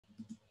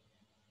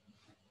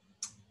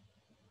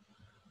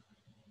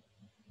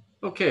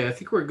Okay, I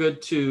think we're good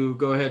to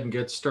go ahead and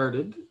get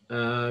started.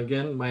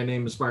 Again, my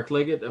name is Mark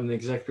Leggett. I'm the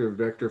Executive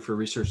Director for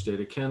Research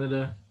Data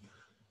Canada.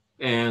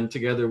 And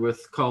together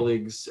with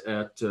colleagues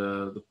at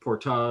the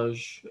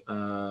Portage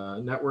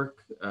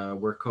network,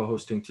 we're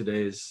co-hosting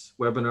today's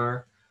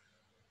webinar,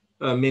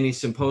 a mini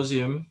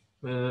symposium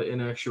in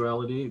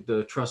actuality,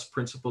 the trust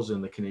principles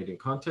in the Canadian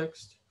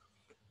context.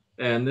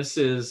 And this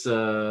is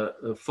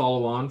a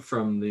follow-on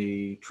from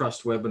the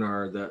trust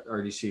webinar that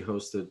RDC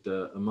hosted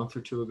a month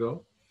or two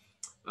ago.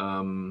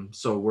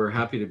 So we're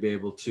happy to be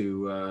able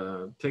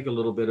to take a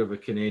little bit of a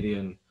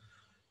Canadian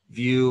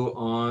view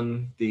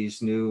on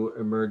these new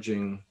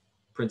emerging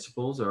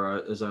principles,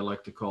 or as I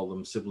like to call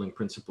them, sibling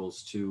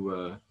principles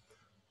to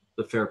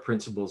the FAIR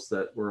principles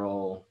that we're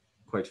all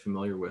quite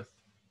familiar with.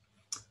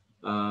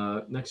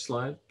 Next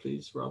slide,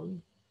 please,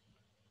 Robin.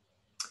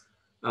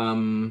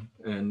 And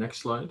next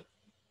slide.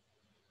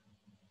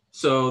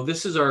 So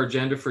this is our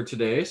agenda for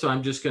today. So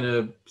I'm just going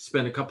to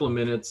spend a couple of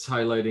minutes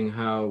highlighting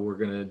how we're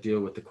going to deal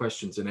with the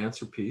questions and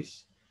answer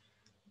piece.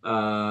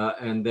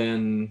 And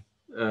then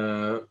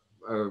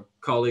our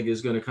colleague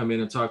is going to come in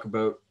and talk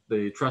about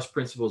the trust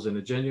principles in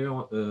a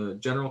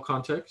general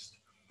context.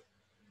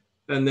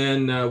 And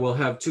then we'll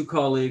have two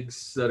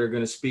colleagues that are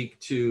going to speak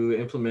to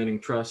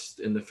implementing trust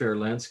in the FAIR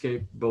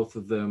landscape, both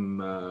of them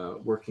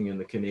working in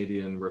the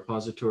Canadian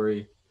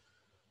repository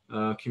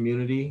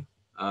community.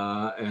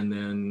 And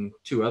then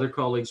two other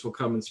colleagues will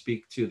come and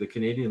speak to the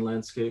Canadian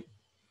landscape.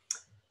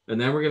 And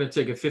then we're going to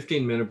take a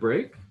 15-minute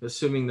break,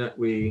 assuming that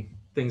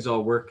things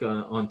all work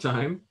on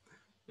time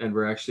and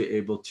we're actually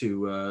able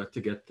to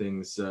get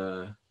things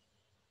done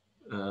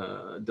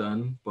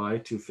by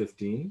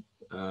 2:15.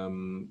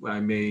 I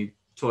may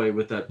toy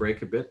with that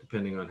break a bit,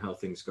 depending on how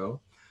things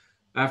go.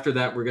 After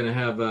that, we're going to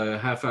have a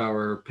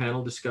half-hour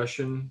panel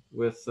discussion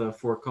with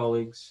four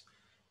colleagues.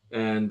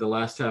 And the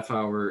last half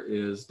hour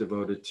is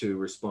devoted to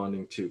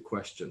responding to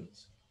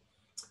questions.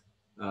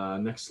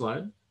 Next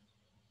slide.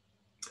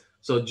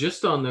 So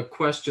just on the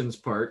questions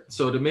part,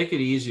 so to make it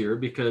easier,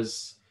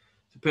 because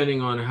depending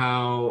on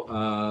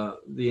how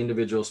the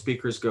individual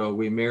speakers go,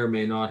 we may or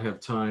may not have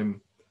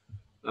time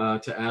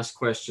to ask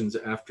questions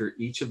after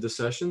each of the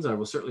sessions. I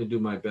will certainly do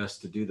my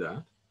best to do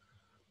that.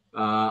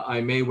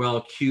 I may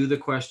well queue the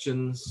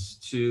questions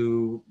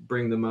to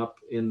bring them up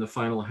in the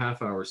final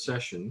half-hour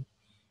session,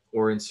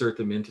 or insert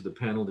them into the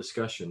panel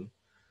discussion.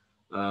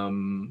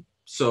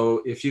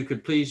 So if you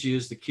could please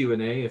use the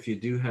Q&A if you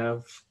do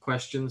have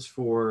questions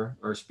for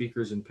our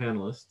speakers and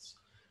panelists,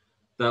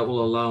 that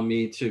will allow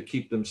me to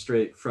keep them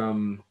straight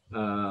from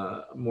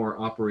more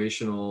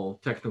operational,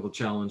 technical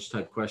challenge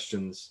type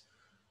questions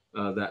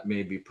that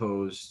may be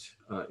posed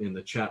in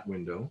the chat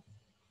window.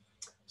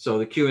 So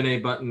the Q&A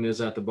button is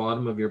at the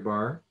bottom of your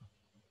bar.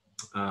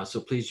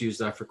 So please use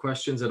that for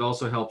questions. It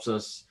also helps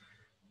us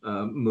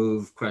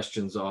move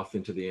questions off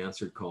into the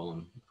answered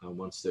column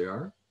once they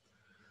are.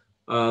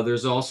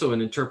 There's also an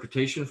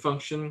interpretation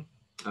function.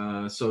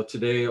 So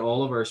today,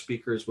 all of our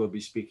speakers will be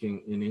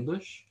speaking in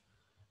English,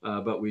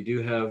 but we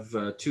do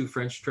have two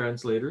French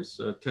translators,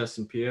 Tess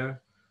and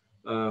Pierre,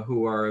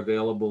 who are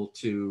available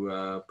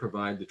to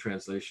provide the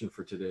translation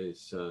for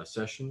today's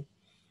session.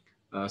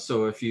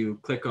 So if you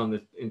click on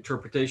the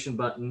interpretation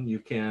button, you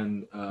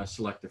can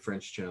select the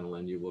French channel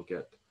and you will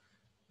get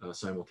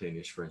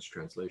simultaneous French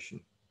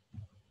translation.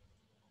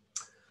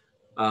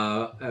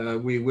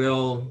 We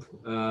will,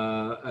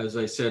 as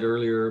I said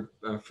earlier,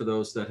 for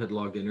those that had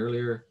logged in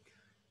earlier,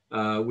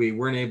 we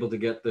weren't able to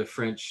get the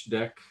French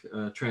deck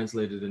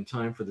translated in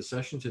time for the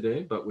session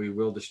today, but we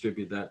will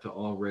distribute that to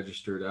all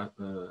registered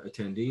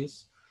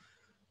attendees.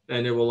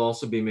 And it will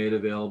also be made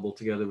available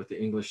together with the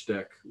English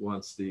deck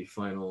once the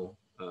final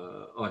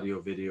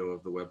audio video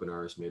of the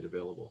webinar is made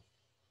available.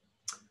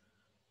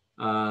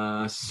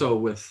 So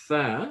with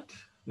that,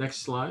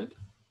 next slide.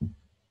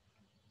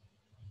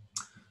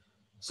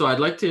 So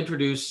I'd like to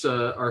introduce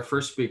our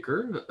first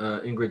speaker,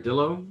 Ingrid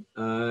Dillow.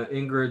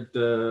 Ingrid,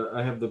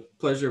 I have the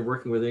pleasure of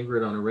working with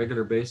Ingrid on a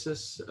regular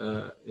basis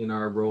in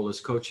our role as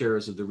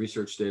co-chairs of the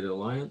Research Data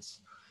Alliance.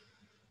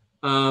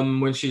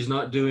 When she's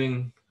not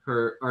doing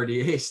her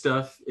RDA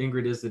stuff,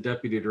 Ingrid is the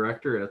Deputy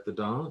Director at the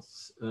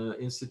DANS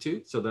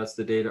Institute. So that's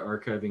the Data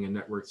Archiving and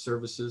Network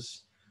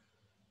Services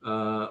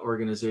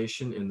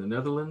organization in the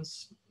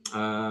Netherlands.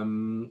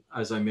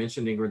 As I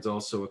mentioned, Ingrid's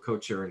also a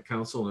co-chair and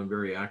council and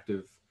very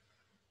active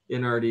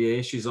in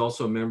RDA. She's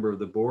also a member of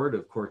the board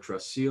of Core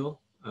Trust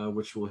Seal,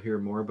 which we'll hear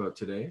more about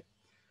today,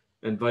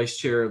 and vice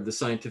chair of the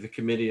scientific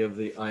committee of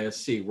the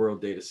ISC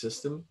World Data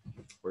System,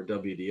 or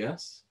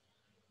WDS.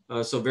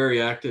 So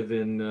very active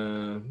in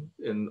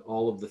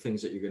all of the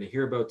things that you're going to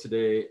hear about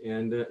today.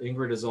 And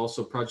Ingrid is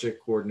also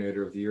project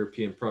coordinator of the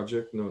European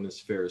project known as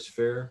FAIR is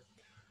Fair,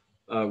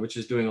 which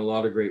is doing a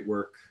lot of great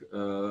work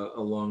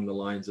along the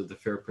lines of the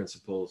FAIR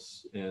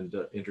principles and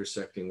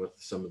intersecting with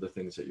some of the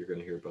things that you're going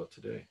to hear about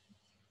today.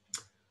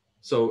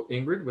 So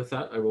Ingrid, with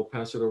that, I will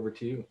pass it over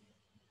to you.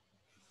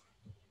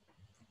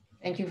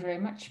 Thank you very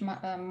much,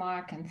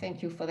 Mark, and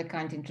thank you for the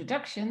kind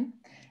introduction.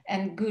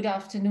 And good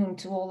afternoon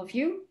to all of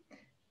you.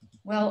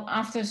 Well,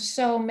 after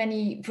so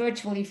many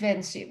virtual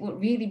events, it would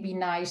really be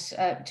nice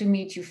to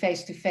meet you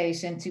face to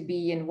face and to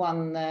be in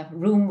one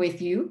room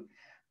with you.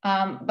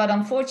 But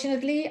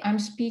unfortunately, I'm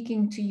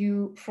speaking to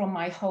you from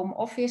my home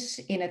office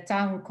in a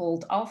town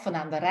called Alphen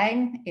aan de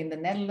Rijn in the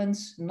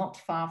Netherlands, not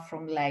far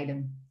from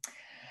Leiden.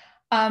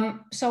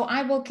 So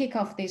I will kick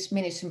off this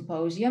mini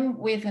symposium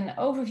with an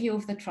overview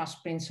of the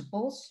trust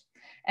principles.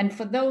 And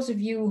for those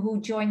of you who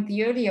joined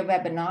the earlier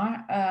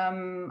webinar,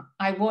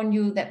 I warn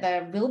you that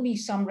there will be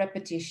some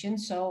repetition,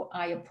 so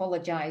I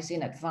apologize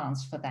in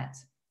advance for that.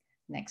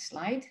 Next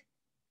slide.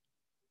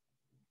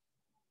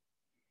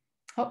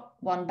 Oh,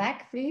 one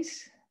back,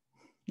 please.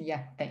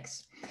 Yeah,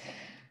 thanks.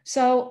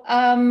 So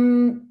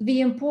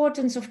the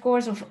importance, of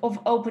course, of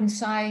open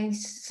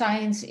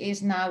science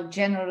is now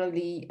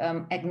generally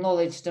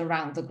acknowledged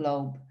around the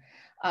globe.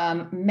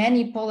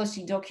 Many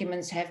policy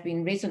documents have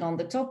been written on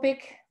the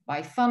topic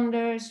by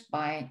funders,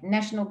 by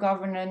national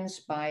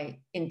governance, by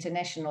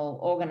international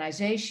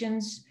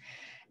organizations.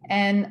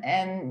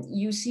 And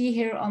you see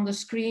here on the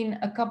screen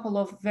a couple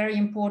of very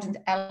important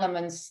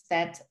elements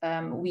that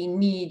we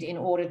need in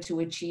order to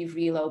achieve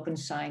real open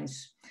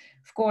science.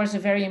 Of course, a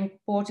very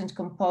important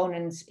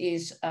component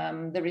is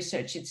the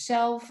research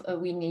itself.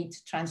 We need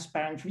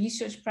transparent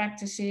research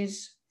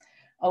practices,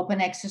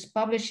 open access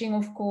publishing,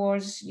 of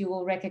course, you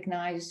will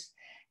recognize,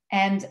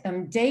 and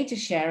data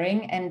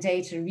sharing and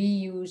data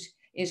reuse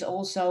is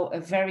also a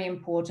very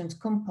important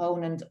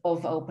component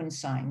of open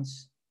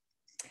science.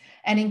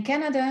 And in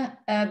Canada,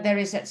 there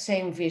is that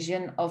same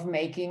vision of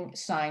making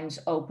science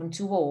open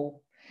to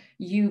all.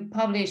 You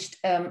published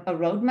a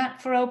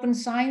roadmap for open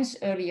science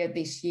earlier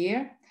this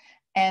year.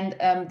 And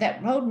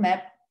that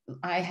roadmap,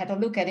 I had a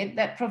look at it,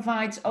 that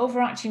provides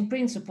overarching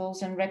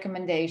principles and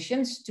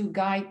recommendations to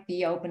guide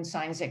the open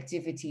science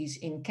activities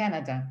in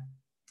Canada.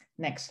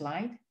 Next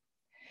slide.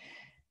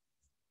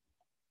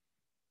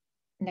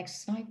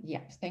 Next slide,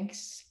 yeah,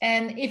 thanks.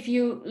 And if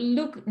you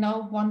look,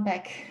 no, one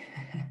back.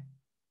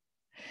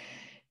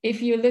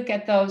 If you look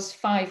at those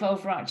 5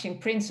 overarching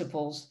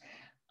principles,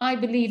 I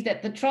believe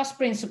that the trust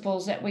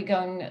principles that we're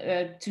going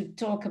to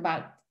talk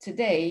about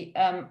today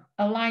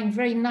align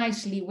very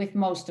nicely with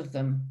most of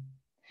them.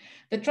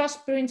 The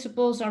trust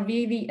principles are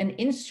really an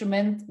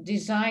instrument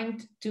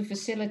designed to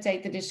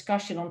facilitate the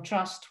discussion on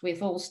trust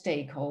with all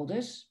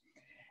stakeholders.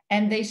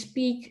 And they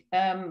speak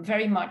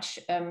very much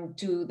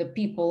to the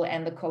people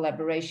and the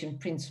collaboration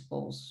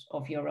principles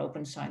of your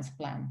open science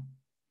plan.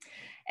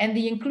 And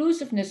the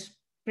inclusiveness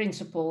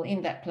principle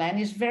in that plan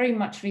is very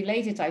much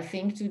related, I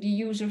think, to the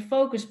user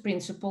focus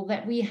principle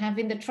that we have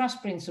in the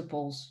trust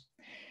principles.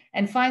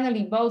 And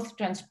finally, both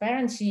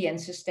transparency and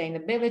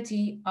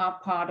sustainability are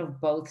part of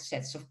both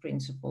sets of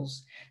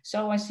principles.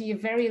 So I see a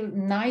very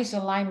nice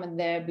alignment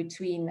there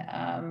between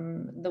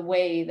the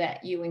way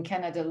that you in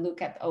Canada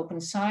look at open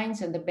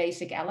science and the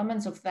basic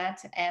elements of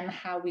that, and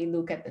how we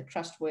look at the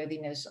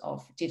trustworthiness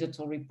of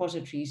digital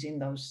repositories in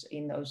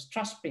those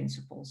trust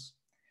principles.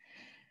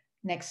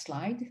 Next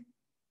slide.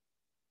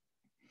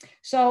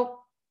 So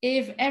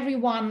if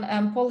everyone,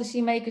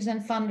 policymakers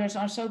and funders,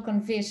 are so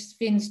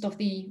convinced of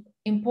the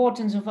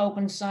importance of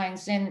open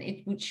science, then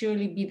it would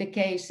surely be the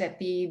case that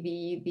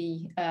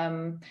the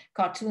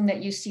cartoon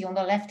that you see on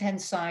the left-hand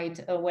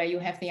side, where you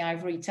have the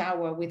ivory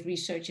tower with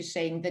researchers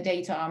saying the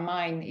data are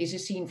mine, is a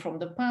scene from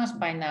the past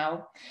by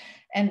now,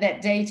 and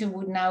that data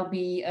would now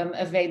be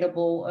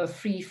available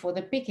free for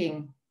the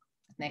picking.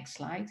 Next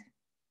slide.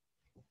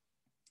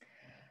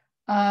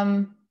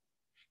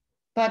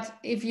 But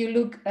if you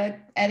look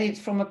at it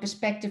from a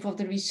perspective of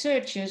the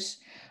researchers,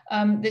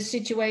 the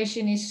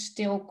situation is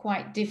still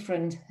quite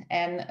different,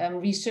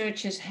 and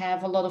researchers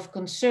have a lot of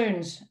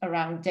concerns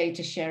around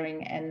data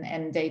sharing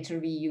and data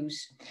reuse.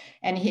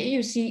 And here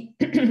you see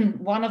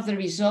one of the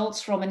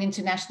results from an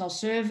international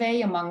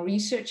survey among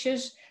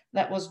researchers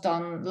that was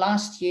done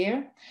last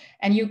year.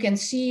 And you can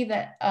see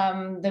that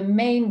the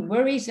main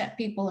worries that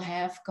people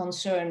have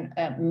concern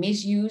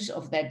misuse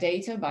of their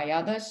data by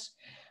others,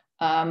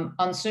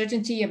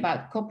 uncertainty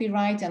about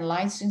copyright and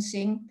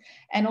licensing,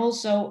 and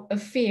also a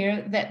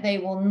fear that they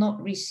will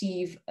not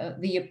receive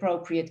the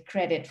appropriate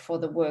credit for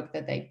the work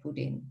that they put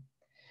in.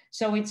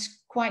 So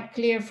it's quite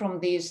clear from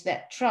this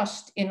that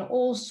trust in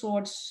all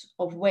sorts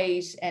of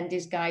ways and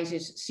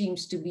disguises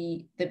seems to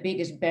be the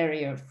biggest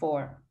barrier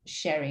for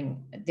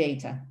sharing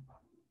data.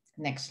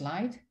 Next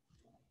slide.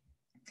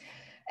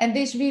 And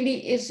this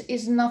really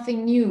is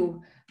nothing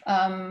new.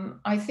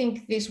 I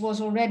think this was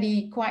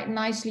already quite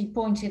nicely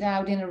pointed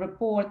out in a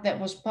report that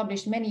was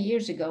published many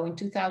years ago in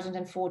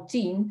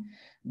 2014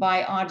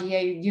 by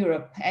RDA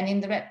Europe. And in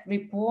the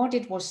report,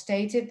 it was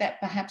stated that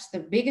perhaps the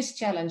biggest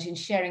challenge in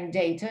sharing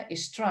data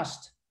is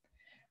trust.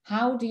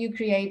 How do you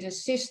create a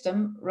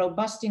system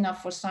robust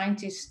enough for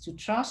scientists to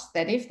trust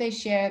that if they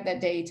share their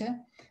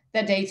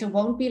data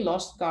won't be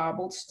lost,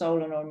 garbled,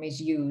 stolen, or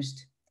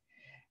misused?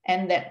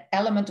 And that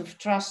element of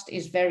trust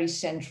is very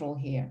central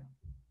here.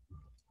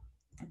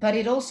 But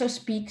it also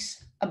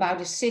speaks about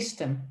a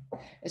system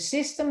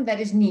that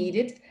is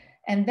needed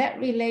And that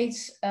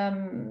relates,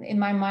 in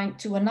my mind,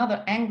 to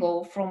another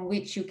angle from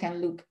which you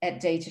can look at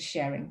data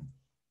sharing.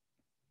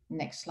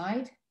 Next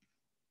slide.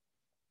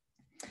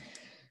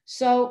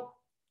 So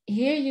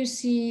here you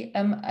see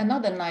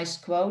another nice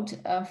quote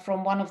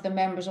from one of the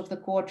members of the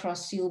Core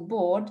Trust Seal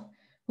board,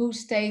 who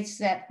states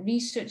that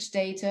research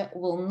data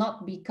will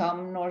not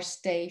become nor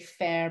stay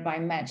fair by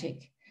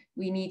magic.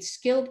 We need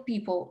skilled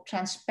people,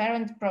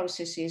 transparent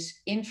processes,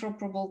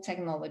 interoperable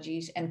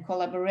technologies, and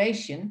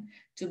collaboration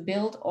to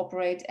build,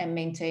 operate, and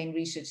maintain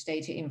research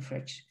data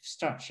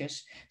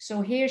infrastructures.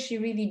 So here she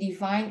really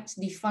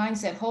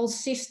defines that whole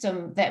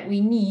system that we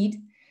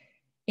need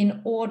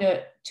in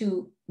order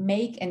to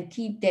make and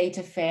keep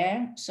data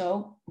fair.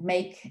 So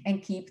make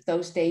and keep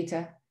those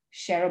data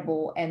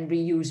shareable and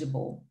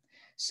reusable.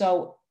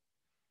 So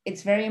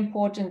it's very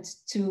important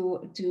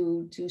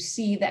to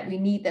see that we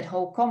need that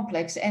whole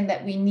complex, and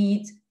that we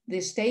need the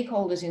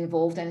stakeholders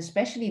involved, and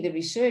especially the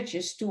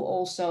researchers, to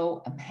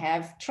also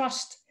have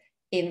trust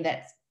in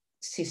that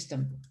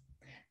system.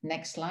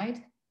 Next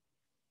slide.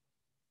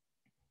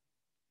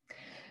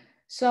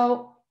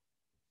 So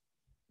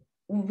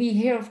we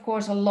hear, of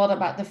course, a lot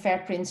about the FAIR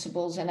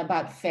principles and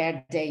about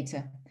fair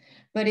data,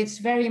 but it's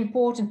very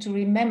important to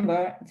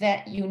remember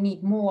that you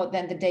need more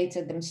than the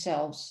data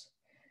themselves.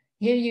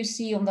 Here you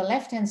see on the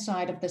left-hand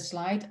side of the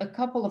slide a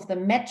couple of the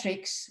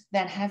metrics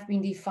that have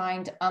been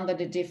defined under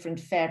the different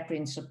FAIR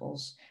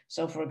principles.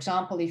 So for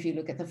example, if you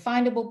look at the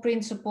findable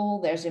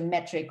principle, there's a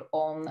metric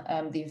on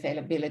the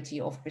availability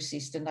of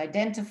persistent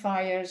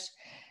identifiers,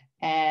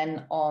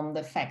 and on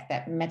the fact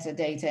that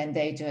metadata and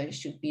data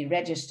should be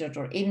registered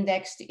or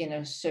indexed in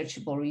a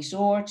searchable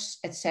resource,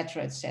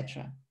 etc.,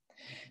 etc.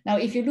 Now,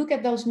 if you look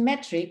at those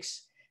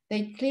metrics,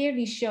 they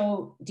clearly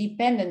show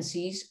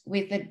dependencies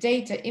with the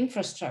data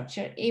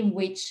infrastructure in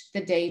which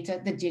the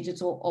data, the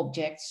digital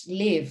objects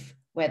live,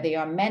 where they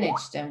are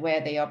managed and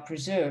where they are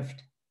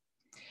preserved.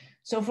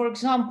 So for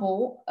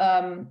example,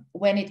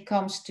 when it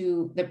comes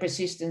to the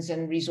persistence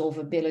and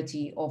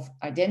resolvability of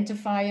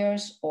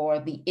identifiers, or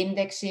the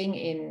indexing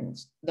in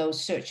those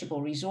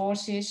searchable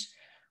resources,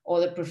 or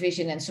the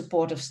provision and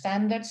support of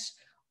standards,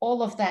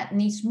 all of that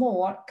needs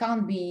more,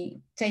 can't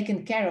be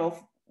taken care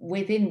of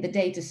within the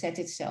data set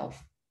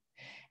itself.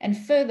 And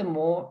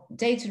furthermore,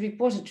 data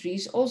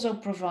repositories also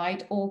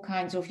provide all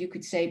kinds of, you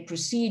could say,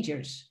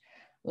 procedures,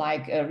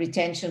 like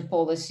retention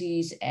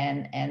policies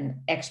and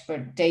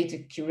expert data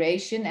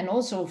curation, and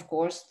also, of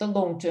course, the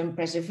long-term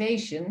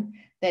preservation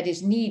that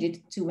is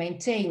needed to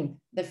maintain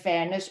the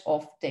fairness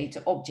of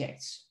data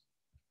objects.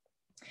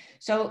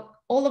 So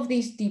all of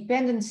these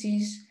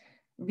dependencies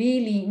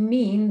really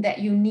mean that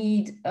you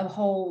need a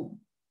whole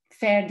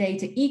fair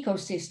data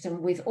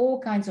ecosystem with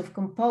all kinds of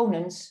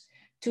components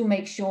to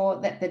make sure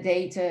that the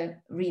data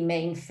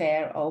remain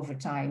fair over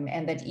time.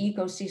 And that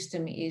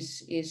ecosystem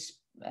is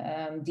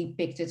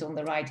depicted on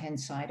the right-hand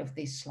side of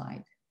this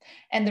slide.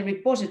 And the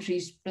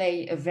repositories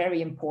play a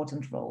very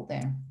important role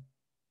there.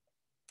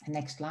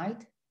 Next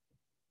slide.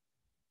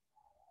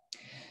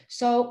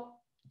 So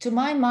to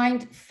my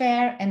mind,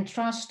 fair and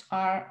trust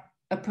are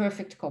a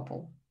perfect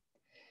couple.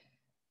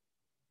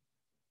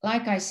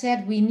 Like I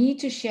said, we need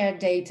to share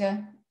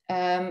data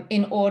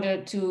in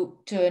order to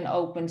turn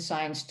open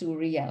science to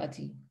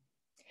reality.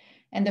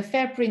 And the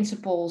FAIR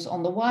principles,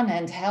 on the one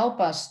hand,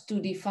 help us to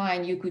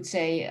define, you could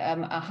say,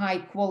 a high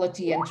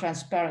quality and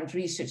transparent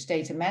research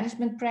data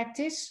management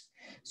practice.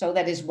 So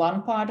that is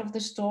one part of the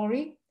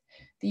story.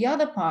 The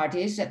other part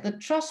is that the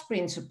trust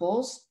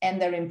principles and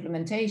their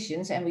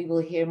implementations, and we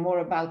will hear more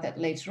about that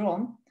later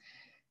on,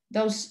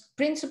 those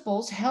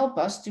principles help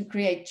us to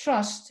create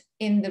trust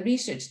in the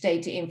research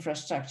data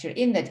infrastructure,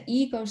 in that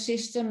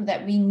ecosystem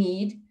that we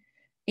need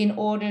in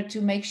order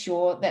to make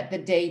sure that the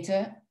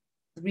data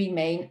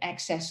remain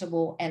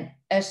accessible and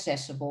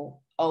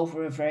accessible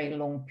over a very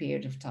long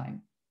period of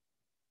time.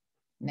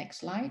 Next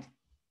slide.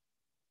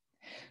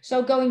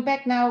 So going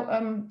back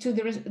now to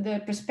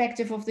the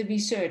perspective of the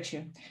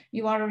researcher.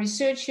 You are a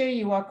researcher,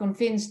 you are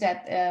convinced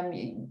that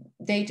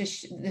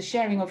the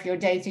sharing of your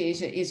data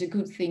is a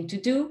good thing to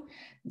do.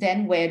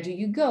 Then where do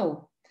you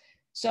go?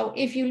 So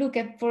if you look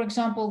at, for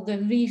example, the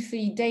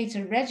RE3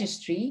 data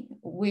registry,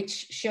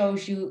 which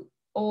shows you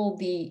all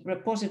the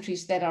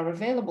repositories that are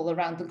available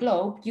around the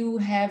globe, you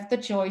have the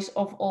choice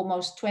of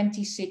almost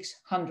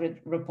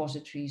 2,600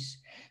 repositories.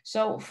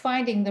 So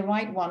finding the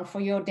right one for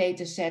your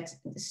data set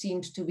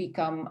seems to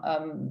become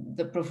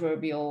the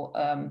proverbial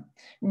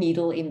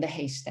needle in the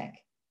haystack.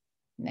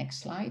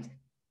 Next slide.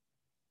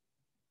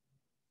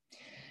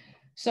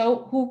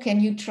 So who can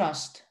you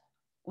trust?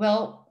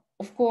 Well,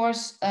 of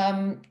course,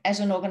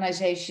 as an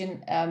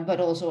organization, but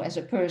also as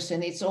a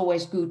person, it's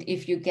always good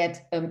if you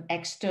get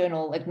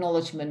external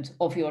acknowledgement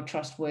of your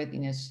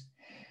trustworthiness.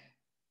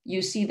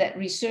 You see that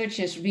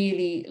researchers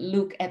really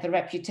look at the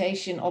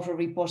reputation of a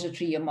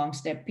repository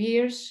amongst their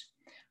peers.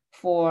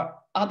 For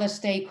other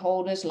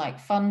stakeholders like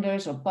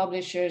funders or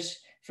publishers,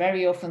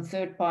 very often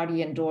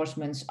third-party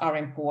endorsements are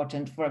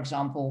important, for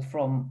example,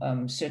 from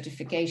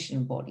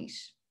certification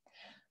bodies.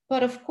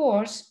 But of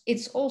course,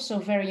 it's also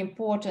very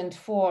important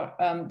for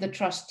the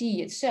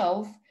trustee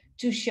itself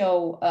to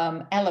show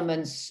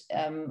elements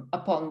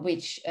upon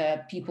which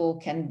people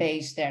can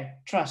base their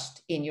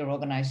trust in your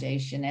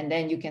organization. And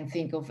then you can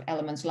think of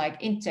elements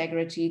like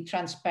integrity,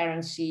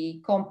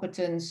 transparency,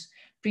 competence,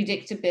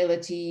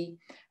 predictability,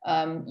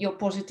 your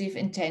positive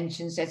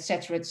intentions,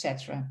 etc.,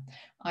 etc.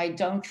 I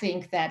don't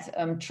think that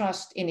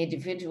trust in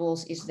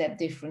individuals is that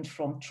different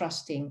from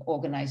trusting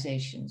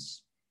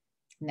organizations.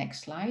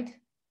 Next slide.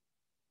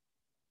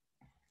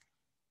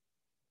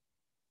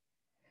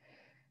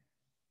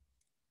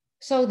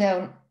 So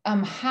then,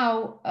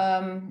 how,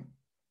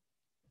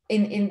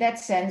 in that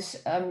sense,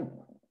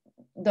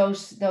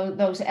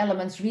 those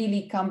elements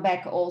really come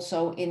back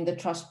also in the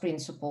trust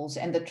principles,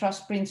 and the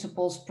trust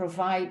principles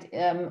provide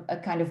a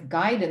kind of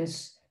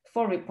guidance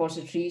for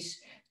repositories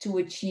to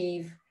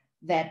achieve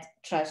that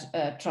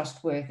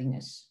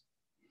trustworthiness.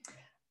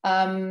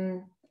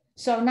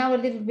 So now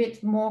a little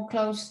bit more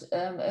close,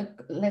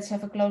 let's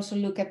have a closer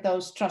look at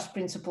those trust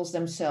principles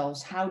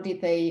themselves. How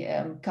did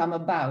they come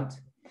about?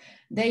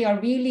 They are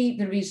really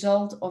the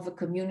result of a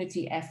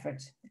community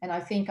effort. And I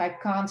think I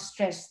can't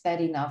stress that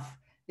enough.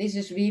 This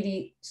is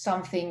really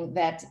something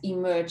that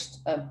emerged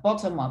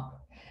bottom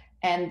up.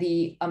 And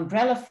the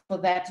umbrella for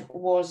that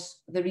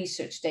was the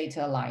Research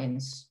Data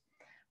Alliance.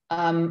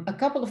 A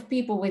couple of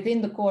people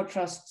within the Core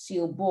Trust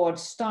Seal board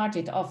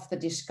started off the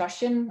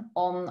discussion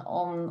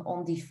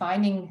on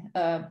defining,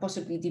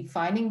 possibly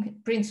defining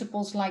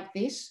principles like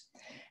this.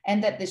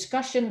 And that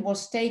discussion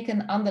was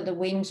taken under the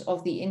wings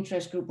of the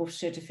interest group of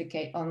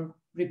certificate on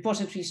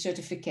repository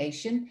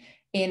certification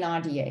in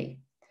RDA.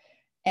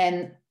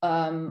 And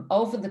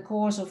over the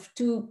course of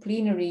 2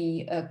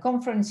 plenary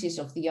conferences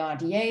of the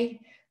RDA,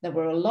 there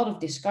were a lot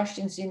of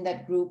discussions in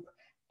that group,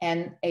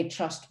 and a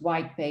trust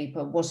white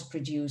paper was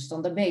produced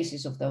on the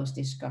basis of those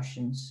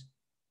discussions.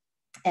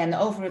 And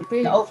over a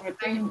period of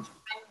time,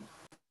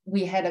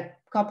 we had a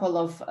couple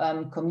of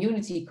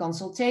community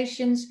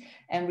consultations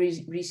and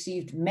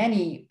received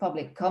many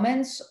public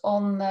comments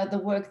on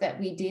the work that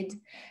we did.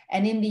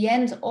 And in the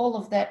end, all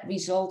of that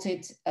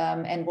resulted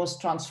and was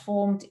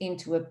transformed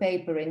into a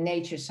paper in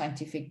Nature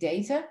Scientific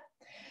Data.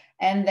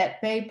 And that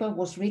paper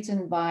was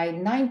written by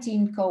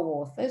 19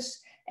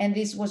 co-authors. And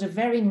this was a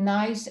very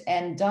nice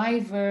and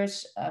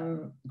diverse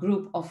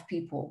group of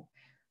people.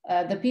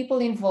 The people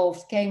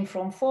involved came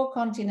from 4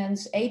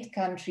 continents, 8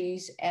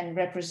 countries, and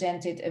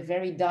represented a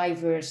very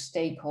diverse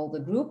stakeholder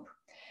group.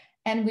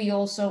 And we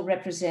also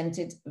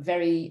represented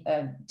very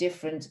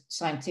different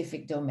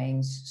scientific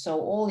domains. So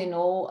all in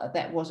all,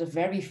 that was a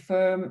very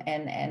firm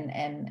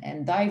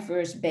and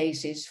diverse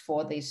basis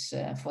for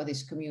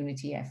this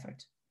community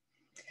effort.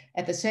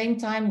 At the same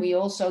time, we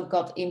also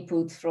got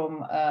input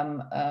from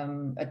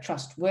a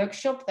trust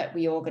workshop that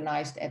we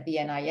organized at the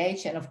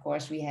NIH. And of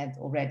course, we had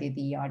already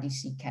the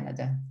RDC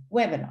Canada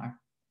webinar.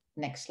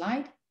 Next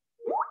slide.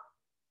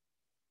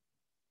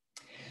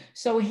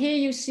 So here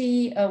you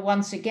see,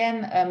 once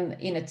again,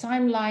 in a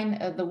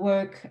timeline, the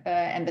work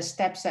and the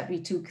steps that we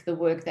took, the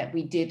work that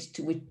we did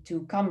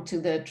to come to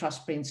the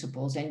trust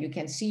principles. And you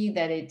can see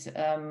that it,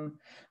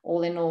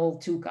 all in all,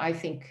 took, I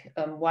think,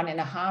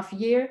 1.5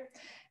 years.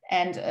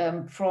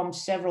 And from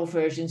several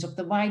versions of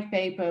the white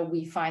paper,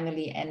 we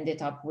finally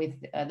ended up with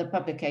the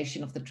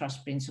publication of the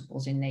trust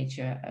principles in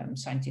Nature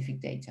Scientific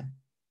Data.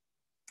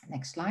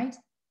 Next slide.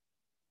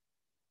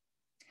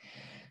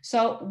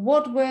 So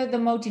what were the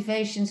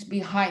motivations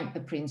behind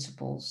the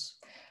principles?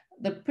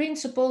 The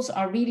principles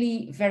are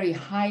really very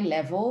high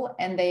level,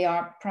 and they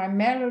are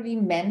primarily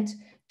meant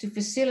to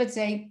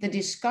facilitate the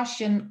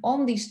discussion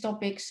on these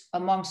topics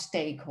among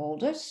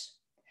stakeholders,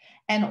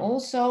 and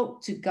also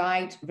to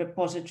guide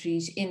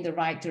repositories in the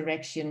right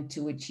direction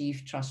to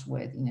achieve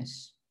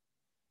trustworthiness.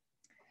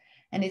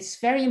 And it's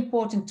very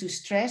important to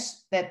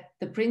stress that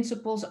the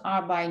principles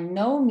are by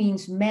no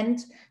means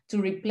meant to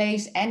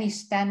replace any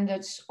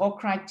standards or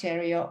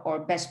criteria or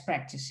best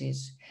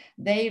practices.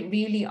 They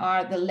really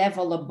are the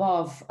level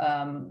above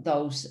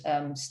those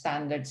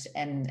standards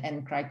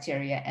and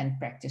criteria and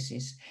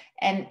practices.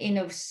 And in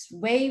a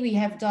way, we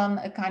have done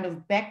a kind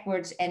of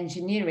backwards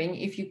engineering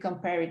if you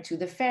compare it to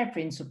the FAIR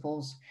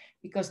principles,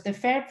 because the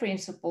FAIR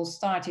principles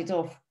started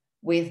off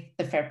with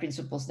the FAIR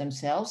principles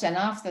themselves. And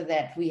after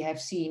that, we have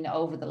seen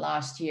over the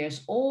last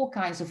years all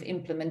kinds of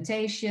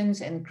implementations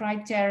and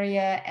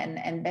criteria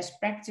and best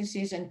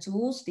practices and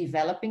tools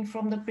developing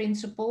from the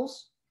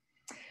principles.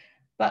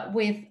 But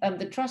with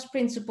the trust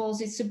principles,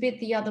 it's a bit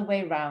the other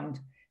way around.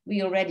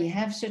 We already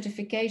have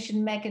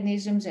certification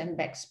mechanisms and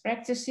best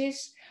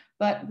practices,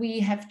 but we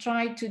have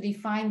tried to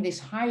define this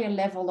higher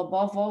level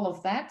above all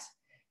of that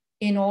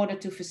in order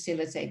to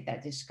facilitate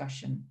that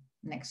discussion.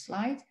 Next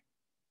slide.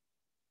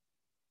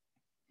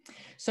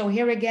 So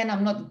here again,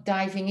 I'm not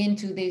diving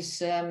into this,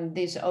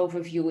 this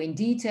overview in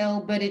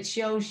detail, but it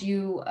shows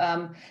you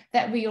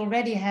that we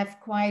already have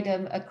quite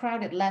a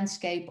crowded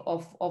landscape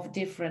of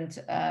different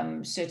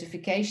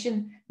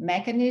certification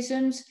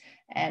mechanisms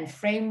and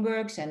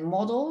frameworks and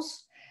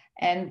models.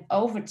 And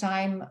over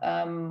time,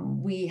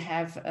 we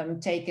have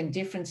taken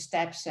different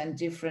steps and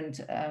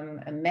different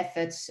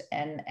methods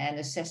and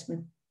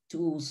assessment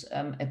tools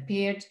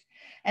appeared.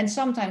 and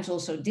sometimes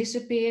also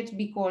disappeared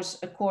because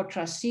a core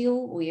trust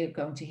seal, we are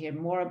going to hear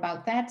more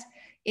about that,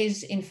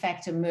 is in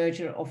fact a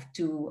merger of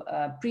two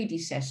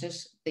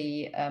predecessors,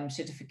 the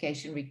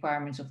certification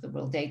requirements of the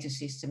World Data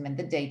System and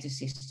the Data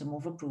System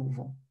of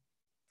Approval.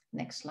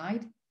 Next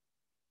slide.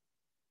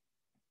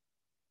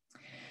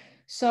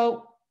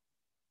 So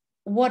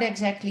what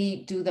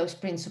exactly do those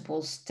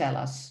principles tell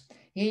us?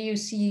 Here you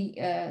see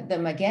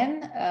them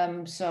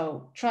again.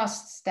 So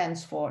trust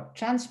stands for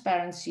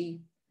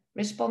transparency,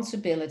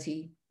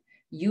 responsibility,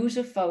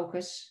 user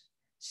focus,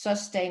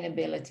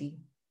 sustainability,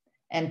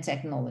 and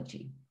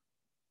technology.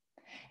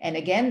 And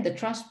again, the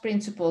trust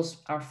principles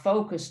are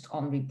focused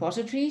on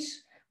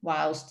repositories,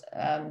 whilst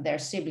their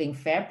sibling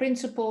FAIR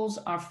principles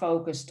are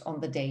focused on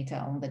the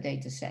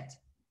data set.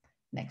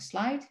 Next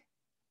slide.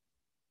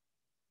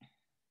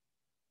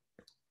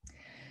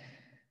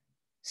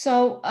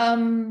 So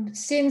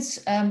since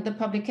the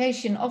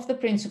publication of the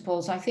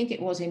principles, I think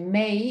it was in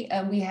May,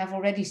 we have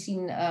already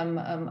seen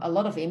a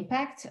lot of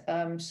impact.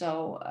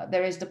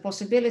 There is the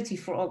possibility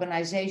for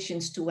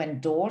organizations to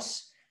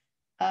endorse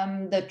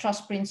the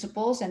trust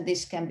principles, and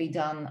this can be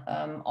done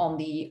on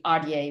the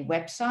RDA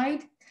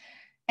website.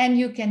 And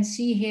you can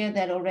see here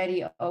that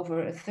already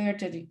over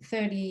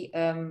 30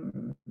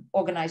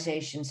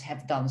 organizations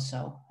have done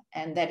so.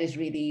 And that is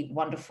really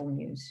wonderful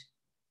news.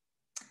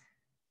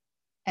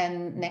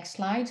 And next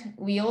slide.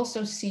 We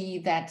also see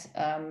that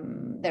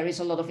there is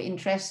a lot of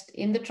interest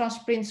in the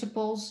trust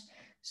principles.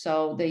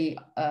 So the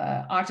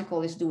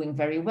article is doing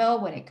very well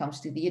when it comes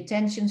to the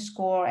attention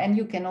score. And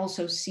you can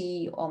also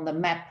see on the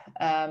map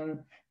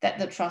that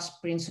the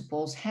trust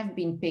principles have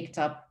been picked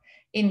up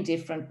in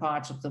different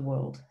parts of the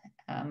world.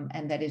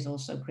 And that is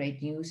also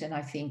great news. And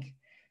I think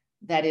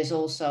that is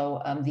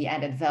also the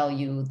added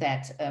value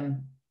that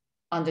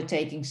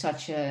undertaking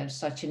such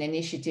an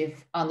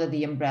initiative under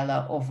the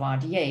umbrella of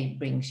RDA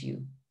brings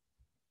you.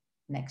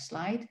 Next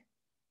slide.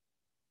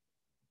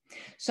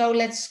 So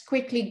let's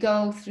quickly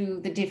go through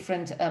the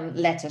different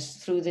letters,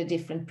 through the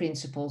different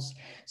principles.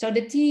 So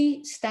the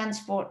T stands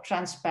for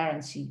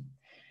transparency.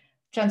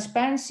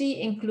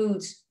 Transparency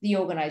includes the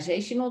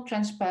organizational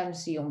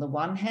transparency on the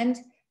one hand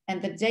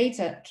and the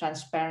data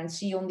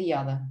transparency on the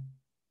other.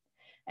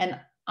 And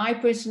I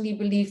personally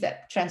believe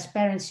that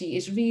transparency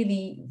is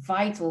really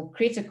vital,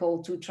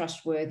 critical to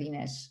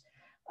trustworthiness.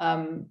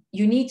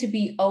 You need to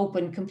be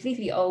open,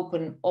 completely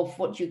open of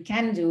what you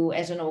can do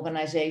as an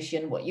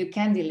organization, what you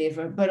can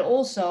deliver, but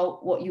also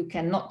what you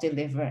cannot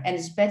deliver. And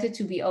it's better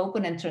to be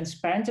open and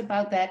transparent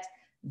about that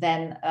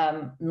than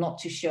not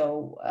to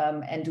show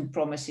and do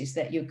promises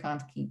that you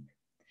can't keep.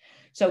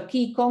 So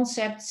key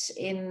concepts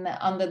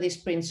under this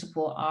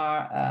principle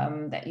are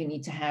that you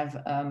need to have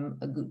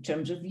a good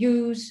terms of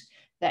use,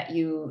 that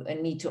you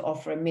need to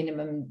offer a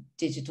minimum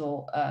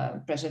digital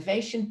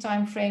preservation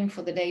timeframe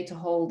for the data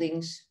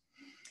holdings,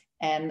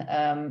 and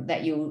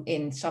that you,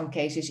 in some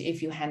cases,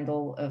 if you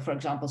handle, for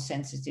example,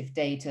 sensitive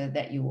data,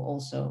 that you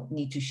also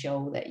need to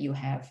show that you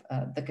have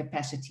the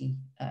capacity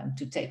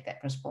to take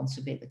that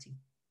responsibility.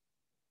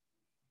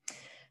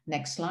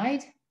 Next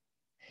slide.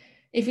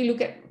 If you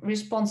look at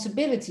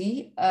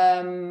responsibility,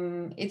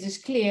 it is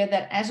clear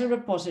that as a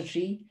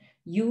repository,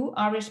 you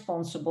are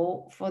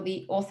responsible for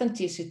the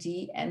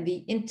authenticity and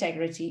the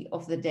integrity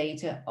of the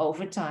data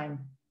over time,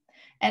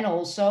 and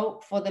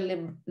also for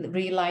the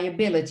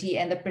reliability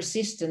and the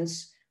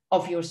persistence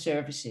of your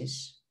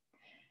services.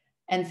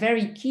 And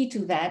very key to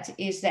that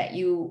is that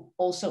you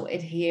also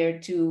adhere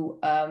to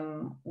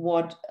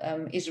what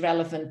is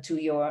relevant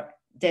to your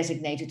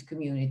designated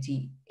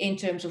community in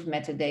terms of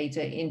metadata,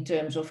 in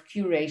terms of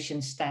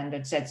curation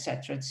standards,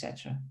 etc.,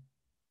 etc.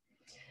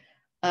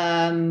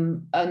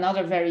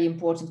 Another very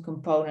important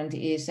component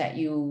is that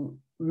you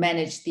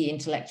manage the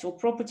intellectual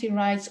property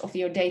rights of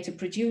your data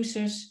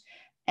producers,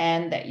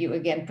 and that you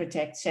again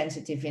protect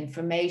sensitive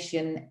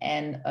information,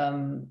 and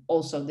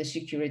also the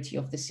security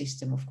of the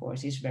system, of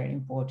course, is very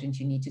important.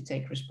 You need to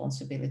take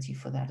responsibility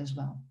for that as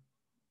well.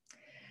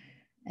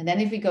 And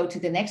then if we go to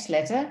the next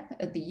letter,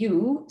 the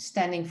U,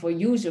 standing for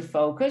user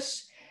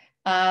focus,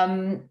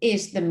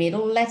 is the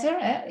middle letter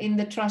in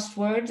the trust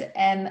word.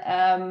 And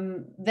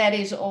that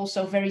is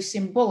also very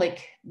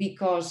symbolic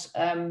because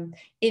in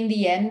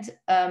the end,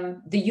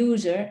 the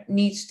user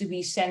needs to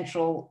be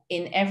central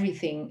in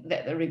everything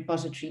that the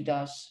repository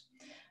does.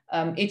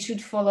 It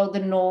should follow the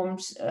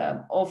norms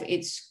of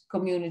its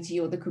community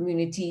or the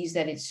communities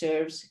that it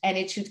serves, and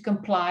it should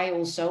comply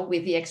also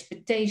with the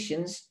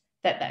expectations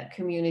that that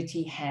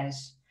community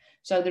has.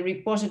 So the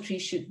repository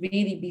should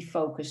really be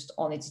focused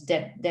on its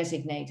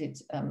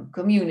designated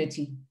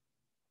community.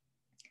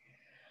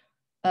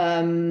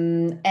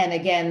 And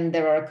again,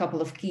 there are a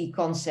couple of key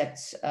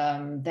concepts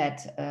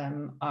that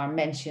are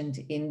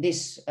mentioned in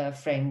this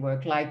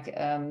framework, like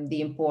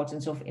the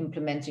importance of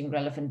implementing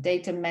relevant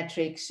data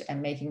metrics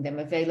and making them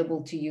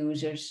available to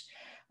users,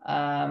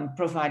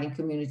 providing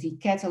community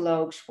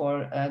catalogs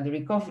for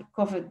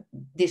the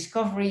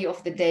discovery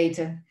of the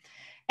data,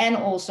 And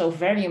also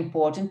very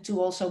important to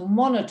also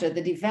monitor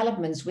the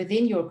developments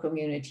within your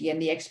community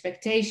and the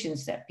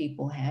expectations that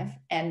people have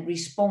and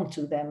respond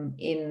to them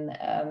in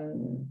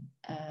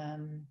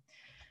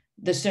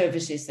the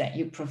services that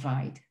you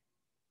provide.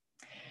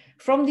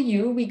 From the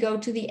U, we go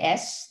to the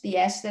S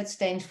that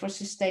stands for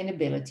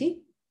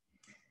sustainability.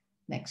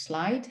 Next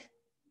slide.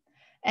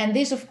 And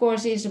this, of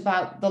course, is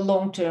about the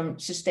long-term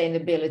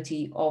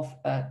sustainability of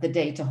the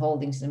data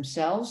holdings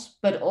themselves,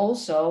 but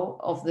also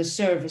of the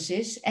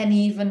services and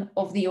even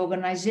of the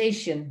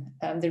organization,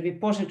 the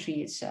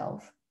repository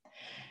itself.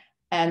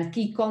 And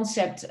key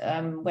concepts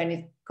when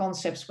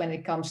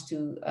it comes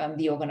to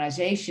the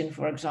organization,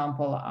 for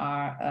example,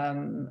 are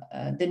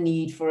the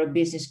need for a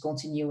business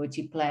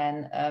continuity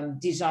plan,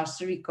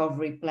 disaster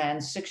recovery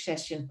plans,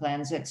 succession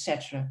plans,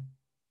 etc.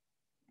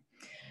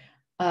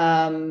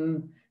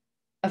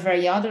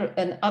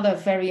 Another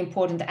very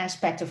important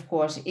aspect, of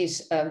course,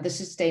 is the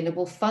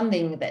sustainable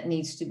funding that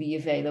needs to be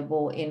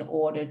available in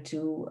order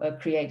to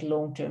create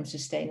long-term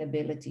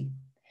sustainability.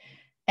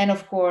 And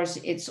of course,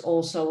 it's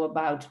also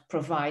about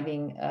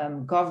providing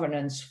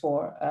governance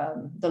for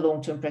the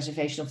long-term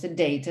preservation of the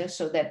data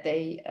so that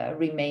they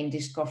remain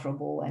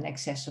discoverable and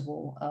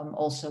accessible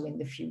also in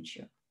the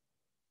future.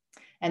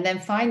 And then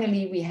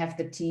finally, we have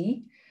the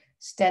T,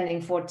 standing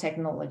for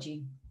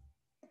technology.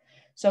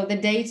 So the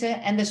data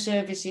and the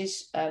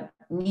services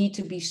need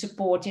to be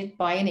supported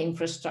by an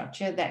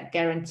infrastructure that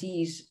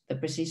guarantees the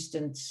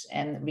persistence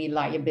and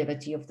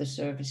reliability of the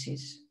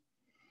services.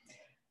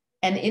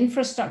 And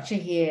infrastructure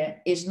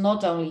here is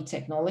not only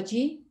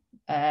technology,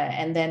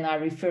 and then I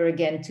refer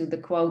again to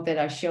the quote that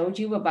I showed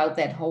you about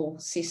that whole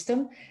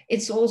system.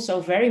 It's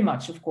also very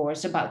much, of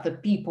course, about the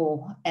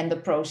people and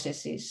the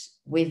processes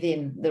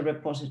within the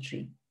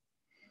repository.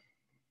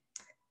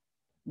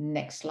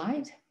 Next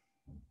slide.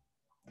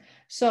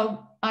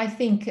 So I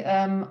think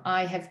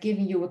I have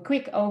given you a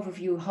quick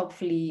overview,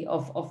 hopefully,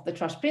 of the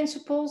trust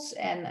principles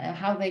and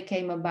how they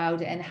came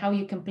about and how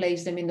you can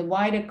place them in the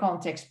wider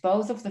context,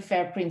 both of the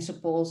FAIR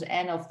principles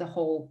and of the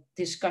whole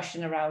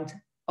discussion around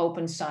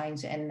open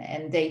science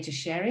and data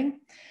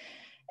sharing.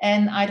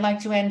 And I'd like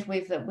to end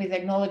with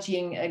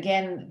acknowledging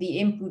again the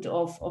input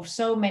of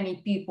so many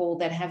people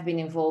that have been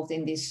involved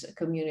in this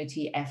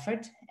community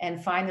effort. And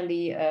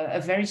finally,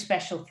 a very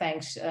special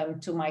thanks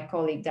to my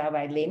colleague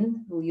Dawei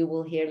Lin, who you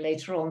will hear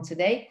later on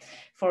today,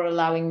 for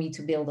allowing me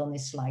to build on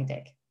this slide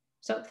deck.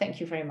 So thank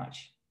you very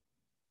much.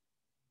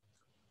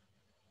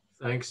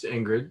 Thanks,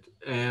 Ingrid.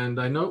 And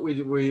I know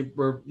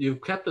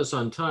you've kept us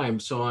on time,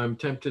 so I'm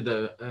tempted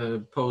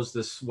to pose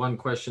this one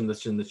question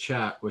that's in the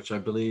chat, which I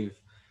believe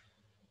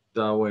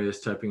Dawei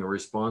is typing a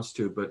response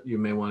to, but you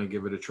may want to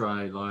give it a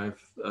try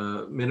live.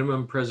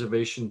 Minimum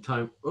preservation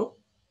time. Oh,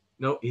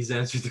 no, he's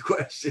answered the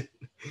question.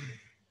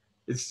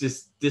 It's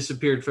just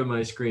disappeared from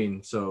my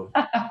screen. So,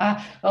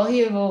 well,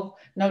 he will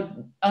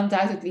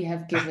undoubtedly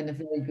have given a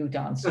very good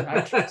answer. I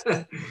trust.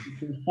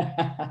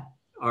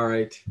 All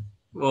right.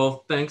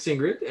 Well, thanks,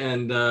 Ingrid.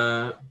 And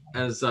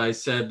as I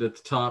said at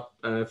the top,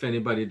 if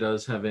anybody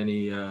does have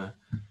any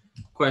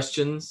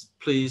questions,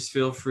 please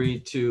feel free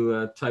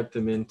to type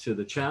them into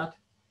the chat.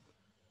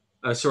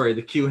 Sorry,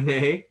 the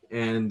Q&A,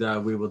 and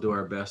we will do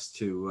our best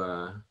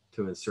to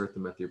insert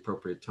them at the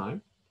appropriate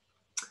time.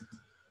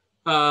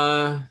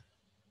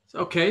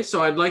 Okay,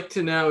 so I'd like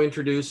to now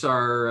introduce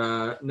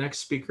our next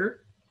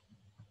speaker.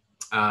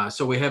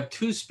 So we have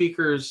two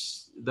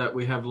speakers that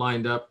we have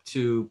lined up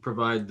to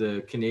provide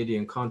the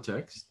Canadian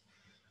context.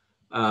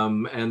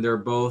 And they're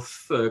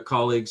both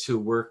colleagues who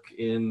work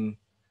in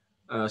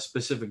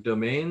specific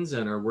domains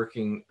and are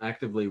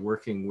actively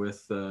working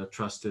with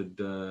trusted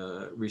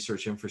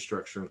research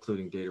infrastructure,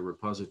 including data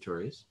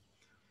repositories.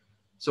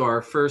 So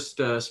our first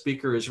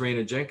speaker is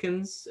Raina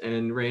Jenkins,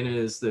 and Raina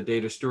is the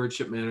Data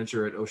Stewardship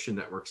Manager at Ocean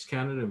Networks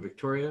Canada in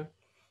Victoria.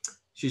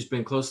 She's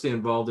been closely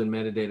involved in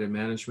metadata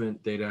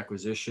management, data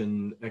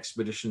acquisition,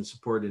 expedition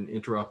support, and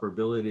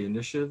interoperability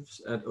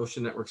initiatives at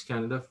Ocean Networks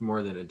Canada for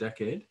more than a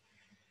decade.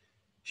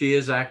 She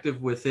is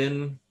active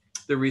within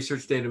the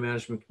research data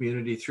management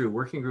community through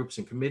working groups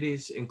and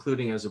committees,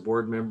 including as a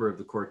board member of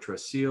the Core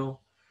Trust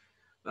Seal.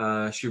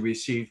 She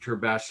received her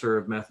Bachelor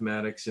of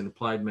Mathematics in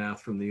Applied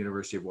Math from the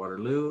University of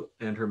Waterloo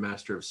and her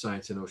Master of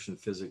Science in Ocean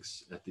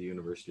Physics at the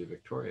University of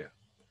Victoria.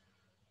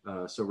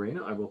 So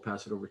Raina, I will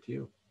pass it over to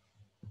you.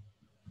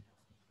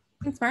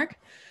 Thanks, Mark.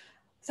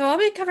 So I'll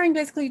be covering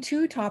basically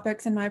two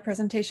topics in my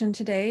presentation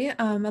today,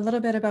 a little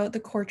bit about the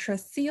Core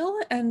Trust Seal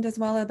and as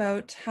well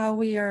about how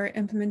we are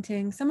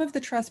implementing some of the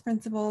trust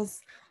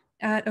principles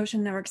at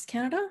Ocean Networks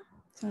Canada.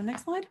 So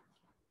next slide.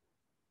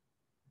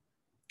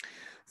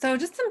 So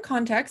just some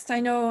context. I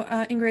know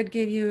Ingrid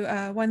gave you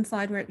one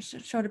slide where it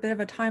showed a bit of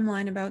a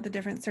timeline about the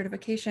different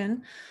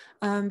certification,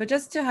 but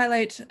just to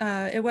highlight,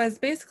 it was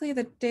basically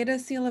the Data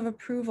Seal of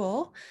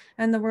Approval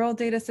and the World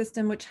Data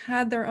System, which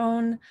had their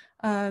own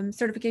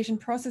certification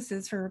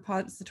processes for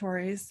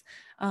repositories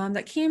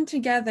that came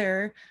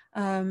together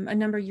a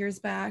number of years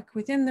back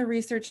within the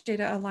Research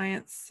Data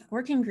Alliance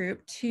Working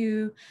Group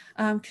to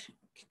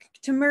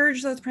to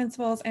merge those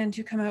principles and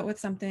to come out with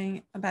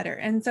something better.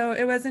 And so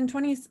it was in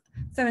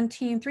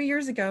 2017, 3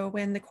 years ago,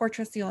 when the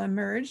Portage seal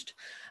emerged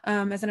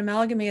as an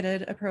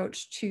amalgamated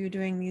approach to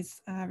doing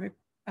these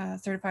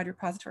certified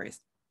repositories.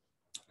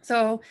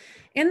 So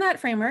in that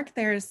framework,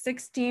 there's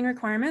 16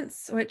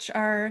 requirements, which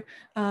are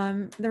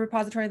the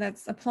repository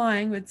that's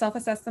applying would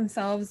self-assess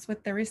themselves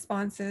with their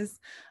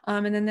responses.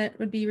 And then that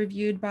would be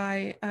reviewed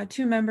by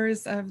 2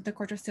 members of the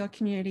Portage seal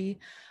community.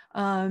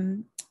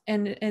 And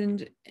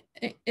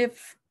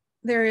if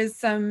there is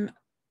some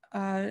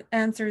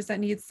answers that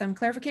need some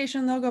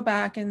clarification, they'll go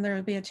back and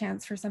there'll be a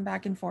chance for some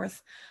back and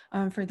forth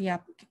for the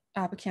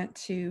applicant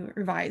to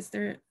revise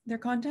their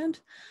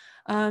content.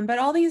 But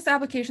all these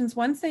applications,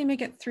 once they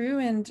make it through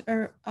and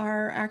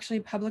are actually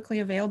publicly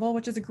available,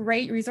 which is a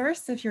great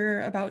resource if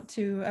you're about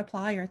to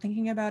apply or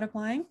thinking about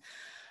applying,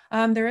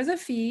 there is a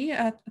fee,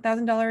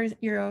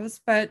 €1,000,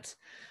 but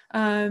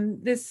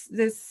this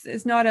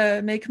is not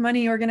a make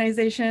money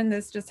organization.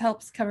 This just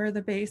helps cover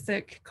the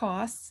basic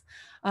costs.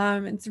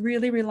 It's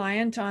really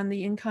reliant on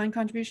the in-kind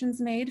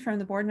contributions made from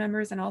the board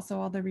members and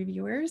also all the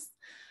reviewers.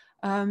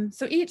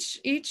 So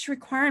each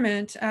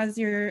requirement, as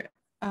you're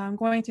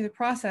going through the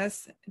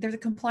process, there's a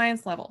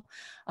compliance level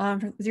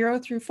from 0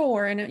 through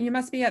 4, and you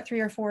must be at 3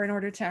 or 4 in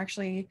order to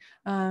actually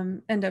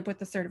end up with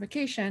the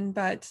certification,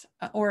 but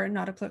or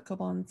not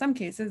applicable in some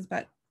cases,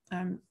 but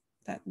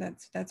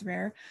that's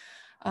rare.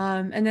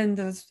 And then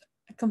those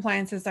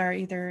compliances are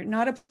either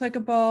not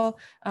applicable,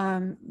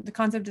 the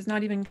concept is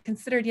not even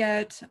considered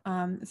yet,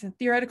 it's a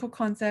theoretical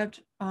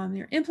concept,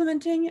 you're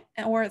implementing,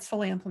 or it's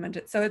fully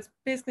implemented. So it's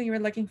basically you're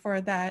looking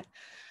for that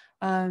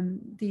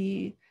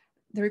the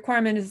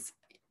requirement is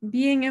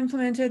being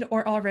implemented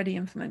or already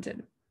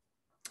implemented.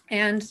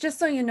 And just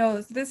so you know,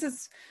 this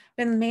has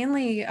been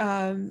mainly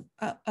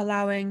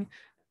allowing,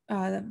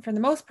 for the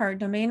most part,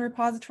 domain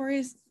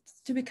repositories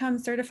to become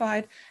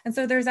certified. And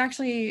so there's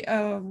actually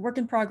a work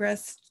in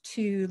progress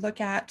to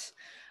look at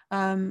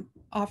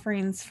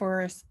offerings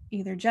for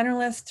either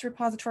generalist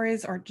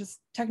repositories or just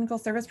technical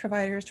service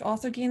providers to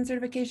also gain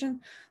certification.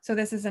 So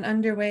this is an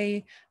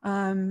underway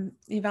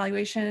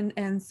evaluation.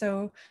 And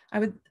so I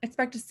would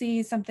expect to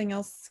see something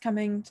else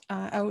coming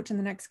out in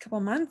the next couple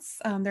of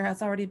months. There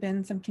has already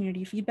been some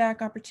community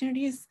feedback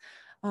opportunities.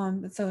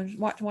 So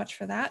watch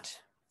for that.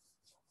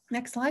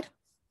 Next slide.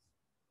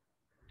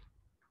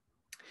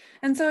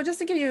 And so just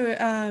to give you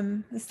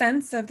a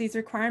sense of these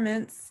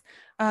requirements,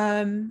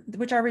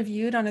 which are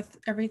reviewed on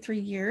every 3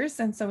 years.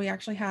 And so we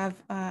actually have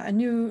a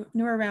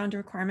newer round of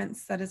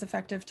requirements that is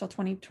effective till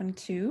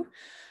 2022.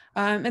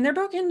 And they're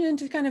broken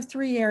into kind of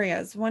 3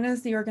 areas. One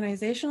is the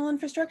organizational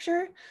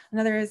infrastructure,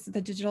 another is the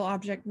digital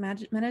object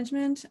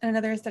management, and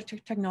another is the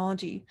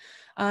technology.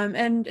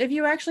 And if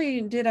you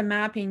actually did a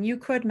mapping, you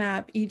could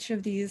map each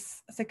of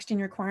these 16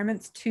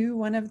 requirements to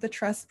one of the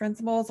trust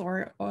principles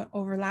or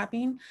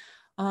overlapping.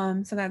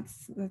 So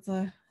that's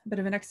a bit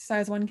of an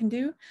exercise one can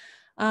do.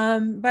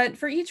 But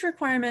for each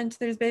requirement,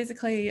 there's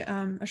basically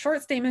a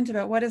short statement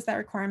about what is that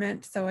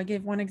requirement. So I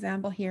gave one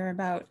example here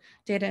about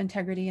data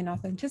integrity and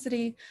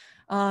authenticity.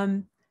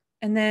 And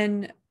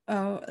then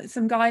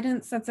some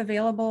guidance that's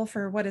available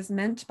for what is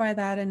meant by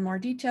that in more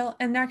detail.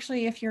 And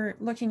actually, if you're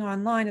looking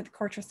online at the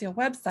Portage Seal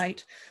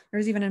website,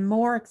 there's even a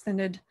more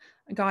extended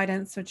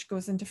guidance which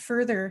goes into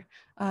further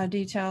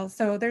detail.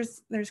 So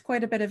there's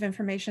quite a bit of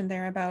information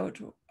there about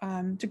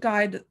to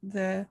guide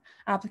the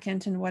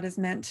applicant and what is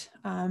meant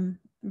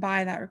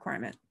by that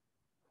requirement.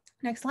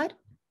 Next slide.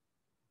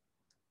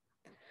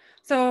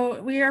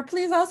 So we are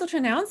pleased also to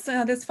announce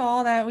this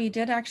fall that we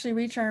did actually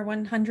reach our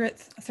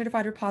 100th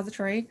certified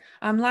repository.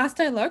 Last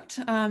I looked,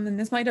 and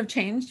this might have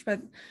changed,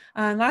 but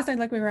last I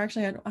looked, we were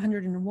actually at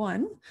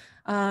 101.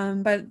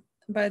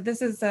 But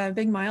this is a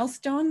big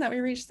milestone that we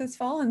reached this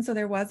fall. And so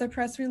there was a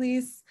press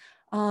release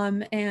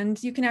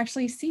and you can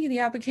actually see the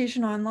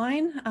application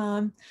online.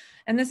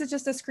 And this is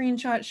just a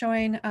screenshot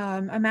showing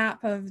a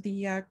map of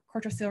the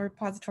Portage Seal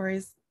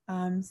repositories.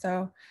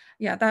 So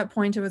yeah, at that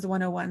point it was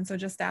 101. So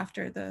just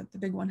after the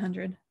big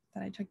 100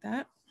 that I took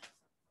that.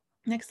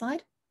 Next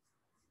slide.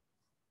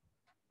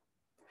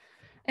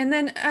 And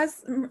then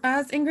as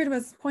Ingrid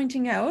was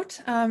pointing out,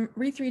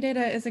 Re3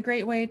 data is a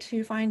great way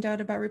to find out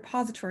about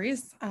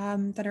repositories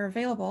that are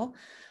available.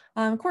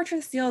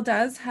 Portage Seal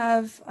does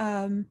have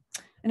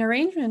an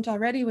arrangement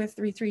already with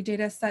Re3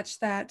 data such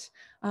that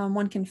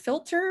one can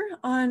filter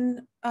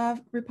on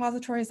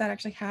repositories that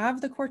actually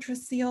have the Portage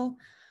Seal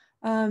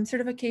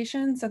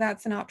certification. So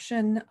that's an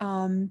option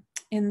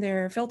in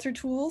their filter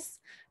tools.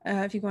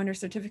 If you go under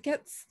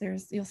certificates,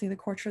 you'll see the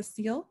Portage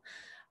Seal.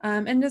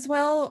 And as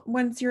well,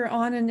 once you're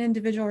on an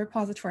individual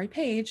repository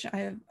page,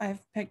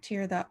 I've picked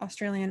here the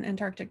Australian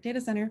Antarctic Data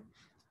Center.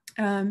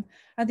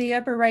 At the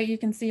upper right, you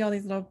can see all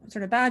these little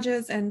sort of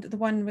badges, and the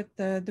one with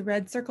the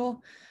red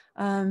circle,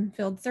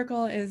 filled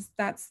circle,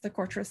 that's the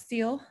Portage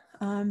Seal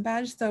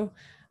badge. So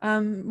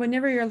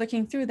whenever you're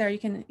looking through there, you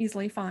can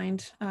easily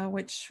find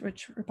which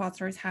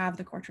repositories have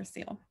the Portage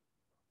Seal.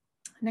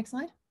 Next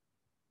slide.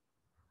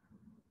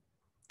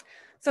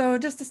 So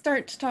just to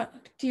start to talk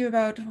to you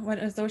about what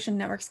is Ocean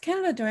Networks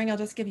Canada doing, I'll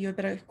just give you a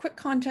bit of quick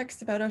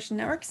context about Ocean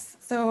Networks.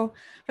 So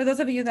for those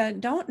of you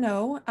that don't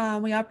know,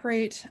 we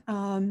operate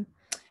ocean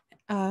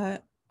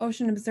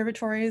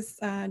observatories,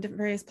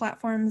 various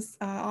platforms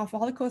off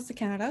all the coast of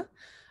Canada,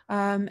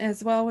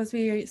 as well as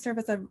we serve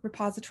as a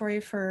repository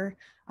for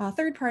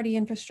third-party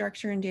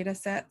infrastructure and data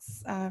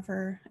sets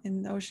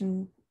in the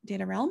ocean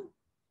data realm.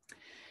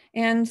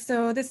 And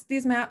so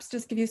these maps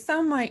just give you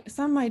some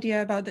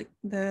idea about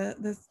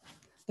the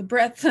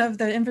breadth of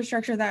the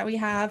infrastructure that we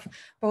have,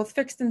 both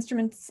fixed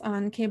instruments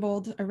on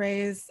cabled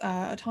arrays,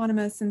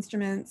 autonomous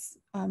instruments,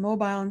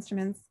 mobile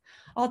instruments,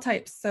 all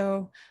types.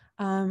 So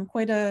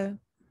quite a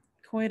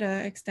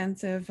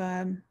extensive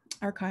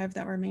archive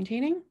that we're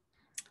maintaining.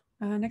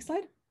 Next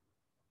slide.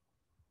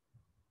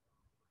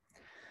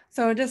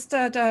 So just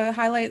to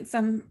highlight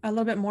a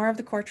little bit more of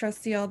the core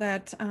trust seal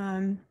that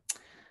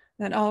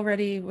that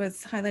already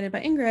was highlighted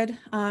by Ingrid.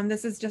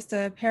 This is just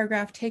a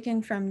paragraph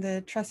taken from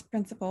the trust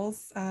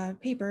principles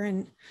paper,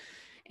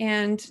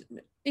 and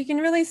you can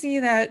really see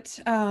that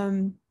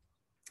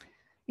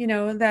you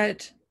know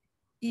that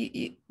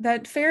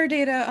that fair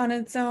data on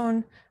its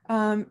own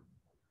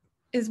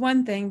is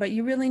one thing, but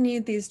you really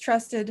need these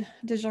trusted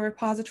digital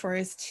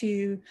repositories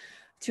to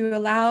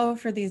allow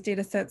for these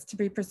data sets to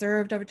be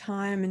preserved over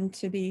time and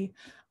to be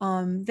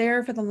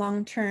there for the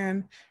long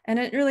term. And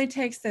it really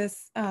takes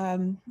this,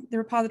 the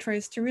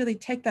repositories to really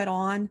take that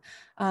on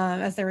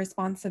as their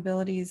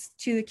responsibilities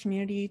to the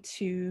community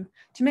to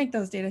make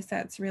those data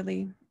sets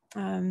really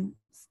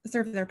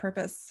serve their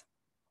purpose.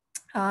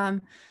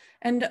 And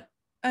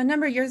a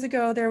number of years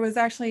ago, there was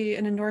actually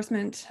an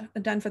endorsement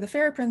done for the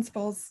FAIR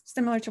principles,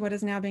 similar to what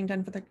is now being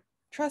done for the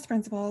trust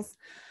principles,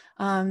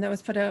 that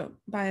was put out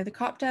by the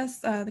COPTES,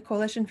 the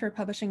Coalition for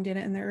Publishing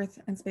Data in the Earth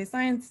and Space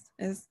Science.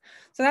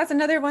 So that's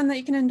another one that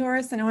you can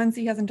endorse, and ONC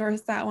has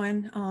endorsed that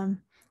one.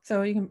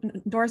 So you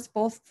can endorse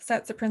both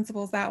sets of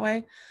principles that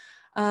way.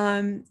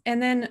 And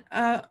then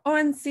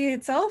ONC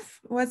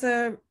itself was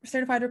a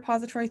certified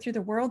repository through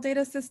the World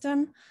Data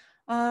System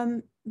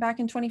back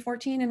in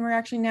 2014, and we're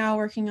actually now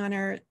working on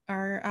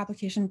our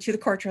application to the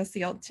Core Trust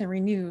Seal to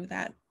renew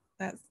that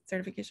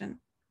certification.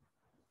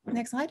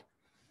 Next slide.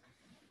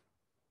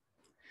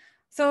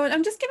 So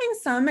I'm just giving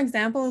some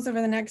examples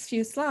over the next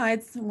few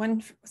slides,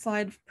 one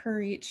slide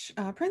per each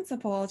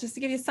principle, just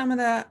to give you some of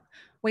the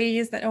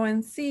ways that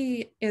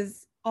ONC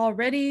is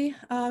already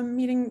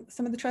meeting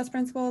some of the trust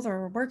principles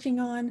or we're working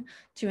on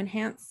to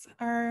enhance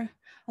our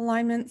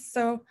alignments.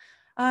 So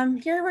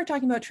here we're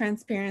talking about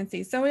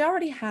transparency. So we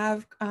already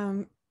have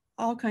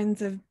all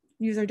kinds of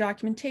user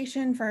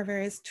documentation for our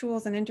various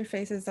tools and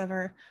interfaces of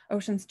our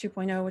Oceans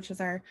 2.0, which is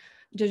our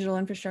digital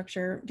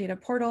infrastructure data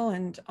portal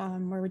and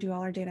where we do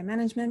all our data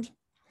management.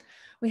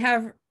 We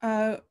have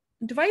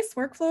device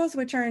workflows,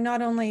 which are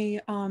not only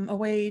a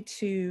way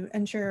to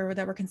ensure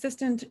that we're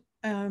consistent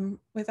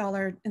with all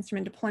our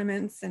instrument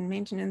deployments and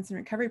maintenance and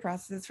recovery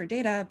processes for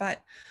data,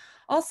 but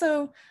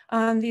also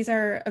these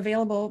are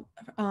available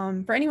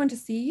for anyone to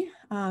see.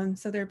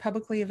 So they're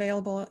publicly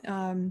available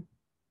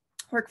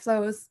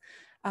workflows.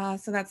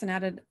 So that's an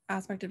added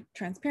aspect of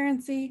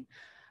transparency.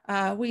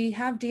 We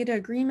have data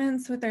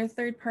agreements with our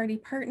third-party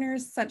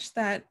partners such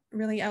that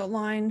really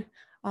outline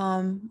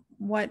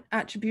what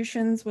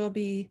attributions we'll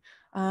be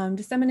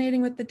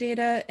disseminating with the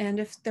data, and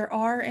if there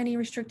are any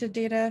restricted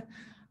data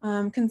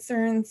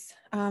concerns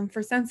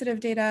for sensitive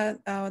data,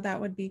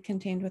 that would be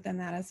contained within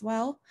that as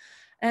well.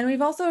 And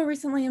we've also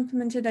recently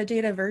implemented a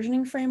data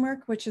versioning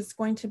framework, which is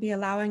going to be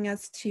allowing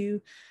us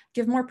to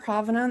give more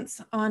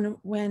provenance on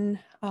when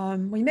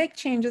we make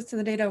changes to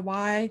the data,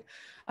 why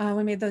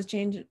we made those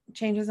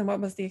changes and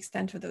what was the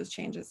extent of those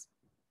changes.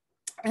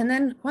 And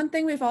then one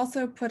thing we've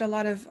also put a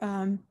lot of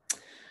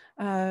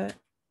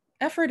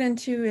effort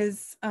into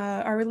is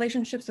our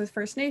relationships with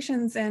First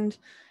Nations, and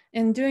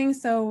in doing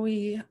so,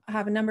 we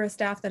have a number of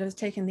staff that has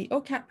taken the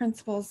OCAP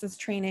principles as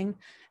training,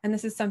 and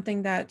this is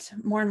something that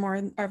more and more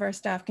of our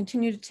staff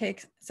continue to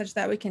take such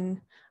that we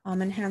can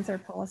enhance our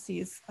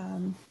policies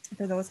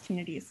for those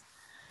communities.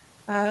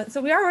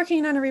 So we are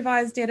working on a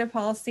revised data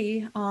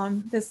policy.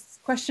 This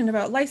question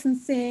about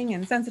licensing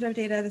and sensitive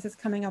data, this is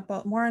coming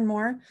up more and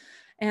more,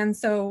 and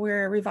so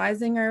we're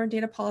revising our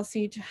data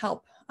policy to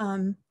help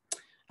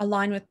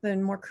align with the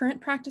more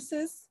current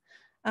practices.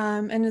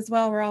 And as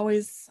well, we're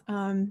always,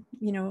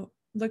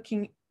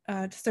 looking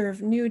to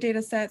serve new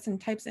data sets and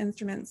types of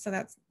instruments. So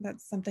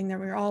that's something that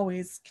we're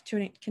always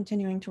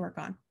continuing to work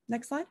on.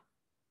 Next slide.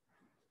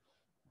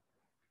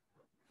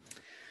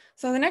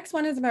 So the next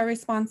one is about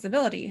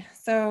responsibility.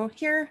 So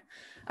here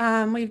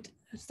we've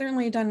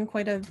certainly done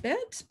quite a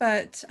bit,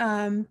 but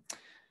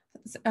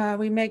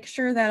we make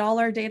sure that all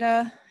our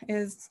data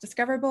is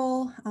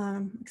discoverable,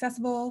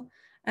 accessible,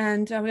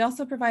 and we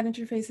also provide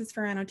interfaces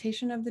for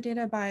annotation of the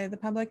data by the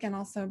public and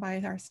also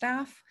by our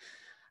staff.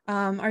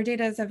 Our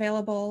data is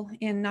available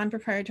in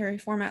non-proprietary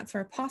formats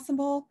where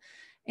possible,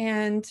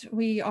 and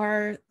we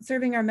are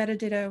serving our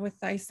metadata with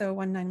ISO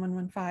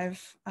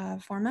 19115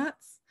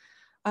 formats.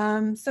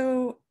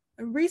 So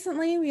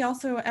recently, we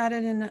also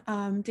added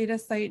in data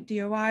site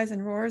DOIs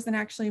and RORs, and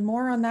actually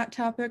more on that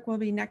topic will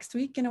be next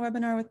week in a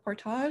webinar with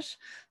Portage.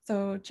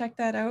 So check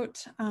that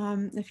out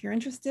if you're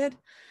interested.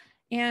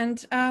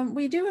 And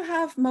we do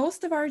have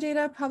most of our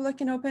data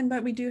public and open,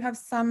 but we do have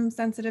some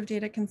sensitive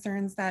data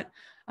concerns that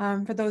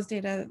for those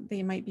data,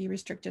 they might be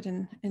restricted.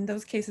 And in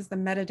those cases, the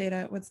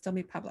metadata would still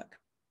be public.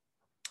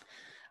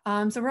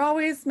 So we're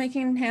always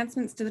making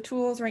enhancements to the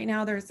tools. Right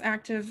now, there's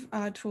active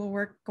tool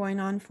work going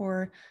on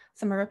for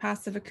some of our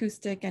passive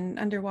acoustic and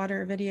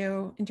underwater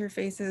video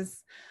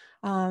interfaces,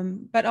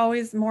 but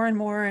always more and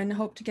more, and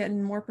hope to get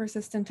in more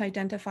persistent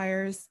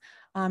identifiers,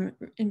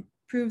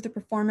 improve the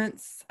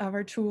performance of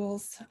our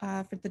tools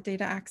for the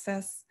data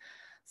access.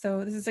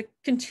 So this is a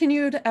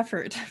continued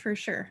effort for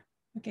sure.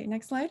 Okay,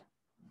 next slide.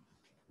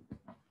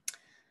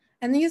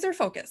 And the user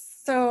focus.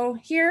 So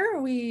here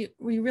we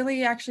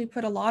really actually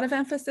put a lot of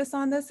emphasis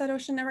on this at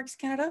Ocean Networks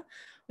Canada.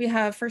 We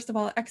have, first of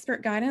all,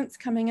 expert guidance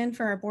coming in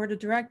for our board of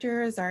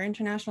directors, our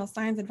International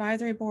Science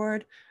Advisory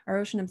Board, our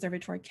Ocean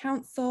Observatory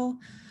Council.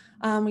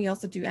 We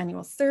also do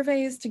annual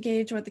surveys to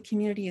gauge what the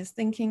community is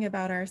thinking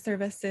about our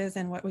services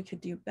and what we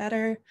could do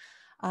better.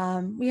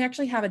 We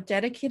actually have a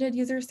dedicated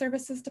user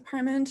services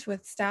department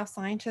with staff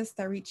scientists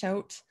that reach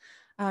out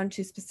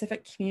to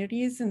specific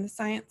communities in the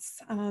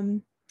science.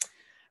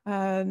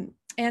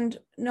 And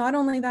not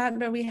only that,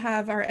 but we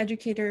have our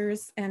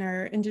educators and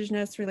our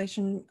Indigenous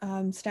relation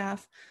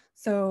staff.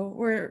 So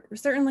we're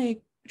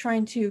certainly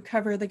trying to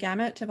cover the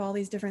gamut of all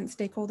these different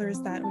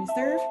stakeholders that we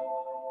serve.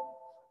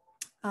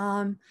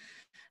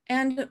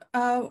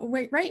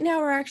 Right now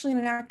we're actually in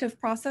an active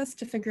process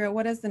to figure out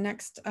what is the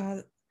next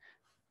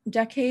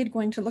decade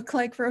going to look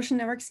like for Ocean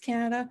Networks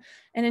Canada.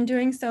 And in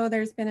doing so,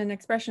 there's been an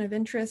expression of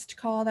interest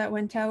call that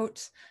went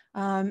out,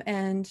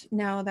 and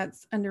now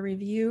that's under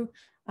review.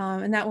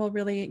 And that will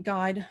really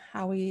guide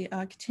how we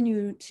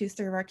continue to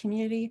serve our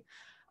community.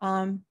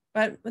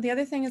 But the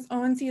other thing is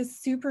ONC is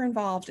super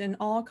involved in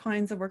all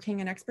kinds of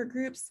working and expert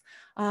groups,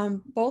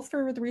 both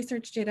for the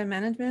research data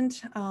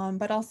management,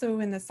 but also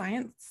in the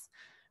science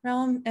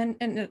realm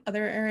and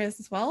other areas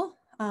as well.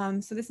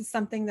 So this is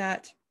something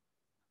that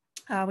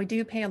we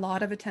do pay a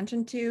lot of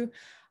attention to,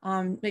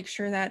 make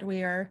sure that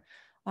we are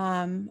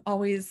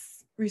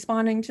always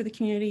responding to the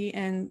community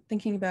and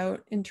thinking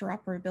about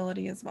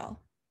interoperability as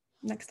well.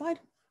 Next slide.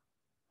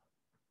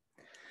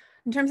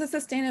 In terms of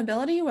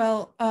sustainability,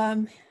 well,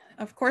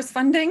 of course,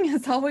 funding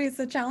is always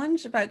a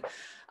challenge, but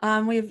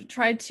we've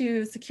tried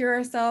to secure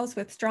ourselves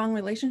with strong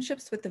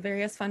relationships with the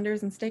various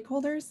funders and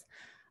stakeholders.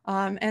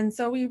 And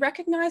so we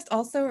recognized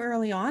also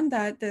early on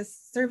that this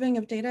serving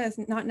of data is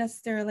not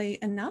necessarily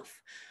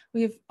enough.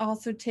 We've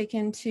also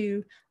taken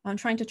to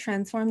trying to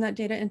transform that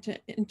data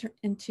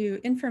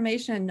into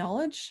information and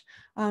knowledge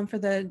for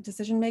the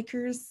decision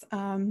makers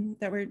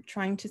that we're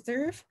trying to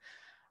serve.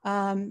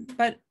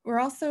 But we're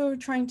also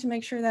trying to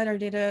make sure that our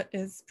data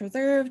is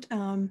preserved.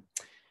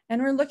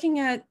 And we're looking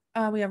at,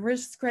 we have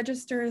risk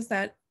registers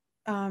that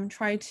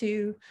try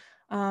to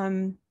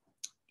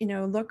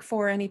look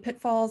for any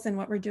pitfalls in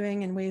what we're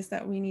doing and ways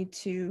that we need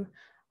to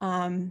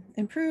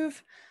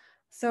improve.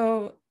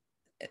 So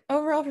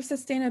overall for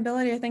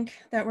sustainability, I think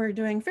that we're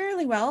doing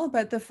fairly well,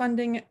 but the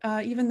funding,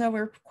 even though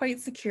we're quite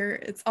secure,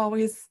 it's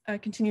always a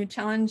continued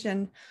challenge.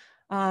 And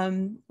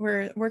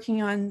we're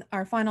working on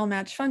our final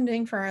match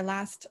funding for our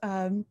last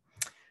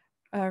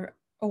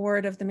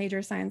award of the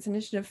Major Science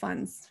Initiative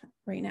funds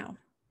right now.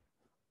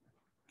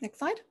 Next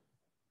slide.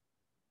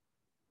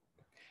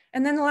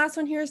 And then the last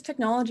one here is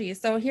technology.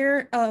 So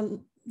here,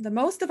 the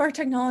most of our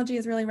technology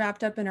is really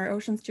wrapped up in our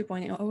Oceans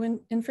 2.0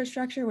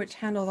 infrastructure, which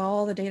handles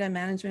all the data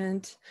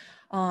management,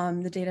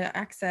 the data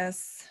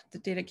access, the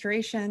data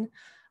curation.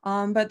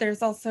 But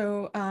there's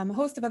also a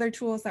host of other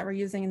tools that we're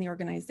using in the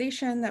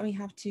organization that we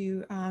have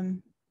to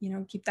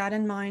keep that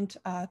in mind.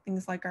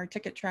 Things like our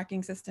ticket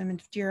tracking system in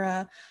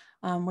Jira,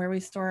 where we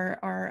store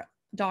our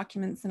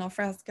documents in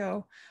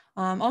Alfresco,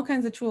 all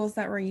kinds of tools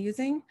that we're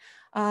using.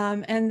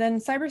 And then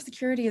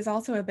cybersecurity is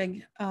also a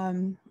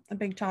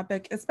big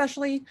topic,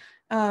 especially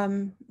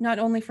not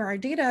only for our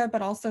data,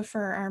 but also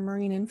for our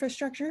marine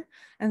infrastructure.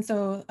 And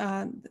so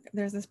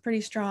there's this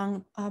pretty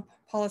strong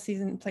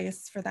policies in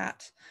place for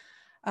that.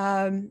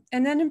 And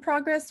then in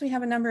progress, we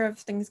have a number of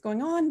things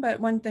going on, but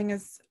one thing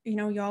is,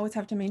 you always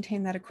have to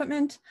maintain that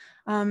equipment.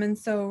 And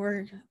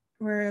so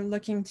we're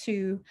looking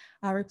to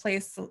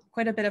replace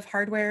quite a bit of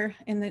hardware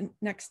in the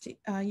next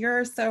year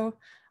or so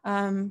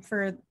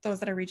for those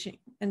that are reaching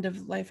end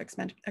of life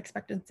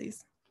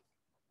expectancies.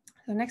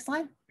 So next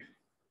slide.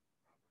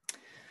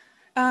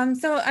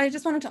 So I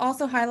just wanted to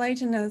also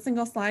highlight in a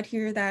single slide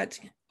here that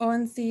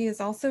ONC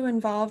is also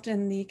involved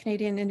in the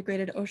Canadian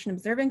Integrated Ocean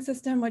Observing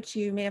System, which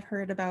you may have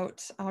heard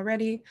about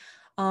already.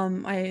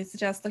 I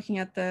suggest looking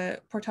at the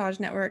Portage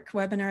Network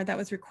webinar that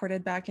was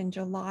recorded back in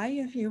July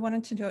if you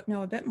wanted to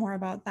know a bit more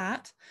about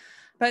that.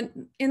 But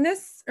in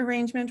this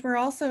arrangement, we're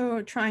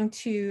also trying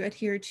to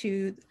adhere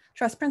to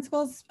trust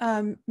principles,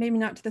 maybe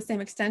not to the same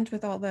extent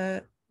with all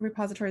the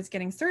repositories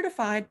getting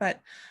certified,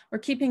 but we're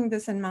keeping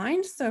this in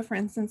mind. So for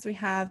instance, we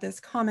have this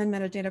common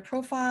metadata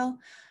profile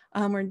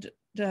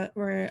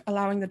we're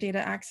allowing the data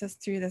access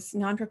through this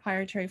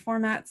non-proprietary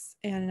formats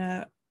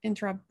and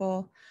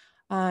interoperable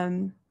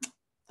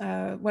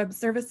web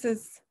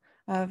services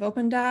of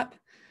OpenDAP.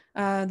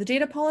 The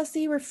data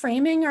policy, we're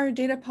framing our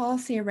data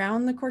policy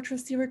around the core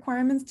trustee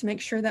requirements to make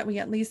sure that we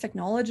at least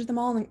acknowledge them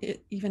all,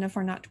 even if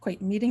we're not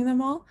quite meeting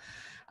them all.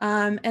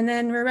 And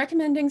then we're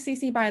recommending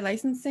CC BY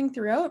licensing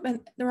throughout, and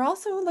they're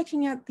also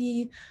looking at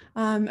the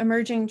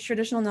emerging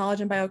traditional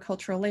knowledge and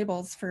biocultural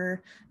labels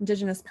for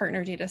Indigenous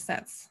partner data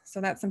sets.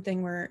 So that's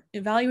something we're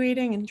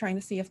evaluating and trying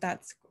to see if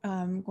that's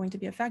going to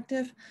be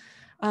effective.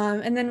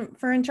 And then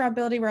for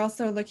interoperability, we're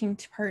also looking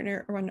to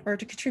partner or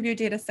to contribute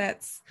data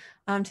sets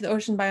to the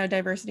Ocean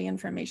Biodiversity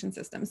Information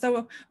System.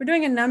 So we're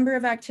doing a number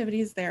of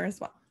activities there as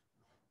well.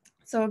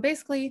 So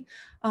basically,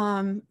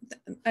 I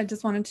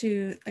just wanted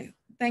to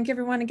thank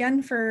everyone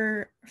again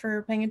for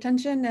paying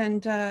attention.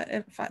 And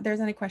if there's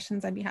any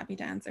questions, I'd be happy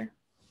to answer.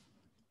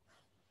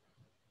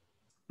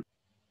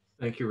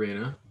 Thank you,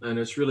 Raina. And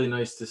it's really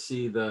nice to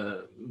see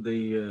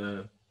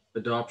the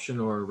adoption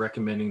or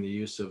recommending the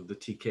use of the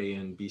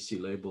TK and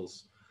BC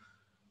labels.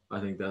 I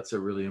think that's a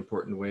really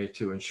important way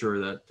to ensure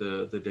that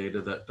the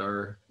data that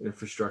our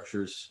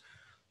infrastructures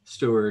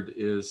steward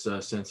is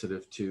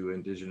sensitive to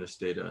Indigenous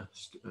data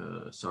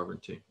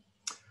sovereignty.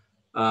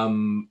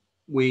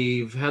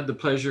 We've had the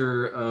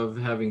pleasure of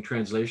having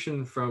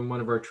translation from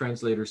one of our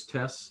translators,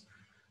 Tess.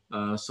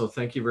 So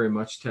thank you very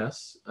much,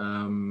 Tess.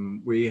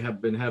 We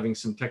have been having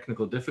some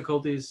technical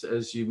difficulties,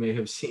 as you may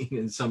have seen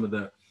in some of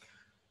the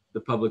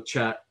public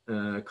chat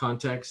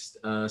context.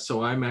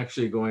 So I'm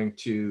actually going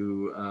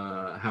to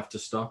have to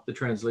stop the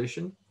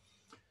translation.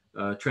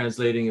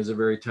 Translating is a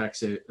very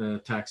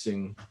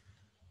taxing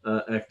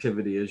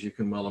activity, as you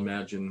can well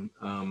imagine.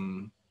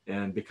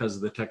 And because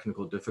of the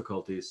technical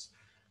difficulties,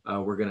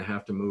 we're going to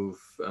have to move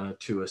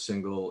to a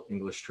single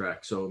English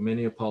track. So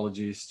many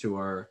apologies to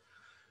our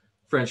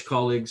French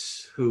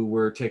colleagues who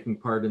were taking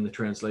part in the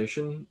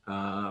translation,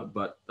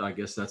 but I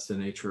guess that's the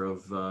nature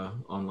of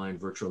online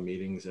virtual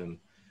meetings and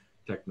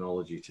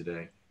technology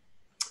today.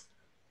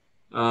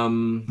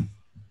 Our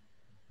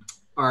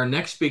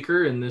next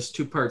speaker in this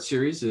two-part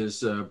series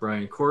is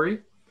Brian Corey.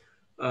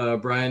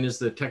 Brian is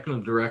the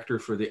technical director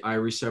for the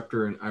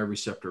iReceptor and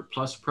iReceptor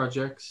Plus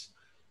projects.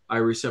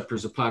 iReceptor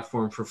is a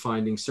platform for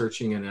finding,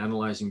 searching, and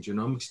analyzing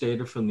genomics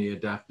data from the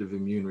adaptive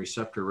immune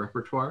receptor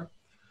repertoire,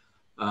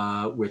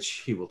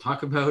 which he will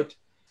talk about.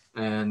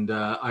 And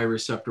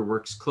iReceptor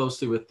works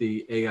closely with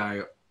the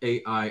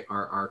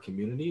AIRR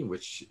community,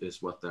 which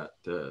is what that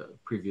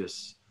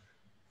previous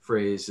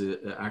phrase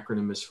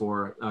acronym is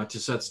for, to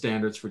set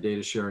standards for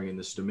data sharing in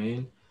this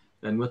domain,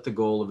 and with the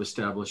goal of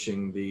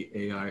establishing the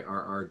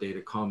AIRR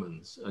Data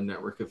Commons, a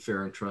network of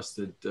fair and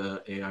trusted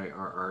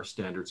AIRR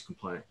standards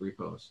compliant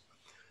repos.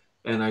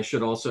 And I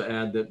should also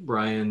add that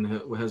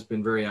Brian has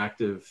been very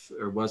active,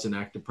 or was an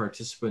active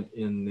participant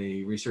in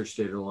the Research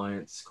Data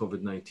Alliance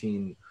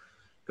COVID-19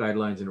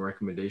 guidelines and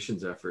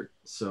recommendations effort.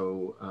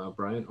 So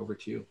Brian, over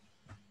to you.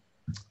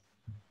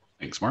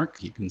 Thanks,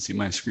 Mark. You can see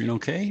my screen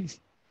okay?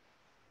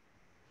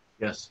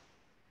 Yes.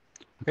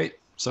 Okay,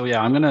 so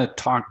yeah, I'm gonna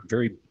talk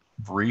very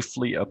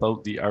briefly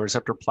about the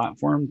iReceptor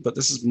platform, but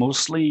this is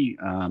mostly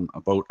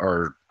about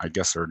our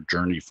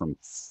journey from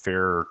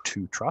fair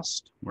to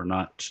trust. We're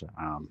not,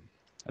 I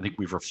think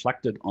we've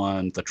reflected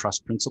on the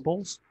trust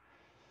principles,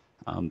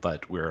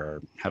 but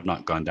have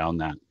not gone down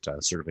that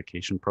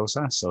certification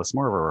process. So it's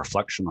more of a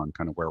reflection on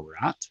kind of where we're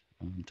at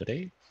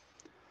today.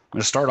 I'm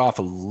going to start off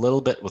a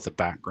little bit with a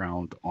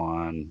background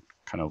on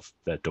kind of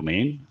the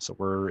domain. So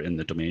we're in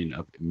the domain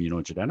of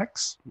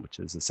immunogenetics, which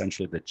is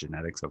essentially the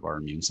genetics of our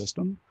immune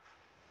system.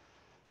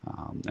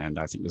 And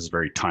I think this is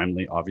very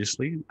timely,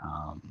 obviously,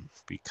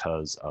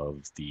 because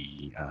of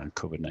the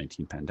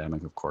COVID-19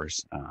 pandemic, of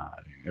course.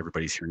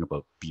 Everybody's hearing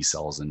about B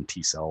cells and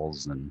T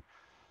cells and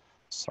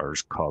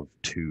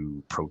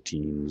SARS-CoV-2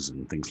 proteins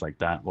and things like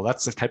that. Well,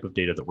 that's the type of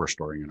data that we're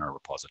storing in our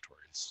repositories.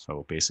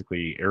 So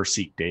basically,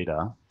 AirSeq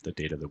data, the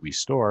data that we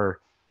store,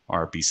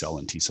 are B cell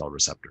and T cell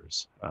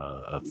receptors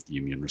of the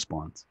immune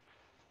response.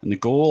 And the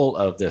goal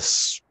of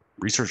this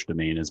research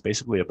domain is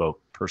basically about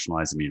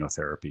personalized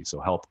immunotherapy, so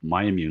help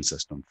my immune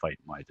system fight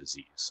my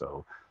disease.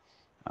 So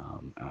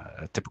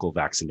a typical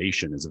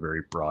vaccination is a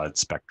very broad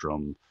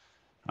spectrum.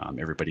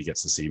 Everybody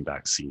gets the same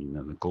vaccine,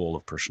 and the goal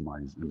of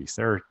personalized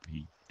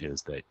immunotherapy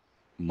is that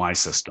my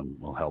system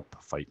will help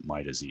fight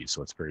my disease.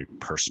 So it's a very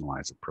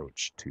personalized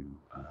approach to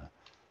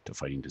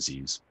fighting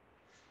disease.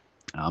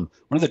 One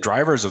of the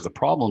drivers of the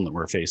problem that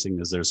we're facing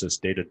is there's this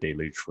data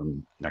deluge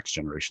from next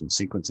generation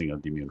sequencing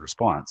of the immune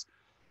response.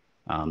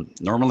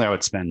 Normally I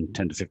would spend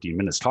 10 to 15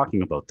 minutes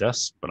talking about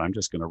this, but I'm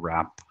just going to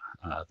wrap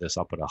this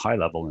up at a high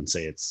level and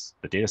say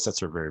the data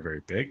sets are very, very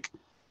big,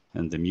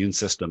 and the immune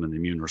system and the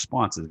immune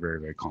response is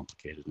very, very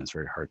complicated, and it's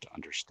very hard to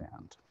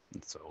understand.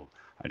 And so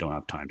I don't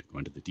have time to go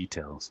into the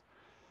details.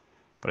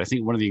 But I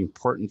think one of the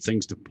important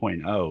things to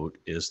point out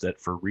is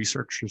that for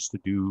researchers to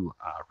do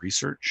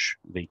research,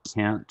 they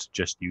can't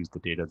just use the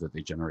data that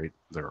they generate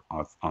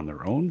on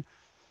their own.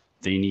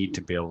 They need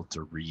to be able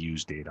to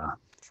reuse data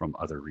from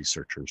other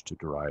researchers to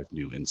derive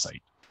new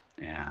insight.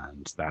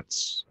 And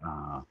that's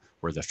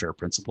where the FAIR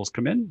principles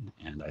come in.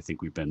 And I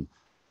think we've been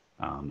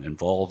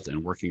involved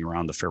and working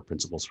around the FAIR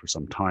principles for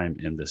some time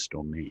in this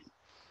domain.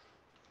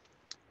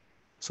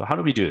 So how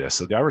do we do this?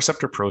 So the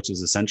iReceptor approach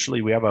is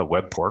essentially, we have a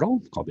web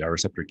portal called the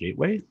iReceptor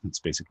Gateway. It's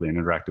basically an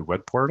interactive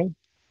web portal.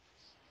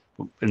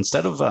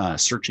 Instead of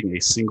searching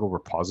a single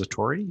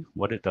repository,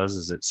 what it does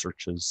is it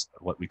searches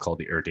what we call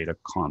the Air Data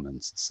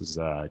Commons. This is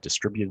a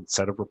distributed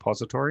set of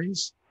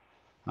repositories.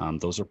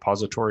 Those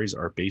repositories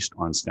are based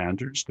on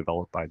standards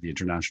developed by the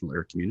international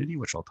air community,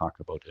 which I'll talk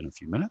about in a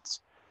few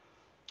minutes.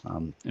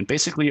 And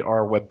basically,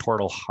 our web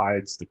portal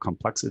hides the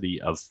complexity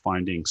of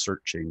finding,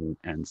 searching,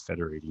 and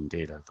federating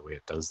data. The way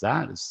it does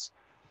that is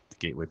the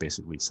gateway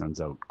basically sends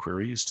out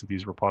queries to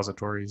these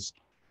repositories,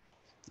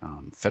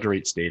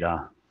 federates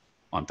data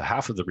on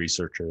behalf of the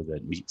researcher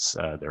that meets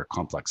their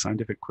complex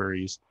scientific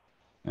queries,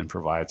 and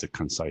provides a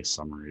concise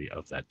summary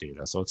of that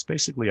data. So it's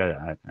basically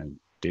a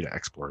data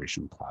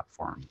exploration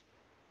platform.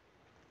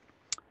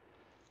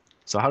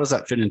 So how does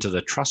that fit into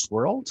the trust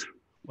world?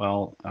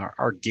 Well,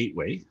 our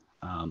gateway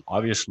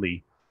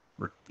obviously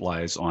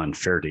relies on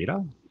fair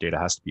data. Data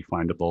has to be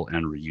findable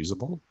and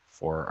reusable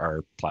for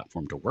our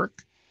platform to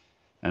work.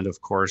 And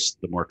of course,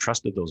 the more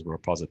trusted those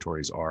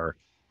repositories are,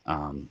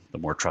 the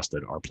more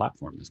trusted our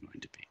platform is going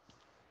to be.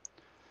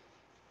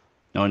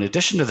 Now, in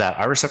addition to that,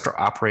 iReceptor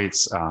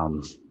operates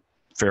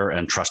fair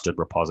and trusted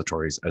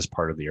repositories as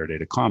part of the Air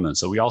Data Commons.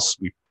 So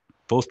we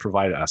both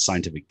provide a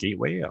scientific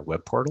gateway, a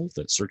web portal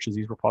that searches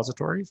these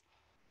repositories,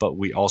 but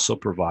we also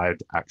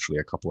provide actually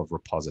a couple of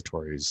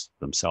repositories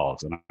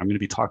themselves. And I'm going to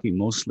be talking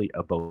mostly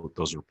about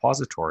those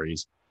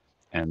repositories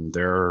and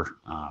their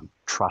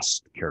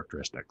trust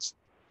characteristics.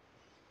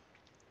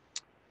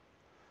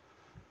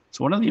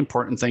 So one of the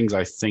important things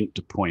I think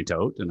to point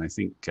out, and I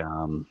think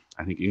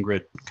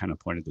Ingrid kind of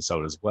pointed this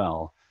out as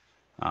well,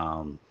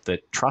 that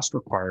trust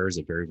requires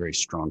a very, very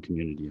strong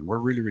community. And we're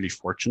really, really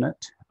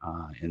fortunate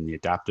in the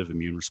adaptive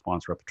immune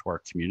response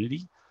repertoire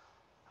community.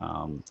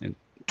 In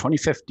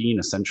 2015,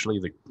 essentially,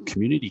 the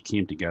community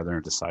came together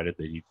and decided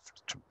they needed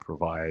to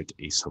provide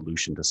a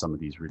solution to some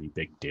of these really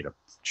big data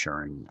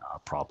sharing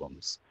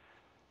problems.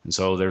 And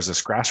so there's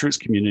this grassroots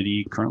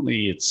community.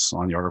 Currently, it's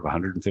on the order of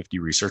 150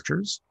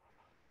 researchers.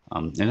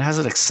 And it has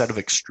a set of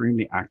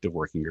extremely active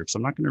working groups.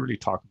 I'm not going to really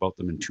talk about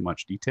them in too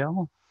much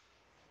detail,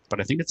 but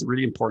I think it's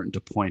really important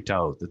to point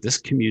out that this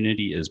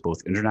community is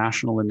both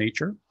international in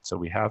nature. So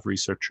we have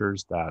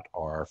researchers that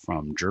are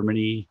from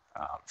Germany,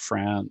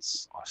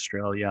 France,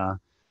 Australia,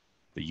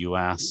 the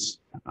US,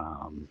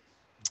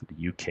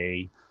 the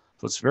UK.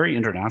 So it's a very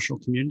international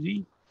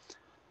community.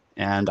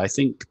 And I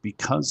think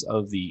because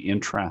of the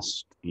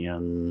interest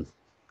in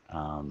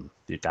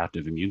the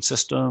adaptive immune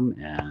system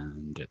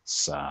and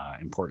its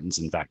importance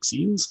in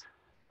vaccines,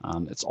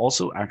 it's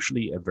also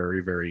actually a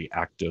very, very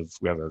active,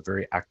 we have a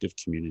very active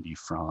community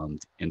from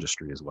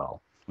industry as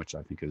well, which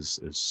I think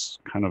is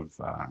kind of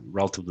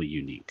relatively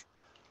unique.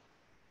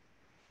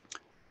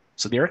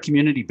 So the AIR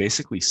community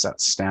basically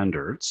sets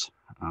standards,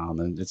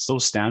 and it's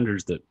those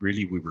standards that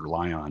really we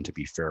rely on to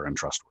be fair and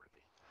trustworthy.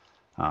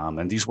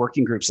 And these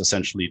working groups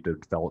essentially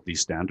develop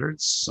these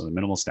standards. So the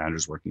Minimal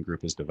Standards Working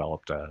Group has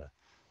developed a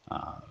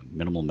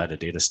minimal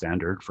metadata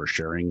standard for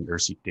sharing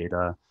AirSeq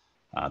data.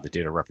 The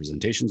Data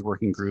Representations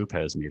Working Group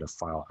has made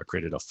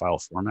created a file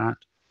format.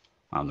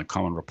 The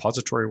Common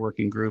Repository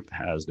Working Group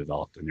has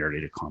developed an Air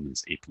Data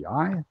Commons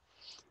API.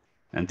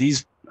 And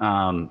these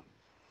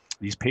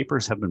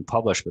papers have been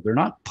published, but they're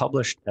not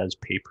published as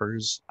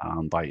papers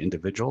by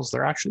individuals.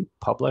 They're actually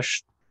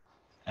published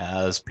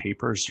as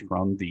papers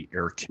from the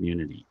AIR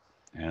community.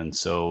 And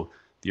so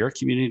the AIR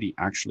community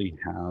actually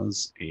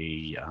has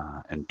a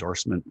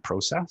endorsement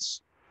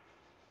process.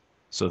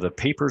 So the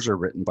papers are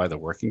written by the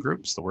working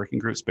groups. The working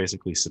groups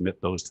basically submit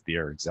those to the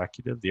AIR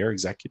executive. The AIR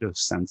executive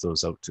sends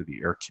those out to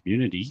the AIR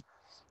community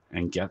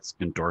and gets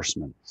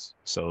endorsements.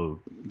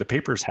 So the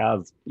papers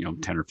have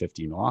 10 or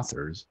 15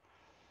 authors,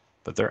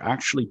 but they're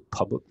actually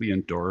publicly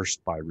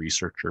endorsed by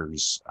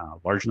researchers, a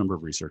large number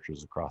of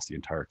researchers across the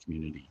entire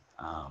community.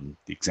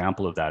 The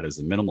example of that is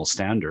the minimal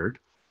standard,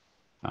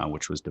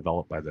 which was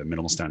developed by the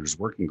Minimal Standards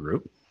Working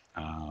Group.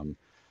 And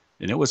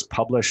it was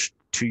published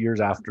 2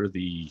 years after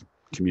the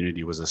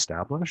community was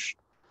established.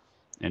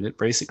 And it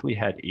basically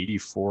had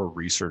 84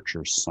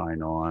 researchers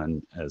sign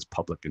on as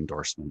public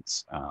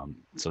endorsements.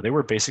 So they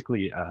were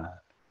basically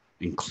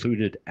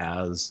included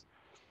as,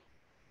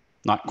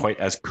 not quite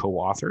as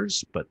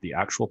co-authors, but the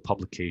actual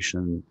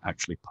publication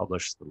actually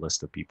published the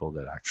list of people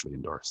that actually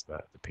endorsed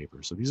the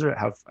paper. So these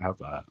have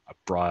a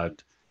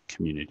broad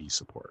community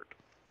support.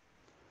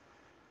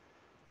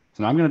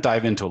 So now I'm going to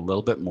dive into a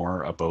little bit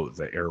more about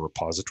the AIR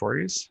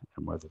repositories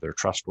and whether they're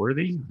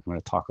trustworthy. I'm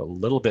going to talk a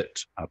little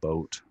bit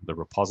about the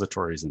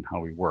repositories and how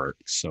we work.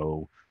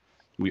 So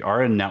we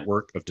are a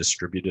network of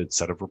distributed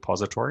set of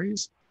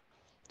repositories.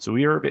 So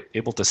we are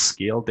able to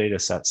scale data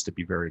sets to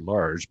be very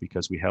large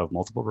because we have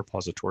multiple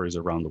repositories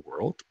around the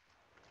world.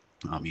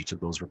 Each of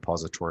those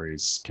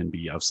repositories can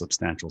be of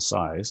substantial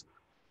size,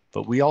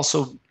 but we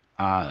also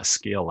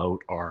scale out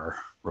our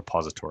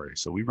repository.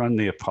 So we run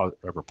a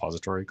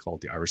repository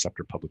called the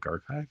iReceptor Public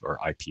Archive, or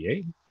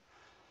IPA.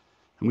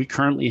 And we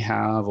currently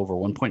have over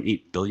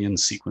 1.8 billion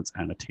sequence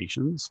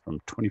annotations from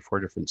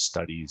 24 different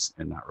studies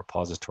in that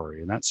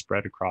repository. And that's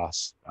spread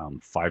across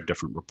 5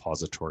 different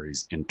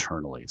repositories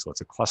internally. So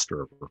it's a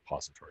cluster of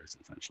repositories,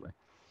 essentially.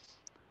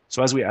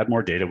 So as we add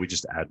more data, we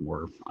just add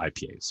more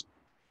IPAs.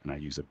 And I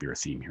use a beer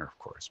theme here, of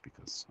course,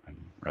 because I'm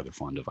rather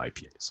fond of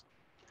IPAs.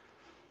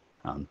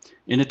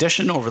 In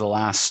addition, over the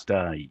last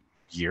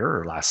year,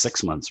 or last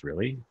 6 months,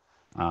 really,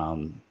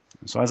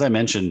 so as I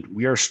mentioned,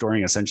 we are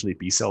storing essentially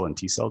B cell and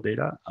T cell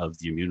data of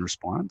the immune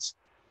response.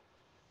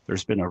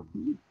 There's been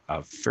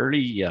a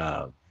fairly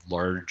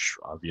large,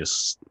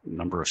 obvious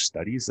number of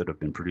studies that have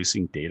been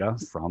producing data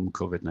from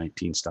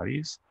COVID-19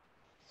 studies.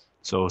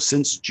 So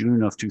since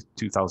June of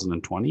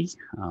 2020,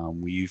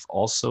 we've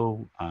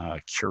also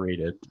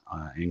curated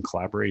in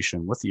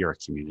collaboration with the ERA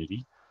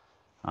community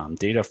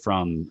data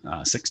from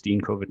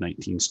 16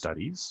 COVID-19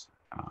 studies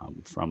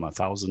from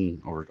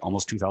 1,000 or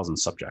almost 2,000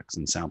 subjects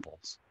and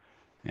samples,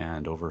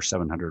 and over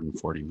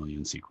 740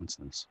 million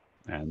sequences.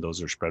 And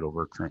those are spread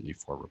over currently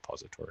 4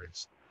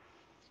 repositories.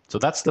 So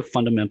that's the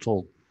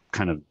fundamental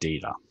kind of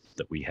data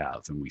that we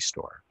have and we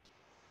store.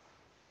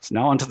 So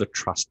now onto the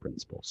trust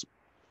principles.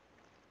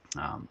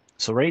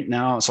 So right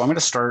now, so I'm going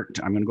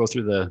to go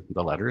through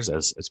the letters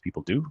as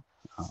people do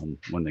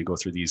when they go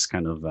through these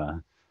kind of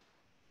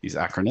these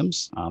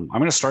acronyms. I'm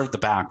going to start at the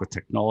back with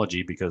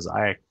technology because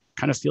I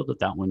kind of feel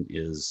that one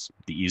is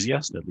the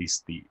easiest, at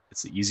least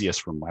it's the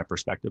easiest from my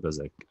perspective as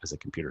a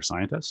computer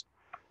scientist.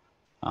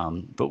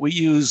 But we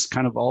use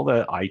kind of all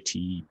the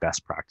IT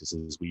best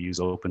practices. We use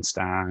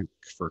OpenStack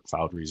for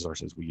cloud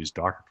resources. We use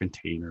Docker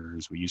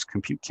containers. We use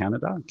Compute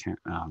Canada.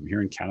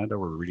 Here in Canada,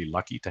 we're really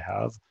lucky to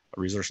have a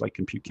resource like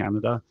Compute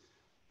Canada.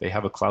 They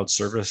have a cloud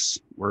service.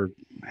 We're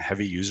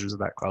heavy users of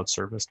that cloud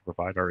service to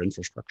provide our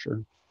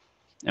infrastructure.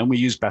 And we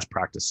use best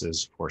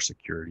practices for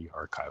security,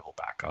 archival,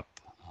 backup.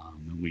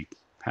 And we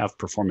have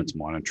performance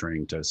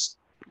monitoring to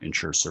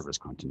ensure service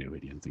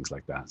continuity and things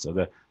like that. So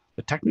the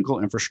technical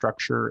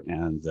infrastructure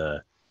and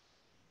the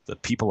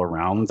people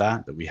around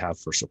that we have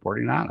for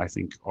supporting that, I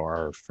think,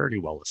 are fairly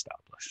well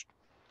established.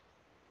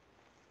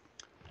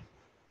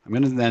 I'm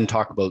going to then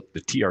talk about the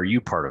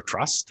TRU part of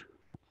trust,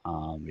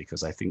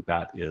 because I think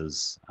that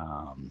is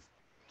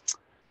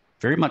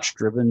very much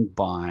driven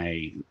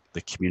by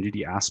the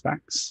community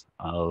aspects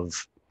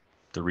of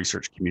the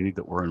research community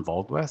that we're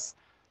involved with.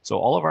 So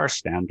all of our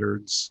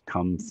standards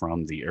come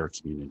from the ERA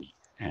community,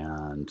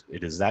 and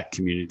it is that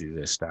community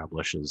that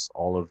establishes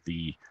all of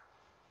the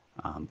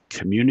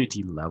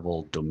community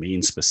level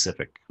domain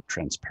specific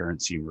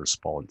transparency and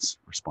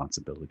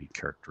responsibility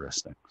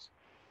characteristics.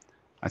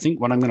 I think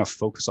what I'm going to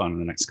focus on in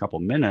the next couple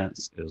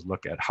minutes is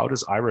look at how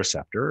does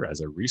iReceptor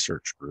as a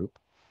research group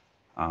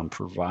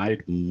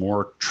provide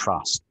more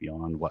trust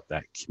beyond what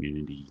that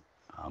community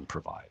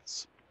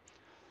provides.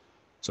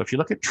 So if you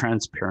look at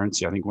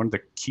transparency, I think one of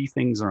the key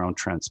things around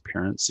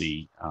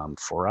transparency,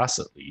 for us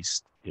at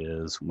least,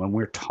 is when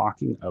we're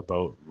talking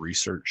about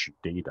research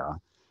data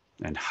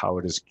and how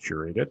it is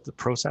curated, the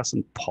process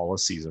and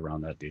policies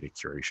around that data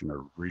curation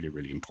are really,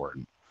 really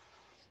important.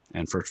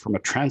 And from a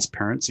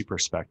transparency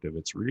perspective,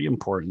 it's really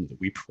important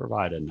that we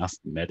provide enough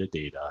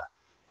metadata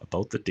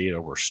about the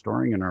data we're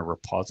storing in our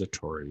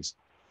repositories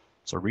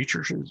so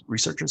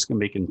researchers can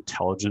make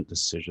intelligent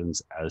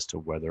decisions as to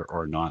whether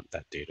or not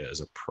that data is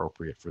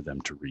appropriate for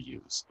them to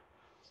reuse.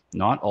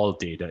 Not all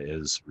data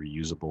is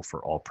reusable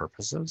for all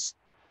purposes.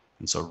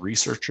 And so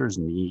researchers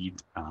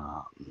need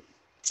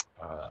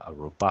a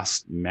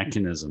robust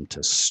mechanism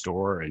to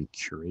store and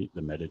curate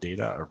the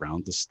metadata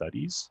around the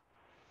studies.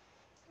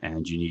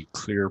 And you need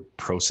clear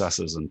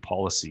processes and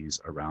policies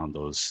around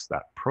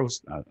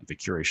the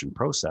curation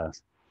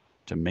process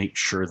to make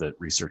sure that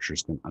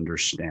researchers can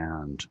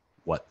understand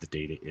what the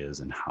data is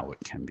and how it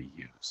can be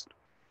used.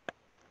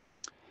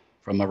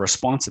 From a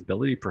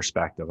responsibility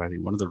perspective, I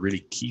think one of the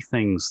really key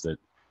things that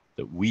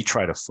we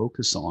try to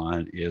focus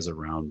on is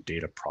around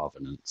data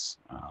provenance.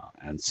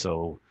 And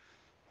so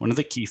one of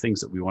the key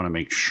things that we want to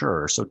make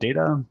sure, so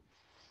data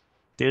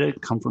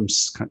come from,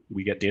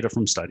 we get data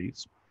from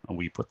studies, and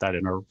we put that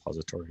in our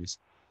repositories.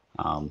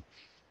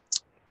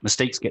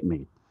 Mistakes get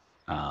made.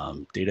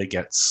 Data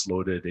gets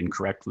loaded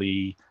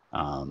incorrectly.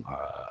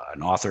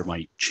 An author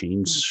might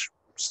change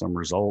some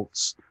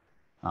results.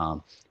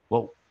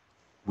 What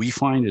we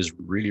find is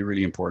really,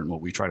 really important,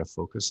 what we try to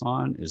focus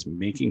on is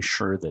making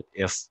sure that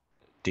if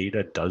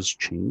data does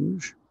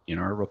change in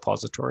our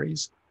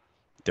repositories,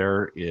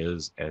 there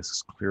is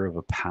as clear of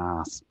a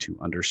path to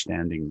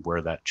understanding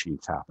where that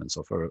change happens.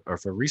 So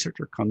if a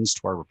researcher comes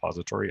to our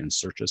repository and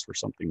searches for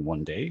something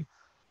one day,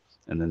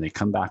 and then they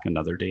come back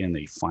another day and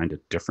they find a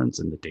difference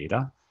in the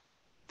data,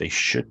 they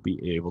should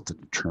be able to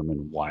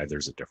determine why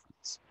there's a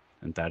difference.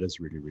 And that is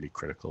really, really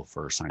critical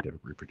for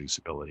scientific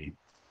reproducibility.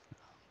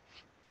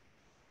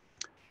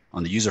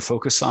 On the user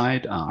focus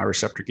side,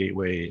 iReceptor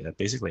Gateway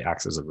basically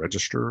acts as a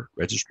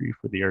registry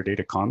for the ERA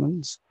Data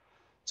Commons.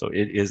 So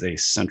it is a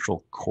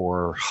central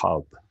core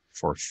hub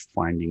for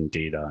finding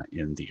data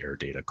in the ERA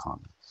Data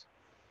Commons.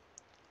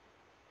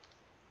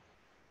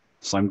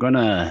 So I'm going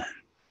to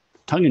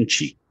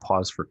tongue-in-cheek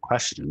pause for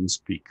questions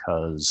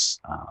because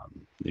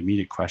the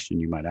immediate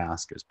question you might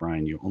ask is,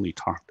 Brian, you only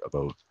talked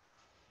about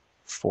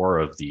 4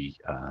 of the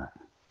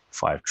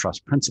 5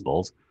 trust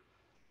principles.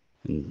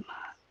 And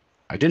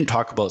I didn't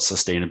talk about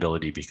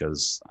sustainability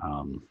because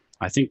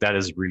I think that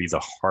is really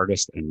the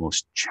hardest and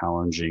most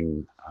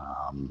challenging.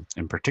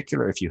 In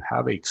particular, if you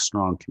have a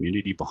strong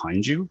community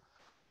behind you,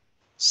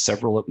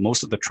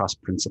 most of the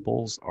trust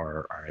principles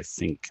are I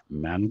think,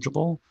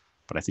 manageable,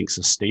 but I think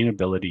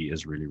sustainability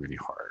is really, really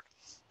hard.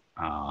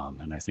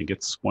 And I think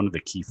it's one of the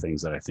key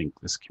things that I think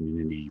this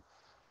community,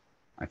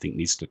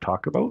 needs to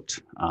talk about.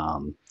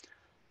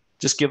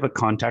 Just give a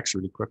context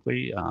really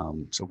quickly.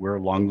 So we're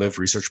a long-lived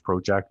research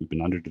project. We've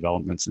been under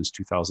development since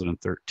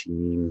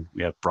 2013.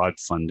 We have broad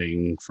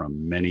funding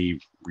from many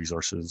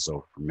resources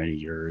over many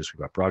years.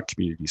 We've got broad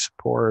community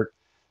support.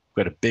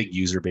 We've got a big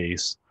user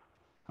base.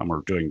 And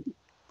we're doing,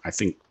 I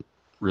think,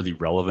 really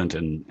relevant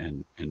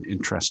and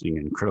interesting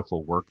and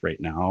critical work right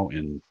now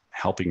in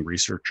helping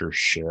researchers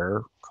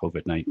share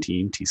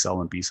COVID-19 T-cell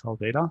and B-cell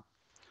data.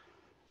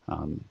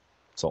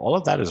 So all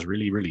of that is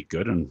really, really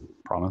good and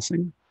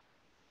promising.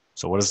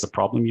 So what is the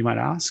problem, you might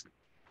ask?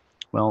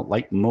 Well,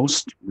 like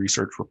most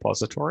research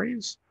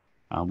repositories,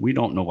 we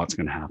don't know what's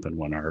going to happen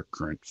when our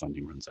current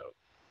funding runs out.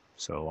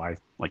 So I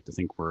like to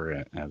think we're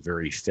a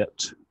very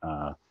fit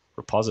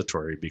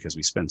repository because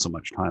we spend so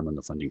much time on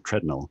the funding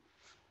treadmill.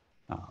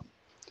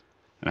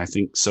 And I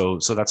think so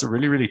that's a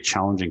really, really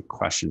challenging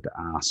question to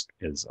ask,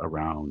 is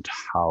around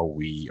how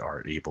we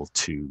are able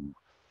to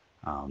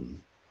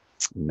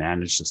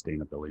manage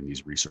sustainability in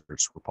these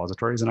research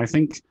repositories. And I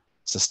think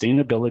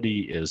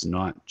sustainability is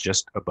not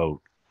just about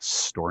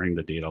storing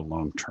the data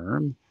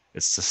long-term,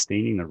 it's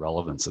sustaining the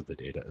relevance of the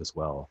data as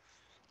well.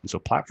 And so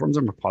platforms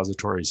and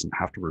repositories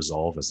have to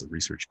resolve as the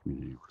research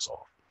community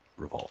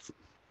revolve.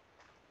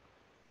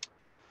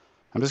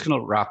 I'm just going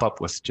to wrap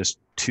up with just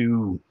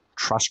 2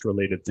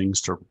 trust-related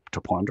things to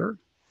ponder.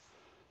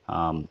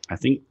 I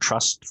think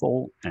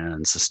trustful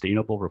and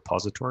sustainable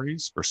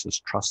repositories versus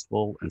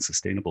trustful and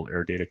sustainable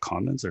Air Data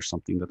Commons are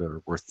something that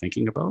are worth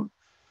thinking about.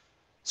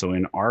 So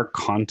in our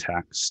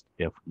context,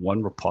 if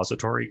one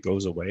repository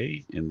goes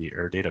away in the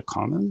Air Data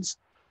Commons,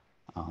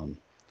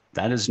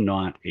 that is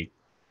not a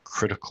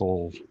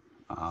critical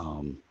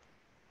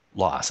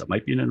loss. It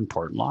might be an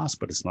important loss,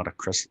 but it's not a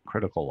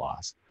critical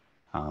loss.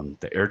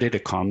 The Air Data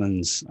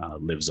Commons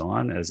lives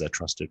on as a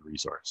trusted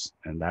resource,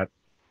 and that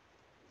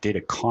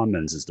data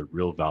commons is the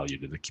real value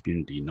to the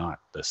community, not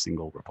the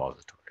single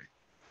repository.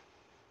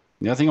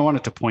 The other thing I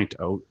wanted to point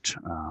out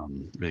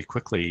really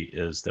quickly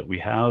is that we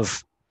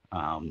have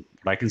what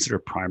I consider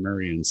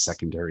primary and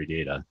secondary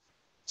data.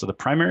 So the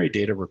primary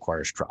data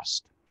requires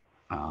trust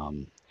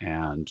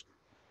and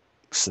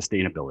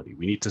sustainability.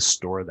 We need to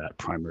store that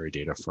primary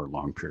data for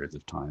long periods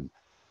of time.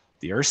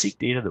 The RSeq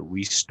data that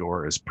we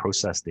store is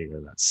process data,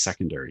 that's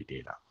secondary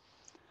data.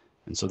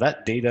 And so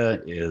that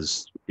data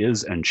is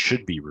and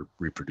should be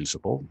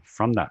reproducible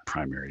from that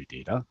primary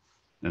data.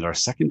 And our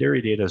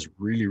secondary data is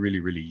really, really,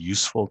 really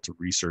useful to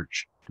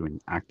research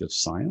doing active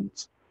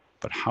science.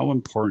 But how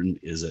important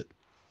is it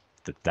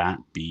that that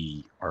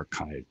be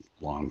archived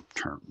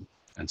long-term?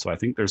 And so I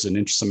think there's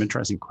some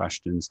interesting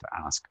questions to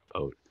ask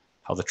about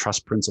how the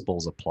trust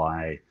principles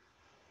apply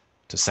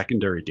to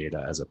secondary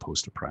data as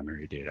opposed to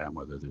primary data and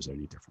whether there's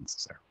any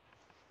differences there.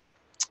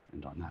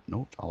 And on that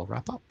note, I'll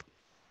wrap up.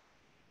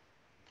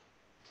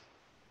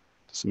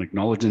 Some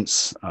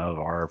acknowledgements of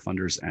our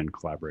funders and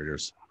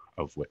collaborators,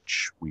 of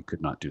which we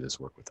could not do this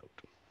work without.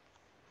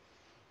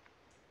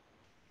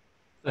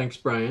 Thanks,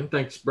 Brian.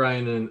 Thanks,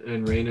 Brian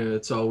and Raina.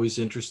 It's always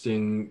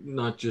interesting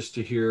not just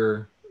to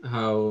hear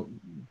how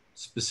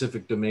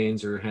specific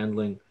domains are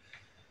handling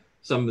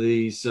some of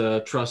these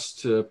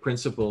trust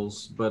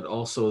principles, but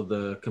also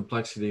the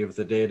complexity of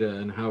the data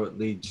and how it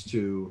leads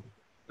to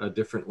a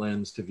different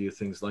lens to view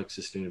things like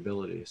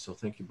sustainability. So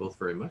thank you both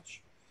very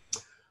much.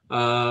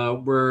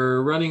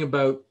 We're running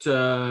about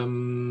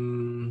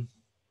 10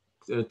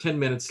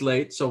 minutes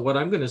late. So what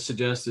I'm going to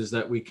suggest is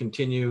that we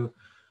continue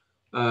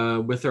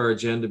with our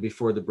agenda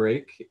before the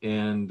break.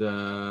 And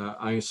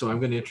so I'm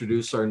going to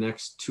introduce our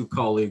next 2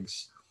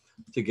 colleagues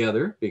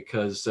together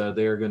because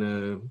they are going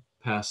to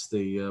pass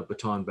the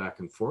baton back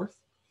and forth.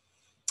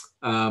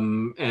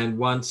 And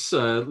once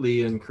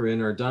Lee and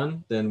Corinne are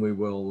done, then we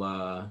will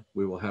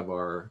have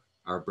our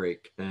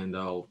break, and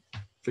I'll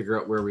figure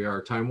out where we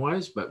are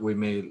time-wise, but we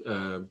may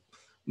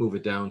move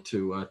it down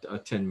to a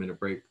 10-minute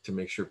break to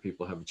make sure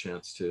people have a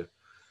chance to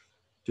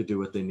do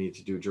what they need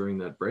to do during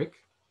that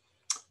break.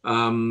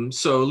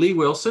 So Lee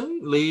Wilson.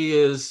 Lee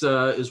is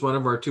one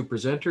of our 2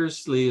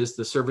 presenters. Lee is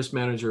the service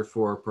manager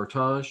for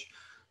Portage,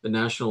 the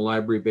national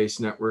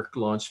library-based network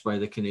launched by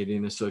the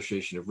Canadian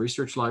Association of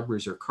Research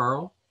Libraries, or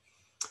CARL,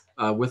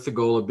 with the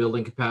goal of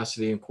building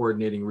capacity and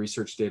coordinating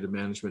research data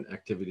management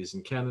activities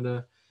in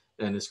Canada,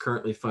 and is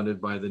currently funded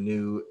by the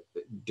new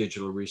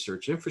Digital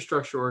Research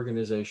Infrastructure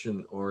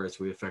Organization, or as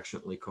we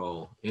affectionately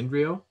call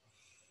INRIO.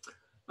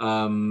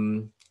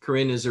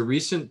 Corinne is a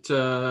recent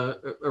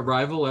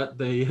arrival at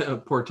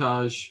the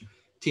Portage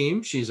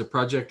team. She's a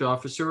project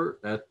officer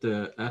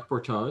at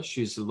Portage.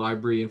 She's a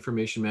library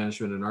information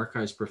management and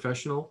archives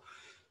professional,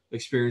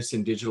 experienced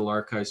in digital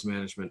archives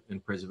management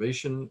and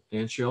preservation,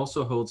 and she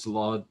also holds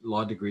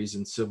law degrees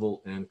in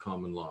civil and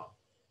common law.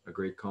 A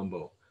great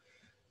combo.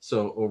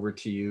 So over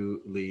to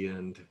you, Lee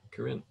and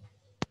Corinne.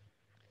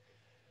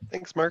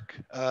 Thanks, Mark.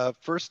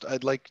 First,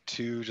 I'd like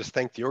to just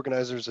thank the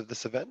organizers of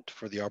this event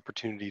for the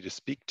opportunity to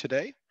speak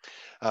today.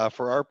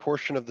 For our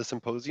portion of the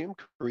symposium,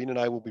 Corinne and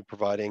I will be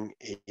providing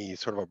a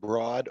sort of a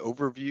broad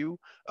overview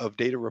of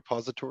data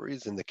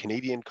repositories in the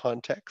Canadian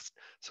context,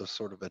 so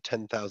sort of a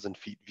 10,000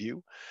 feet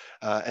view,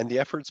 and the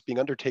efforts being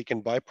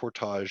undertaken by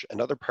Portage and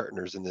other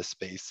partners in this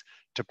space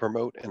to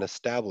promote and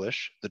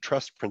establish the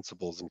trust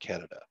principles in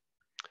Canada.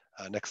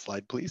 Next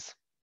slide, please.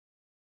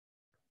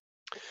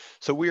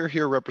 So we are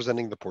here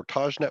representing the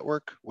Portage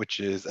Network, which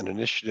is an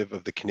initiative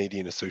of the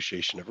Canadian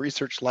Association of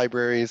Research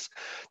Libraries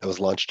that was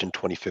launched in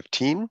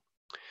 2015.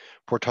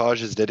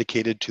 Portage is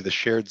dedicated to the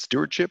shared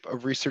stewardship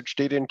of research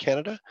data in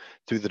Canada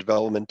through the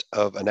development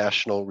of a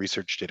national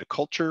research data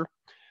culture,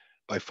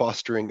 by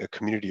fostering a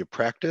community of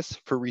practice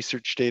for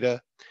research data,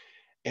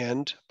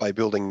 and by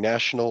building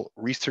national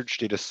research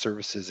data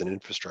services and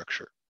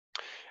infrastructure.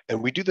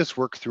 And we do this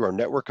work through our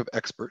network of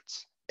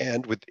experts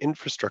and with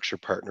infrastructure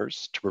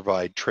partners to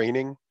provide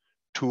training,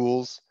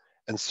 tools,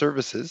 and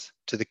services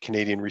to the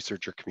Canadian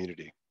researcher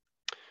community.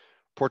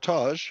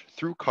 Portage,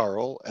 through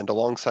Carl and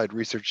alongside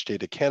Research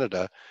Data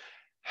Canada,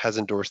 has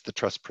endorsed the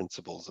trust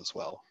principles as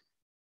well.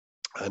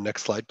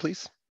 Next slide,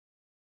 please.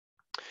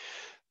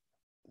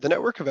 The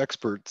network of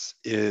experts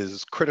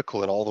is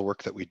critical in all the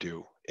work that we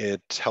do.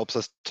 It helps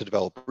us to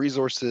develop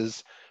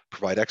resources,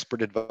 provide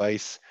expert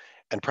advice,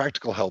 and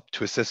practical help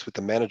to assist with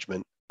the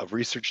management of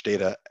research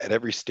data at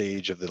every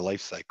stage of the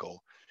life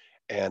cycle.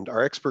 And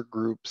our expert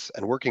groups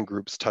and working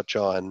groups touch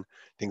on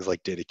things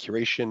like data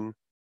curation,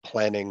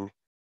 planning,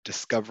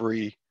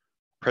 discovery,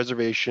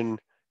 preservation,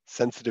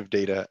 sensitive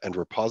data, and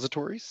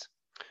repositories.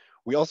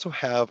 We also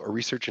have a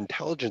research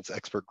intelligence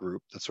expert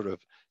group that sort of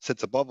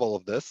sits above all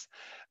of this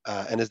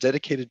and is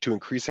dedicated to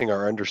increasing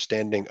our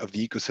understanding of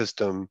the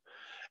ecosystem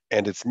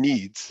and its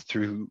needs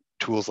through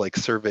tools like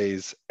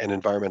surveys and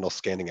environmental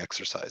scanning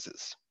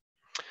exercises.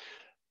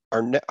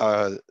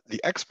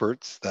 The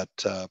experts that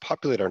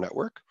populate our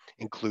network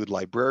include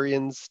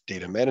librarians,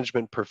 data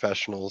management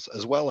professionals,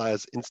 as well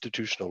as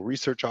institutional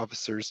research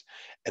officers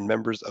and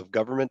members of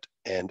government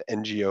and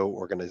NGO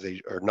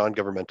organization or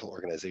non-governmental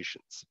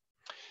organizations.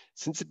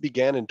 Since it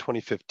began in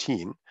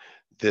 2015,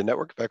 the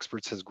network of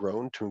experts has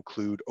grown to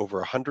include over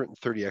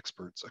 130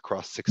 experts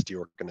across 60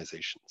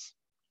 organizations.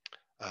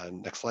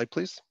 Next slide,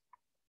 please.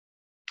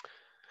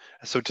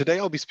 So today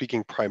I'll be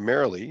speaking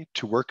primarily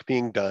to work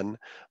being done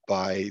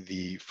by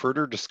the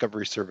Further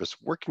Discovery Service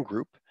Working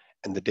Group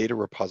and the Data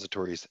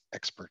Repositories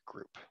Expert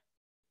Group.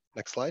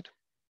 Next slide.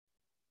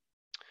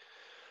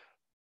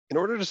 In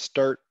order to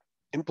start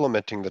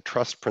implementing the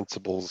trust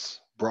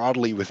principles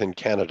broadly within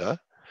Canada,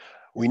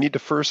 we need to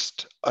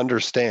first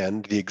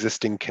understand the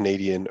existing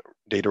Canadian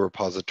data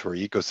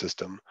repository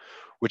ecosystem,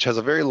 which has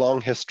a very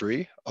long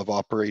history of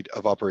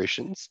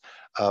operations,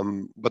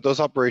 but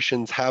those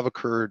operations have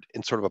occurred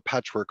in sort of a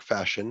patchwork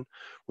fashion,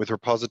 with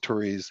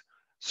repositories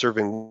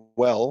serving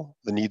well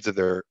the needs of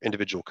their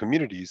individual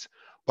communities,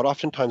 but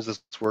oftentimes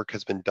this work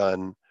has been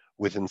done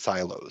within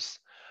silos,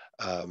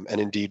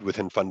 and indeed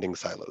within funding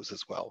silos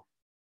as well.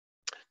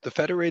 The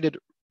Federated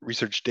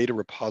Research Data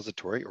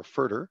Repository, or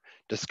FDR,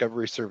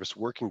 Discovery Service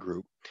Working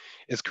Group,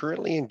 is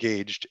currently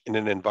engaged in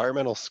an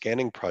environmental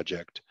scanning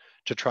project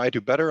to try to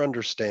better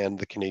understand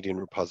the Canadian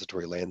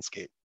repository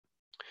landscape.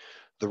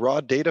 The raw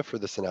data for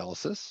this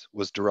analysis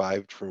was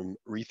derived from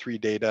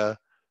re3 data,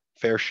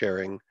 fair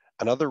sharing,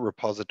 and other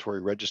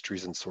repository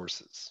registries and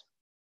sources.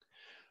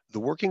 The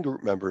working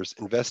group members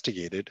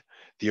investigated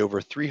the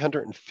over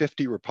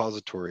 350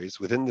 repositories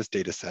within this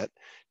dataset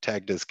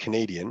tagged as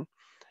Canadian,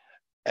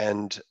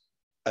 and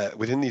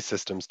within these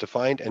systems to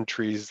find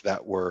entries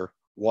that were,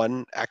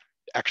 one,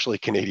 actually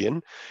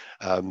Canadian,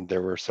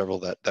 there were several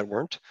that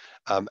weren't,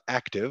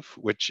 active,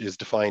 which is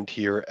defined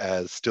here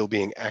as still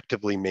being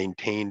actively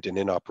maintained and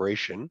in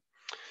operation,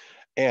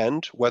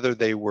 and whether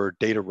they were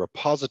data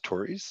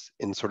repositories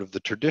in sort of the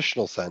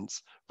traditional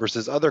sense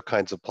versus other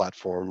kinds of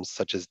platforms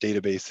such as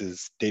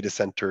databases, data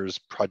centers,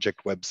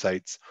 project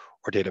websites,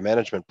 or data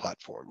management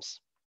platforms.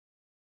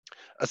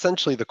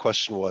 Essentially, the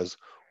question was,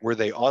 were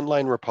they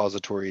online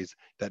repositories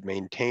that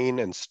maintain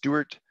and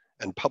steward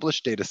and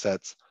publish data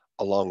sets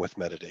along with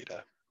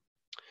metadata?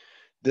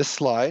 This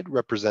slide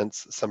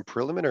represents some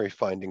preliminary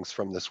findings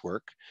from this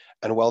work,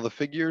 and while the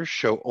figures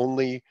show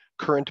only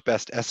current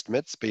best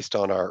estimates based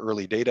on our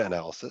early data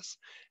analysis,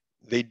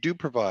 they do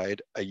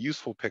provide a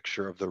useful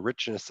picture of the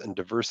richness and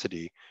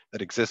diversity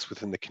that exists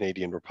within the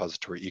Canadian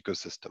repository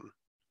ecosystem.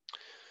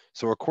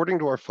 So according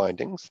to our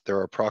findings, there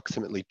are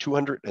approximately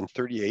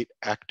 238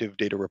 active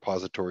data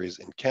repositories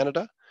in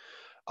Canada.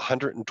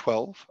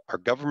 112 are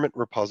government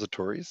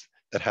repositories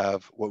that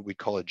have what we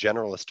call a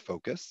generalist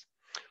focus,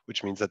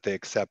 which means that they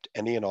accept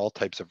any and all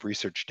types of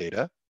research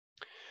data.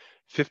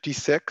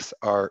 56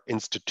 are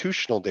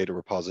institutional data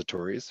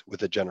repositories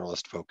with a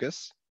generalist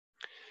focus.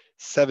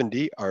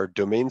 70 are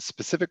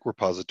domain-specific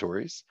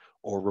repositories,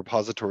 or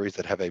repositories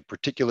that have a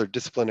particular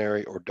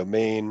disciplinary or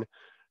domain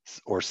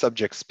or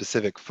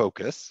subject-specific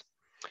focus.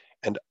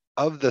 And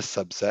of this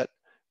subset,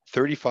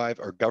 35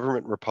 are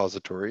government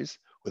repositories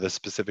with a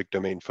specific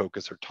domain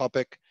focus or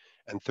topic,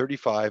 and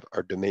 35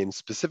 are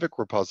domain-specific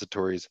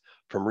repositories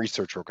from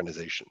research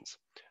organizations.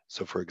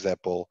 So for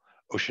example,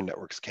 Ocean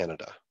Networks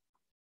Canada.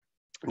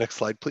 Next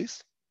slide,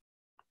 please.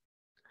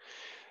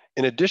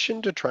 In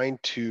addition to trying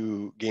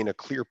to gain a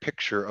clear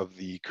picture of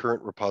the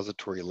current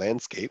repository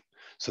landscape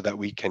so that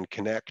we can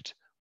connect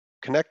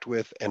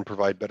with and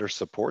provide better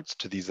supports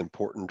to these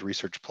important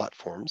research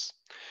platforms,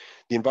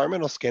 the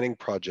Environmental Scanning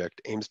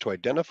Project aims to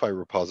identify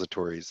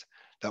repositories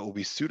that will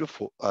be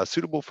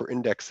suitable for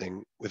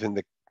indexing within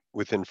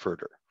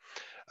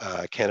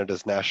FERDR,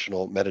 Canada's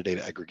National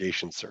Metadata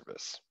Aggregation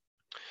Service.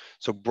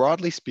 So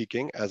broadly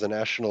speaking, as a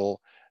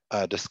national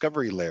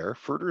discovery layer,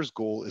 FERDR's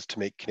goal is to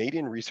make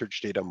Canadian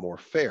research data more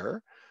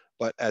fair,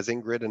 but as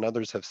Ingrid and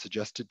others have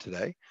suggested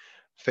today,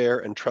 fair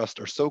and trust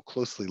are so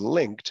closely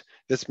linked,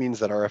 this means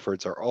that our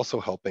efforts are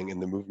also helping in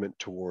the movement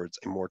towards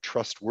a more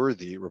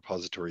trustworthy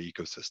repository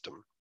ecosystem.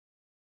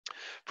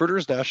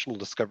 FERDR's national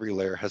discovery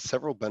layer has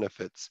several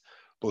benefits,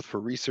 both for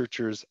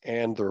researchers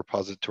and the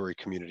repository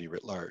community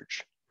writ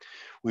large.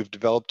 We've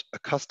developed a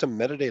custom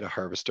metadata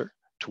harvester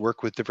to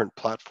work with different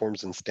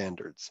platforms and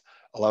standards,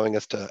 allowing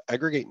us to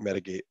aggregate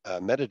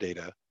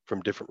metadata from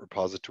different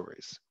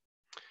repositories.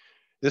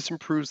 This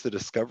improves the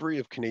discovery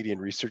of Canadian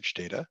research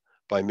data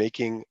by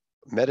making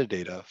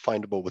metadata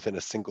findable within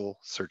a single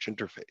search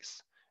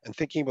interface. And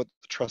thinking about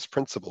the trust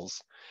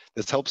principles,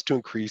 this helps to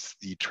increase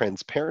the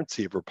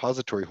transparency of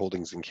repository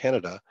holdings in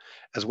Canada,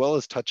 as well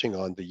as touching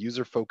on the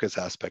user focus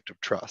aspect of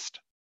trust.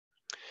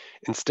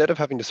 Instead of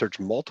having to search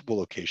multiple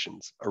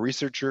locations, a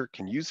researcher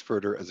can use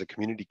FERDR as a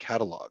community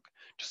catalog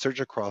to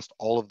search across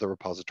all of the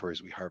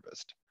repositories we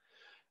harvest.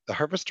 The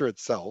harvester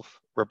itself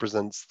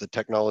represents the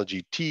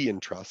technology T in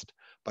trust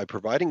by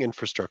providing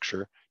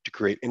infrastructure to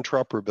create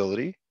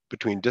interoperability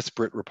between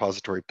disparate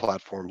repository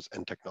platforms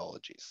and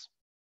technologies.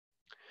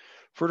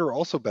 FERDR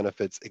also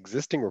benefits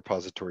existing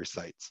repository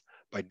sites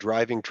by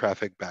driving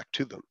traffic back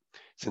to them,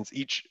 since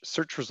each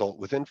search result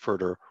within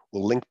FERDR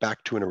will link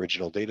back to an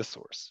original data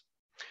source.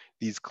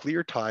 These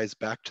clear ties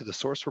back to the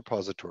source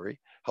repository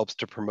helps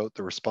to promote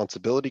the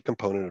responsibility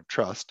component of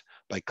trust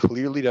by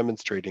clearly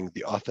demonstrating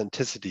the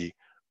authenticity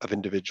of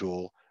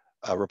individual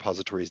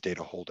repositories'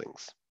 data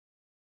holdings.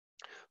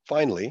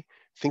 Finally,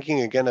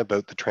 thinking again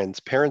about the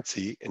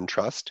transparency in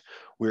trust,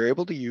 we're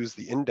able to use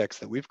the index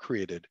that we've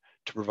created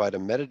to provide a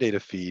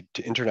metadata feed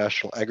to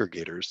international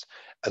aggregators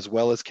as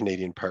well as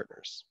Canadian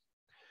partners.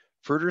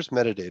 FERDR's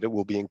metadata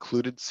will be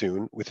included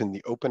soon within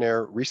the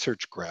OpenAir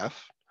Research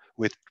Graph,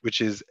 which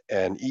is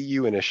an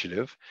EU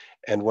initiative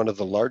and one of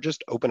the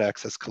largest open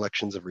access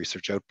collections of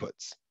research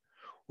outputs.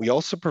 We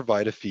also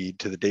provide a feed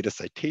to the Data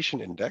Citation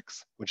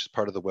Index, which is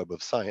part of the Web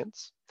of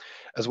Science,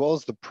 as well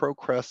as the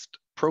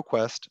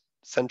ProQuest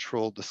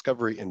Central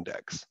Discovery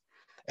Index.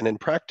 And in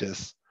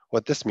practice,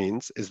 what this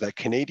means is that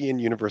Canadian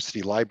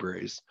university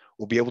libraries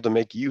will be able to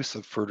make use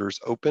of FERDR's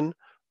open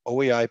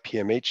OAI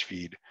PMH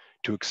feed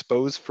to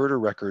expose FERDR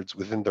records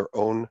within their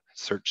own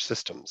search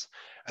systems.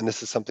 And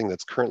this is something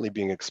that's currently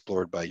being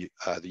explored by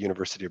the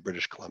University of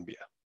British Columbia.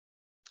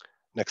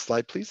 Next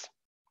slide, please.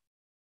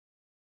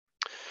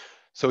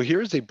 So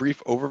here's a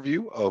brief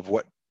overview of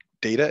what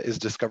data is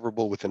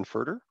discoverable within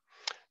FERDR.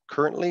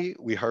 Currently,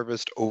 we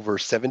harvest over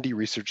 70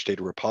 research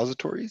data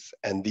repositories,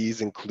 and these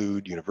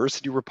include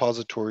university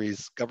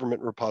repositories,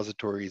 government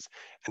repositories,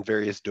 and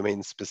various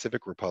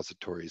domain-specific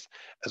repositories,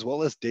 as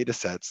well as data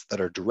sets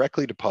that are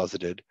directly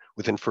deposited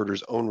within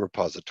FERDR's own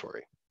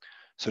repository.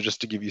 So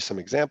just to give you some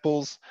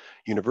examples,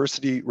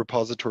 university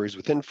repositories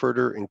within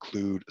FERDR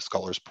include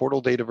Scholars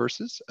Portal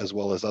dataverses, as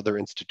well as other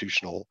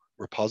institutional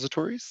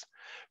repositories.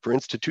 For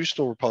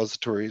institutional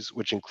repositories,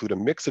 which include a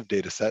mix of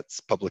data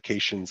sets,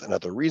 publications, and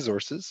other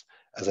resources,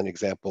 as an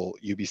example,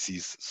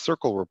 UBC's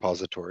Circle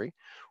repository,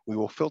 we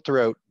will filter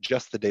out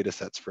just the data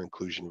sets for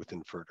inclusion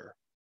within FERDR.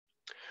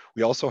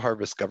 We also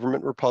harvest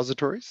government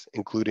repositories,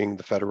 including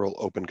the Federal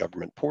Open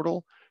Government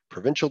Portal,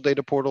 provincial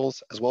data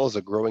portals, as well as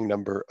a growing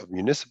number of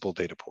municipal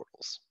data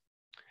portals.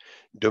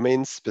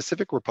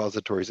 Domain-specific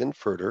repositories in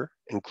FERDR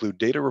include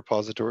data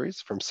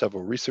repositories from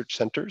several research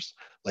centers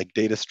like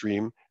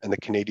DataStream and the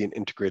Canadian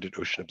Integrated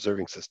Ocean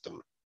Observing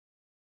System.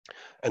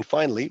 And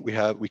finally,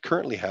 we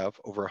currently have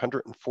over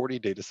 140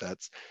 data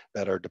sets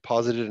that are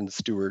deposited and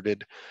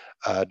stewarded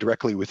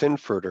directly within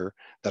FERDR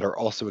that are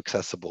also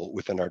accessible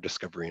within our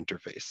discovery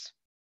interface.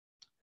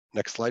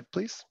 Next slide,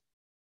 please.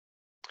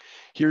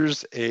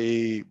 Here's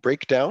a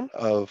breakdown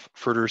of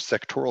FERDR's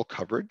sectoral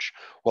coverage.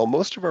 While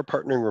most of our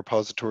partnering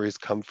repositories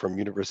come from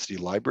university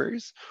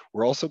libraries,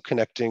 we're also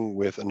connecting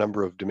with a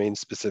number of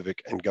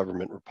domain-specific and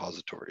government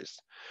repositories.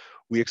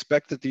 We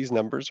expect that these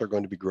numbers are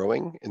going to be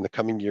growing in the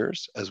coming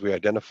years as we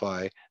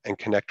identify and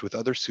connect with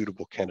other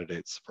suitable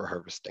candidates for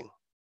harvesting.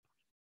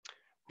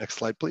 Next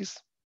slide, please.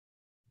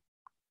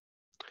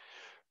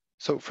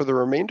 So for the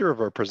remainder of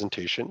our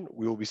presentation,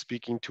 we will be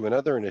speaking to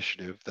another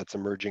initiative that's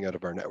emerging out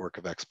of our network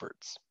of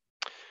experts.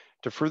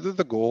 To further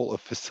the goal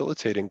of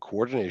facilitating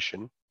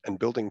coordination and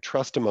building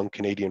trust among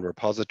Canadian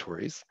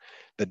repositories,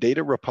 the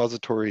Data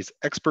Repositories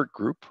Expert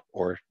Group,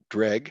 or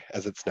DREG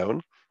as it's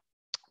known,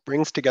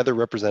 brings together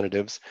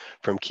representatives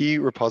from key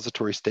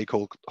repository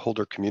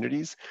stakeholder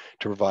communities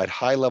to provide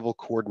high-level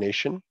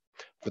coordination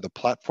for the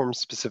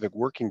platform-specific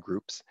working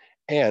groups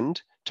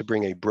and to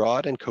bring a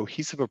broad and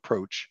cohesive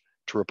approach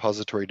to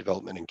repository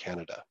development in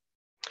Canada.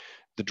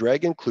 The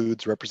DREG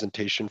includes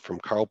representation from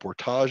Carl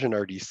Portage and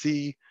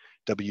RDC,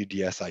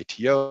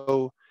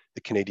 WDS-ITO,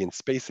 the Canadian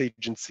Space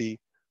Agency,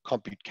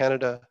 Compute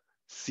Canada,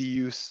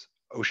 CUSE,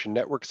 Ocean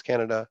Networks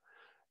Canada,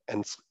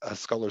 and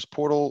Scholars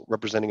Portal,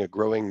 representing a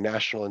growing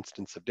national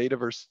instance of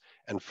Dataverse,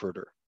 and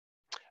further.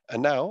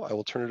 And now I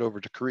will turn it over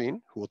to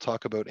Corinne, who will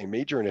talk about a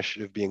major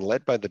initiative being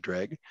led by the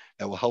DREG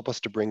that will help us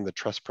to bring the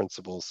trust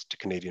principles to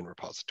Canadian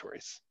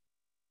repositories.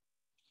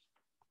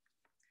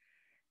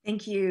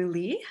 Thank you,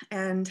 Lee,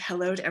 and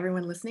hello to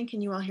everyone listening.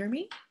 Can you all hear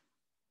me?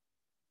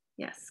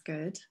 Yes,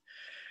 good.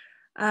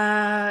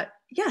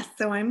 Yes,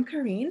 so I'm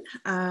Corinne.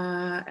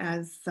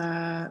 As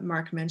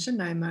Mark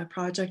mentioned, I'm a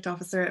project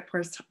officer at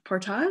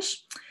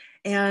Portage,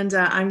 and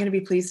I'm going to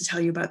be pleased to tell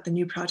you about the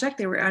new project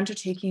that we're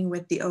undertaking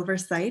with the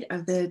oversight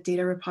of the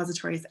Data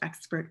Repositories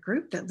Expert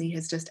Group that Lee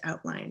has just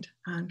outlined.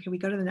 Can we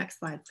go to the next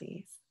slide,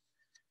 please?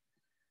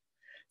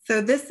 So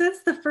this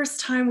is the first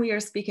time we are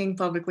speaking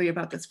publicly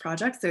about this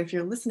project. So if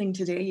you're listening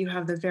today, you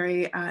have the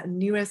very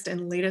newest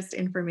and latest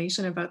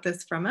information about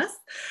this from us.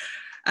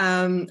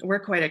 We're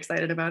quite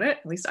excited about it,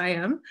 at least I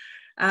am.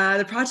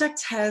 The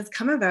project has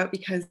come about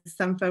because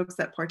some folks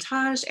at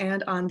Portage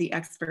and on the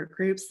expert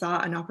group saw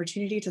an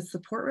opportunity to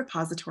support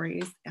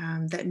repositories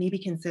that may be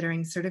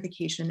considering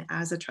certification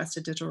as a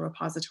trusted digital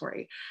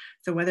repository.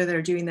 So whether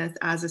they're doing this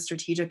as a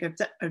strategic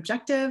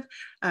objective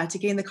to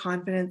gain the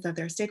confidence of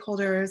their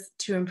stakeholders,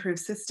 to improve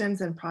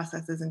systems and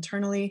processes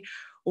internally,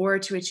 or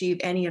to achieve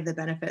any of the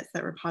benefits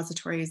that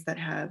repositories that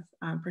have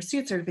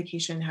pursued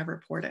certification have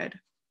reported.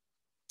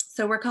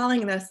 So we're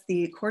calling this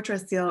the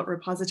Portage Seal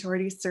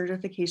Repository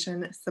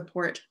Certification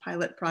Support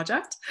Pilot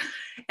Project.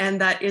 And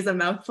that is a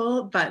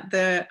mouthful, but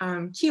the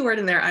key word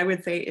in there I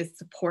would say is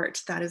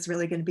support. That is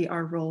really going to be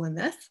our role in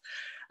this.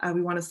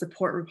 We want to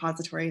support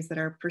repositories that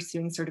are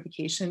pursuing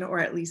certification or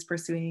at least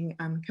pursuing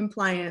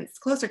compliance,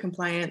 closer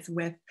compliance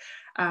with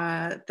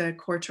the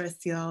Portage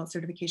Seal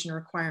certification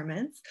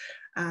requirements,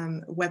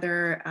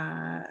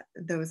 whether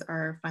those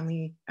are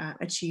finally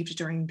achieved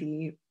during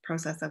the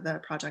process of the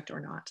project or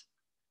not.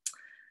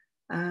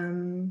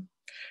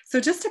 So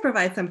just to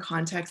provide some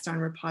context on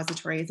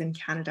repositories in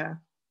Canada,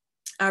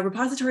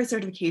 repository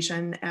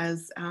certification,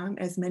 as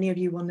many of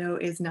you will know,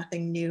 is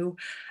nothing new.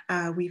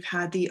 We've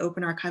had the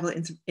Open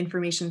Archival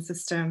Information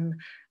System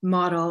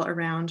model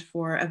around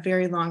for a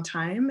very long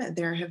time.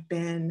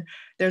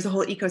 There's a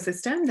whole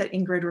ecosystem that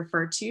Ingrid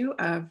referred to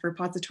of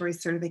repository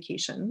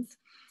certifications.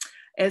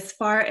 As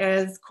far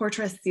as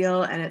Portage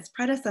Seal and its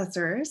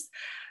predecessors,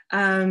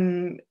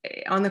 on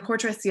the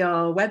Portage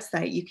Seal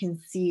website, you can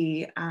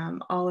see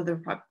all of the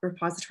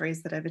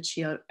repositories that have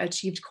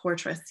achieved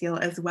Portage Seal,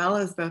 as well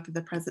as both of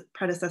the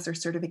predecessor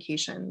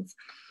certifications.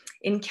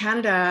 In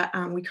Canada,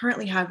 we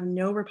currently have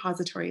no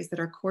repositories that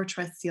are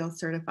Portage Seal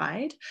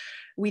certified.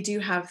 We do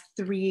have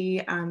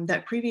 3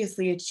 that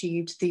previously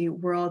achieved the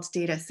World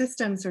Data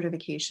System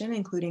certification,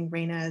 including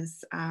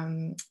RANA's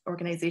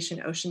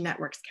organization Ocean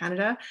Networks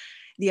Canada.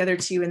 The other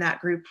 2 in that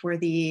group were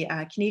the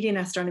Canadian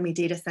Astronomy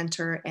Data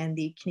Centre and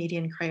the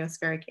Canadian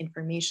Cryospheric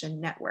Information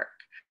Network.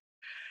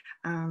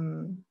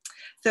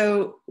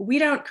 So we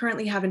don't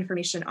currently have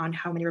information on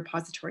how many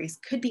repositories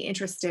could be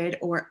interested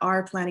or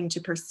are planning to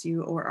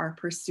pursue or are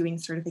pursuing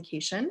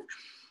certification,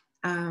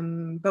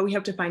 but we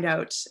hope to find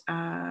out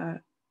a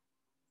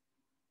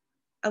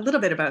little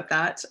bit about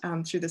that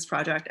through this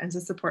project and to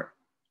support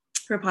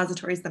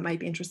repositories that might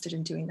be interested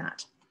in doing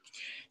that.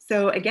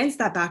 So against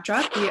that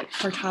backdrop, we at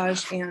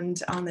Portage and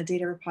on the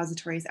Data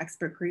Repositories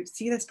Expert Group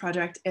see this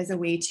project as a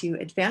way to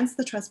advance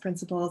the trust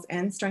principles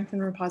and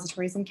strengthen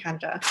repositories in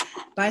Canada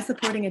by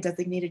supporting a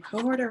designated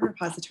cohort of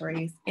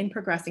repositories in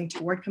progressing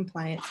toward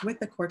compliance with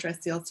the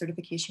Portage Seal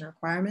certification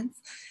requirements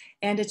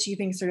and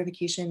achieving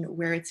certification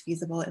where it's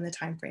feasible in the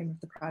timeframe of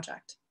the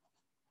project.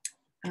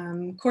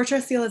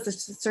 Portage Seal is a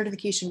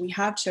certification we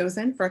have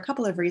chosen for a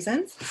couple of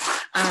reasons.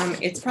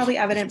 It's probably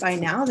evident by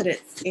now that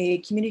it's a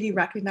community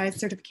recognized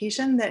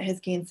certification that has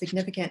gained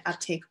significant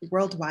uptake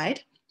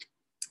worldwide.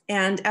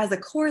 And as a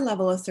core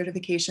level of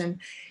certification,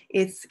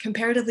 it's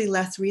comparatively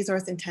less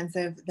resource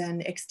intensive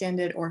than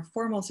extended or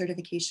formal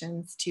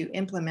certifications to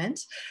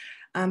implement.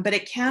 But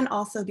it can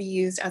also be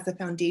used as a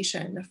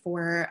foundation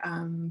for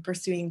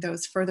pursuing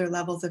those further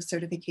levels of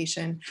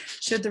certification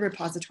should the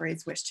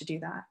repositories wish to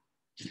do that.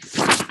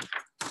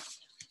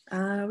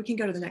 We can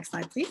go to the next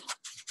slide, please.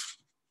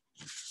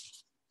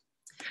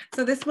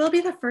 So this will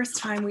be the first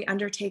time we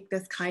undertake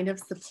this kind of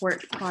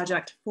support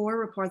project for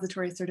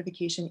repository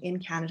certification in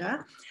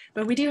Canada,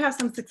 but we do have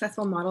some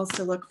successful models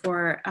to look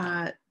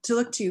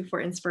to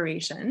for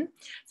inspiration.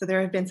 So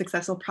there have been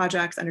successful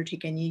projects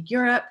undertaken in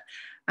Europe,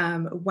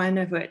 one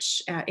of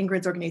which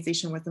Ingrid's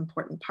organization was an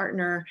important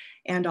partner,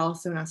 and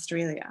also in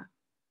Australia.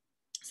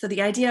 So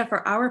the idea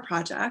for our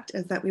project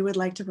is that we would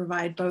like to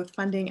provide both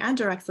funding and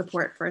direct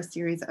support for a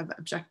series of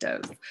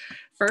objectives.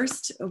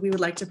 First, we would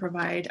like to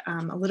provide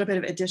a little bit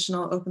of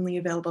additional openly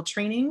available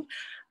training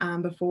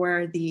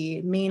before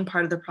the main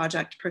part of the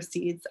project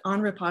proceeds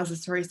on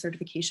repository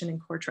certification and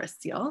core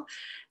trust seal.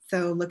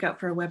 So look out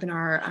for a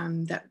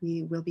webinar that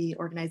we will be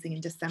organizing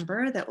in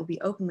December that will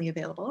be openly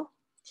available.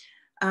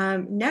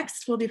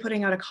 Next, we'll be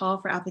putting out a call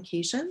for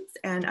applications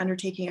and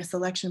undertaking a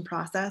selection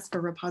process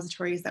for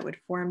repositories that would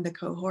form the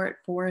cohort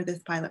for this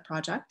pilot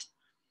project.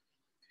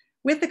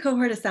 With the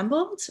cohort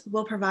assembled,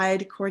 we'll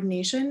provide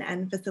coordination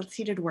and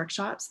facilitated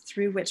workshops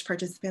through which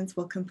participants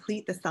will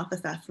complete the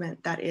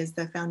self-assessment that is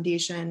the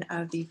foundation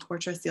of the core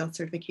trust seal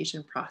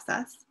certification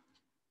process.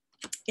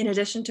 In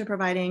addition to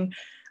providing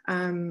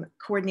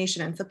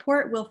coordination and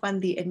support, we'll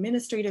fund the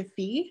administrative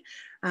fee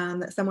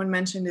that someone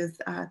mentioned is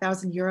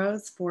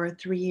 €1,000 for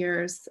 3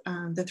 years,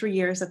 the 3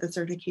 years that the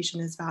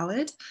certification is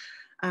valid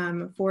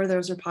for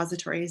those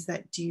repositories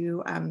that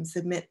do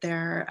submit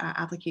their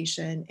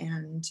application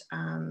and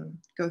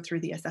go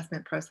through the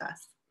assessment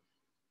process.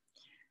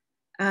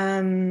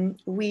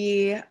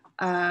 We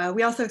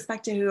also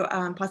expect to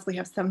possibly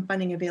have some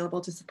funding available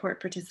to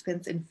support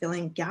participants in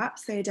filling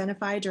gaps they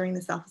identify during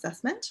the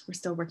self-assessment. We're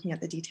still working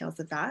at the details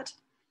of that.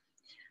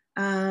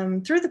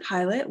 Through the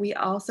pilot, we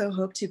also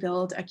hope to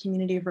build a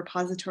community of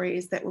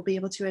repositories that will be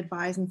able to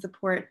advise and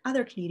support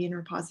other Canadian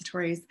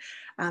repositories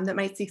that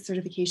might seek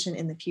certification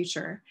in the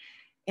future.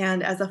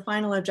 And as a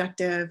final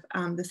objective,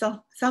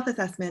 the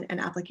self-assessment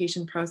and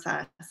application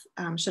process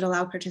should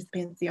allow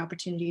participants the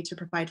opportunity to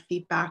provide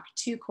feedback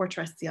to Core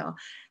Trust Seal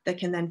that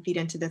can then feed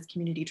into this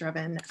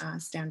community-driven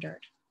standard.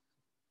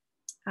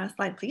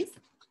 Slide, please.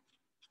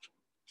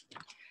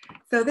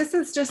 So this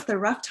is just the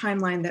rough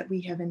timeline that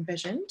we have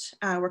envisioned.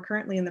 We're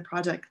currently in the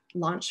project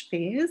launch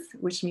phase,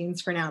 which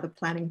means for now the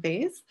planning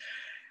phase.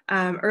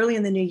 Early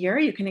in the new year,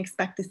 you can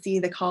expect to see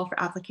the call for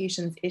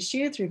applications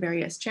issued through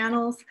various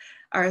channels.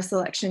 Our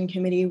selection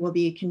committee will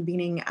be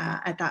convening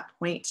at that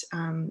point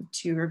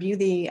to review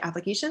the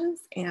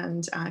applications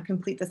and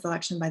complete the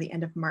selection by the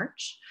end of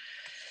March.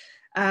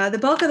 The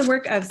bulk of the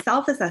work of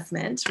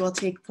self-assessment will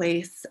take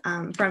place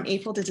from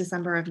April to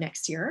December of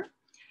next year.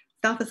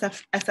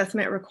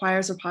 Self-assessment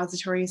requires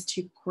repositories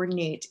to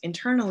coordinate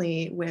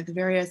internally with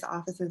various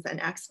offices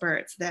and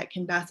experts that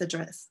can best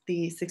address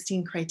the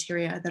 16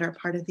 criteria that are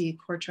part of the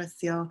Core Trust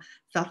Seal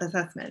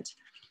self-assessment.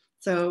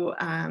 So,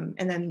 and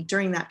then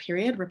during that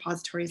period,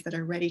 repositories that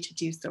are ready to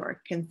do so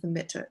can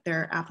submit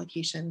their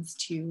applications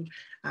to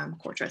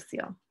Core Trust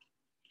Seal.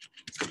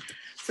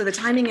 So the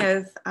timing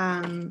of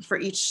for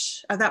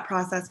each of that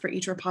process for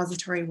each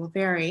repository will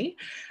vary.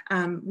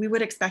 We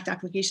would expect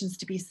applications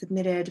to be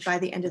submitted by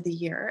the end of the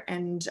year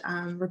and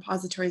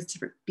repositories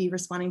to be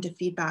responding to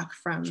feedback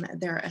from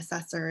their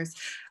assessors,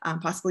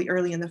 possibly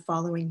early in the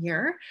following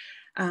year.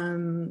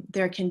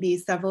 There can be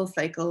several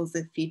cycles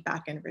of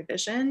feedback and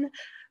revision.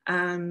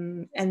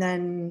 And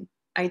then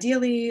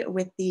ideally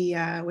with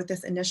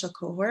this initial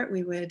cohort,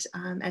 we would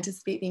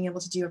anticipate being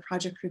able to do a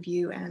project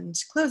review and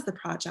close the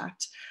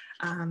project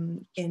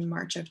in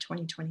March of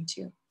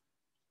 2022.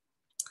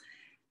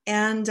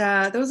 And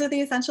those are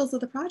the essentials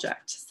of the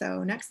project.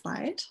 So next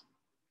slide.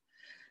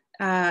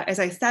 As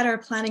I said, our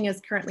planning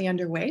is currently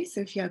underway.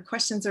 So if you have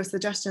questions or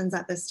suggestions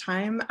at this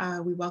time,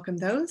 we welcome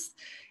those.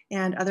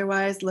 And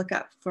otherwise, look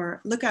out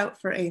for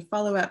a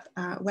follow-up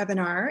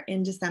webinar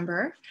in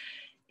December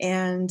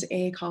and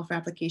a call for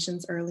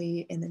applications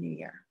early in the new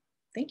year.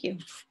 Thank you.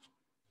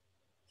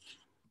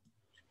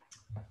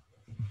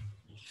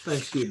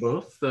 Thanks to you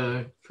both,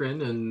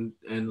 Corinne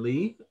and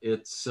Lee.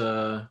 It's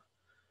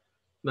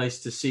nice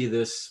to see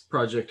this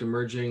project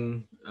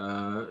emerging.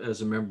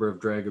 As a member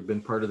of DRAG, I've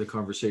been part of the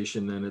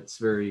conversation, and it's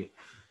very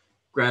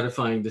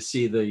gratifying to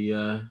see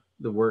the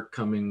work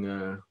coming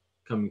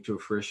to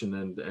fruition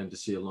and to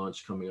see a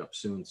launch coming up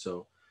soon.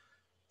 So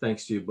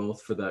thanks to you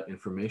both for that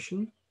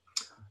information.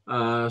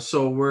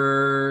 So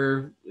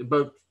we're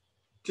about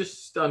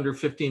just under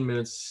 15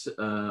 minutes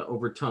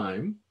over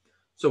time.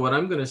 So what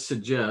I'm going to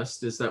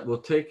suggest is that we'll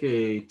take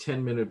a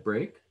 10-minute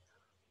break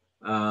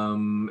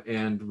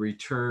and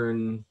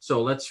return.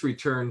 So let's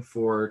return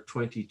for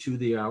 22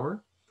 the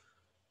hour.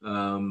 So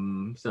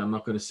I'm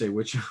not going to say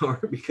which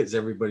hour because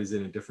everybody's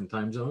in a different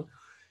time zone.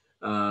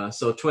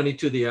 So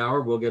 22 the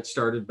hour, we'll get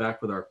started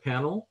back with our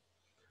panel.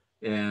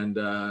 And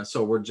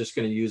so we're just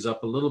going to use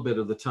up a little bit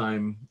of the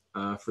time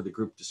for the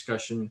group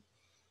discussion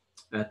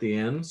at the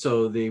end.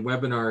 So the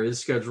webinar is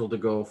scheduled to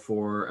go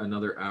for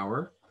another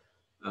hour.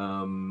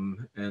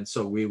 And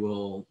so we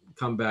will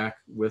come back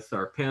with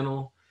our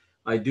panel.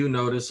 I do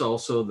notice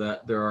also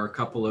that there are a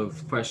couple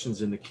of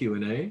questions in the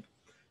Q&A.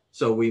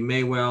 So we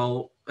may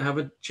well have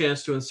a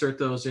chance to insert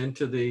those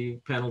into the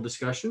panel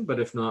discussion, but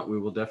if not, we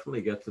will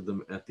definitely get to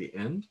them at the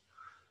end.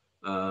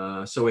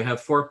 So we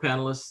have 4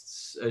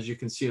 panelists, as you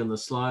can see on the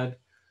slide,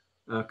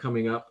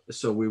 coming up.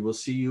 So we will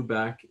see you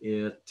back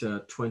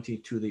at 20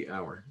 to the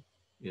hour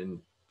in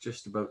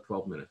just about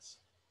 12 minutes.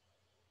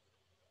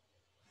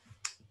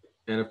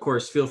 And of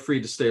course, feel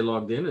free to stay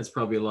logged in. It's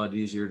probably a lot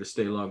easier to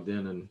stay logged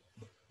in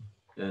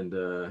and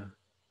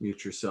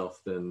mute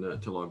yourself than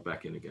to log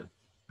back in again.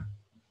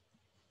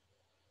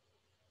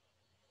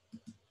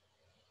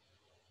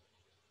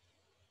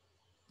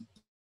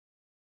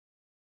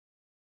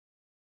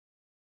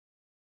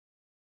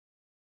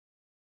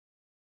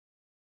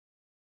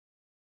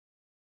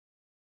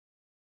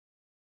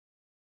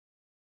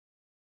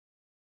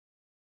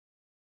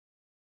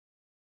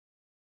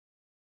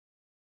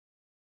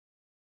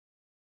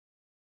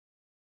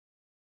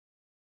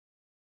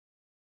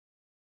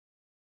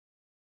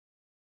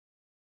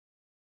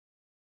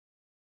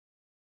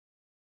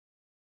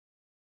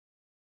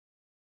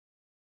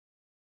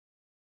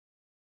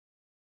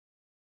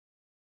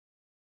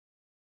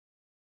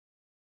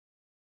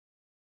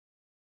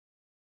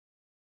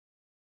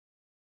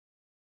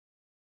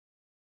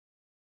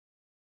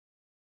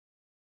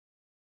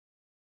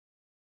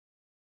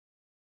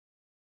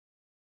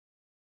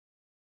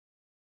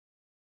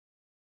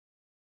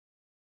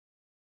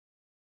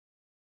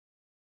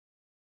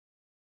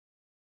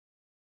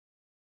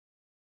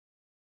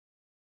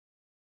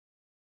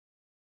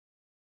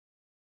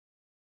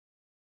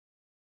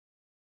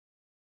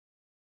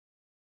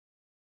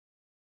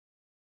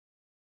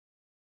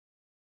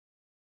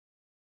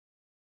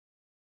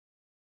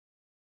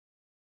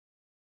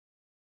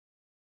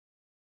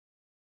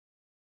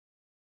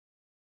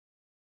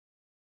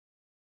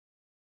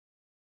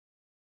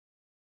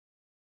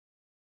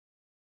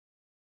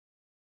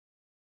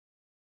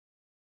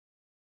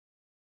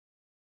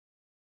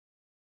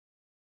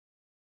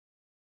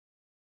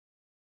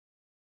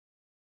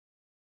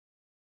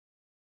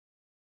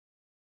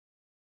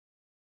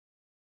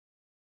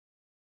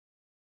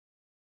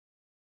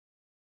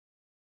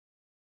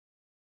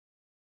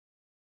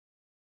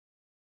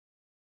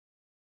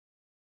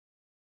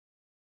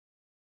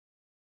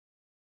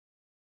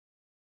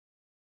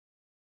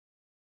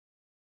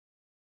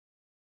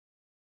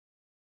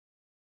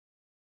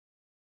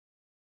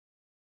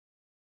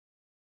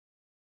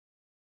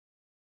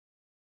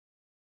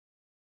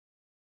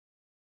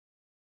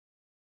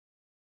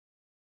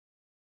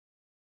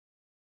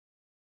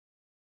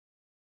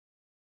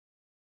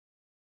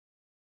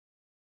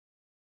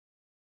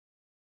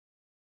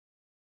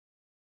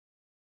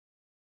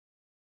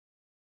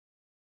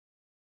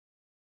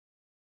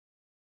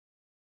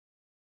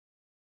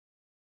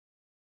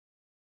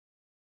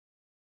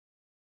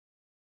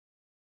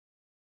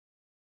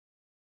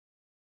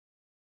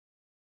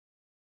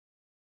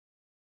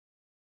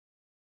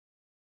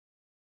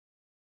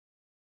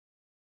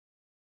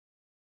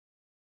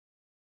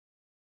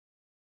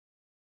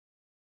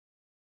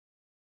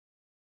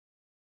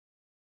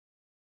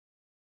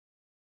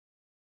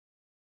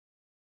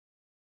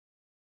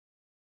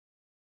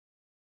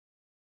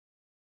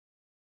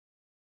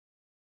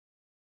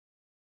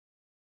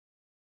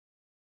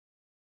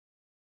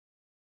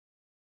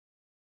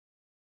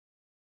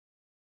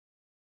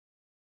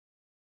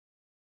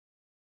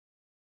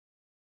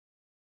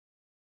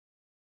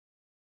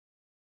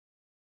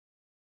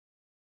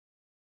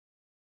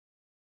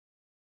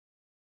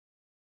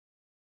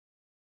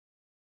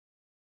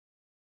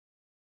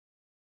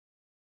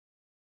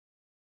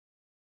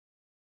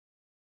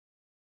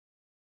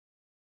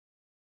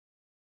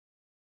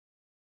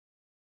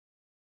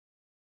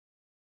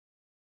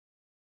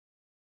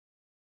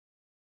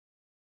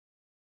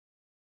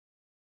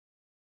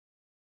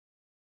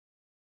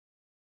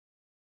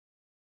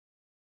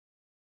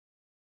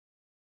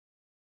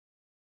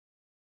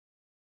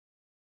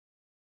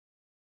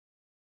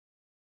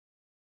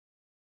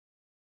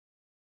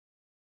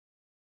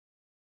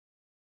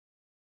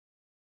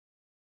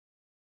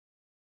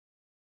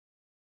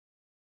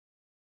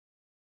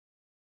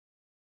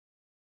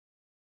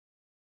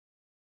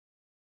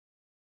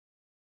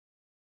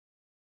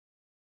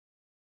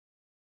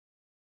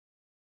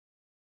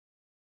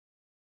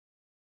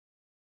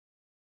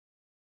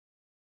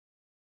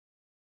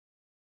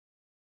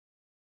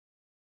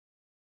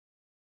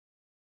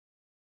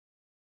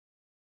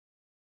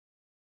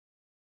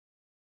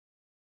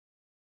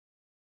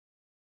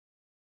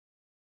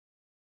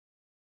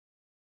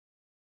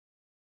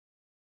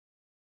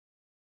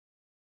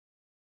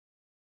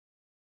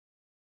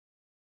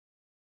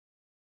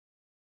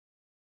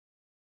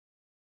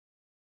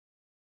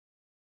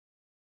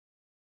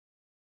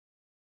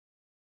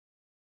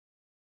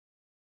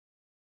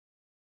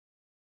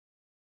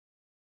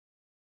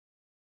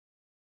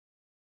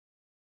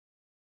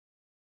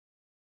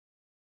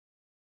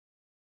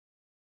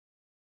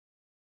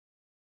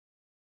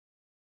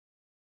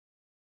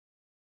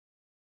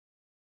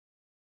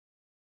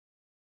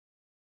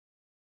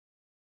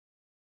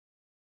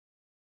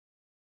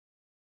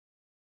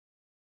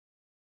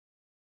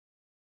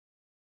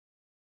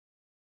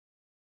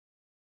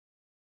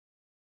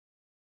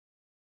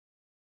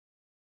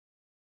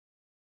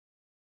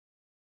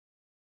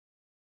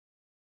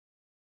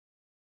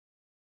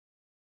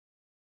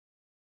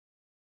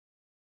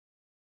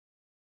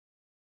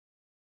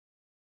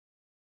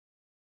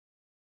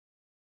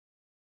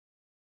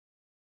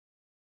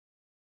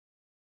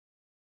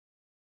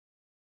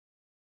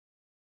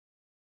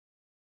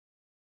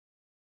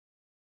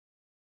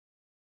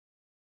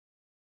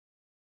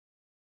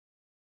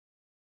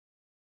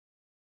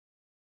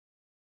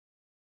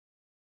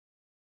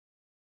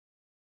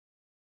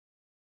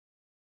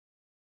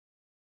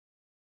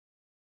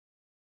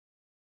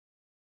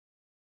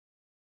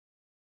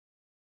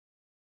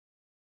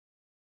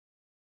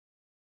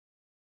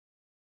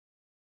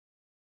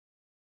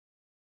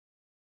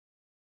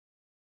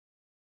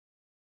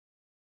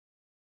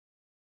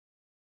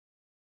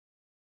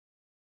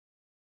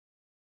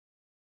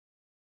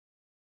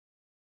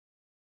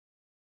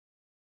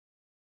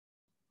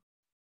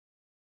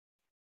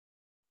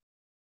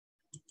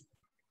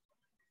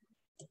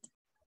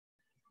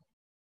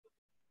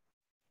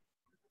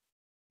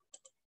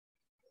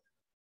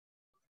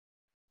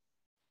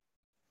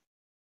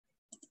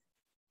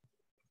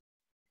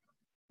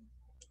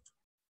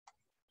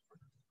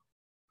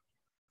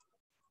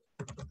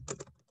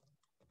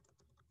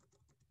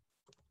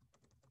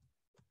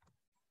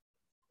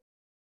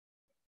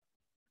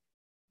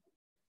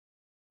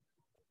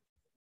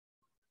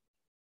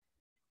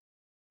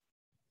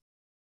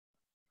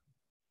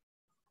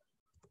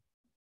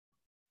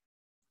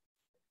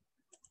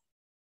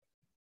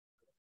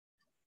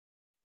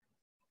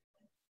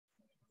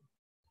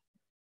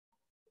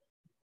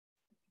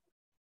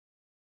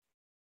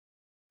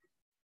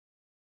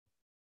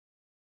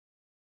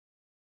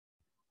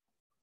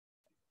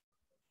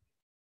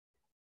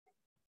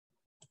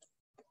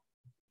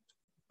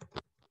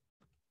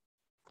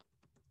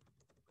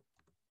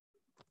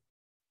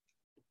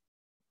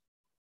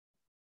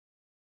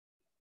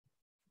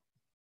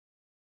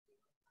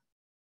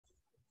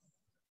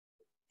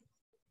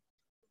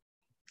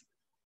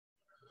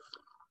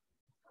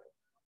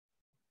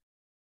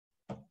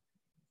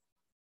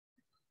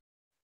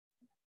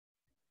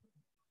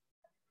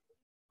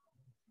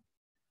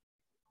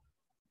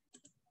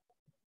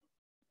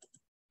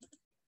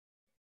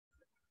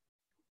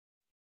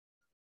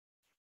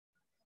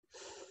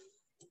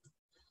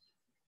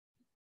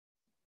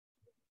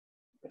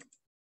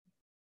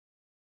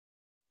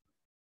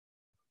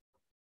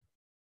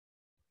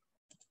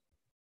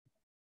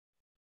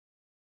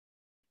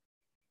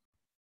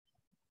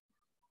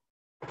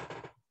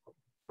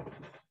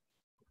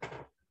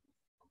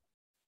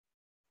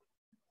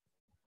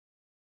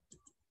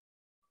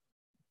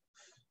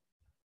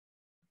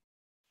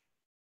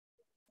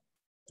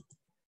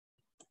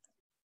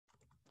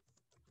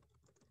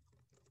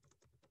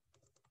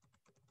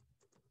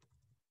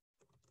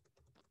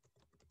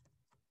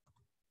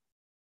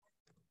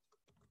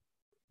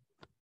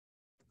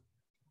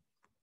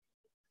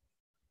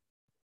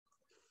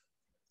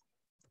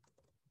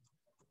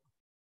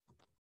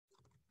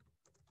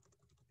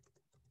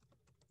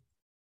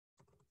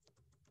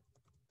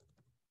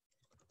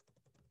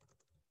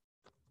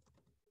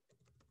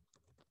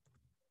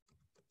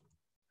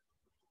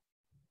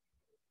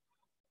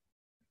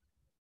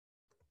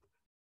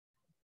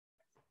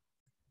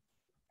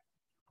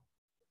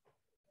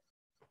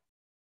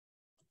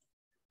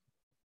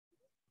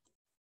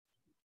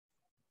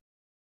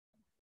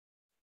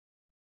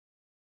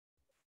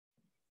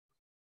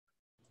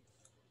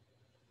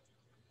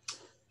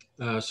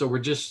 So we're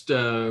just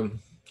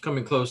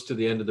coming close to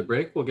the end of the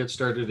break. We'll get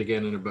started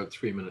again in about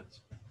 3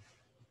 minutes.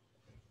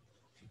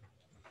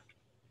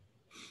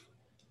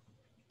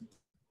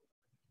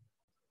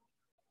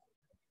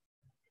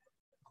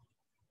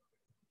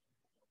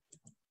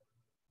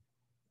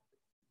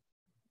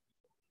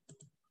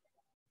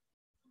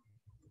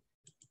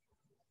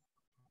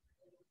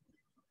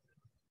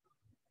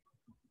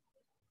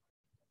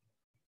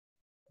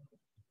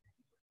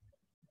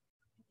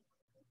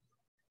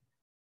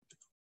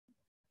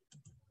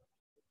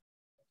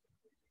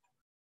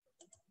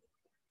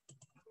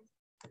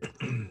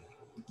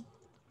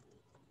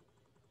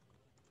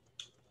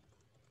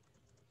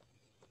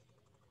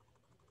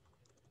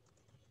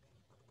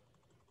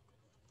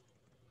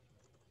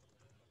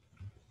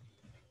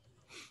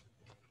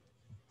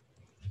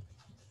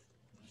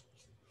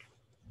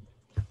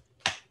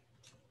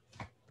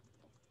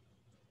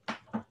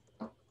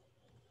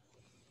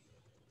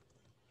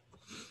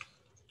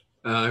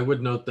 I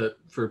would note that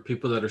for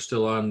people that are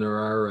still on, there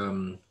are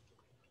a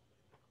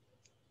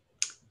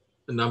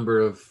number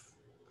of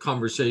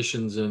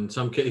conversations in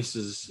some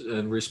cases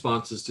and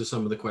responses to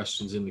some of the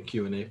questions in the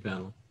Q&A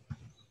panel.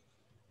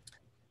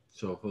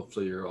 So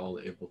hopefully you're all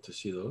able to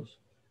see those.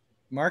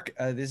 Mark,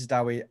 this is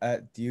Dawi.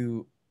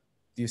 Do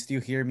you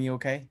still hear me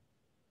okay?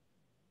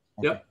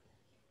 Yep.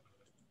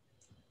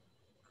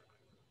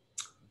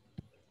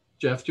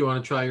 Jeff, do you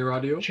want to try your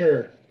audio?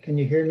 Sure. Can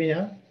you hear me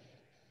now?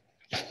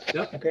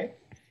 Yep. Okay.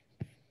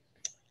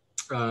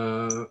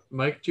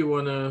 Mike, do you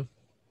want to,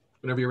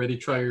 whenever you're ready,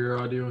 try your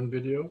audio and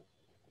video?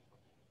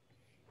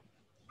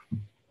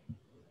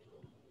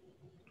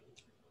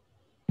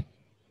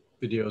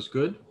 Video is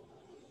good.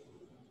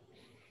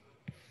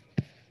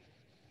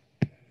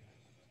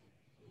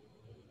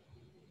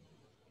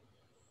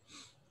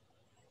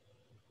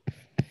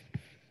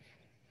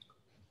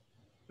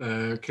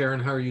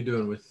 Karen, how are you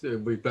doing with,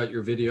 we've got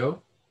your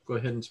video. Go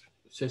ahead and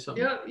say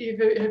something. Yeah,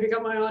 have you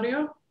got my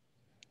audio?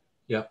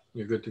 Yeah,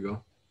 you're good to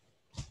go.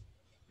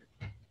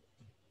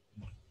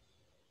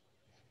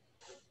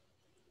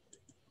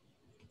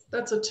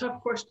 That's a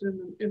tough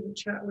question in the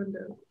chat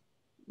window.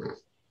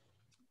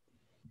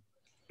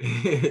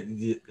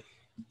 You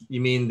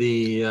mean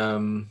the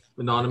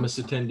anonymous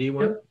attendee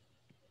one? Yep.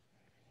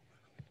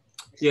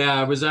 Yeah,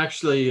 I was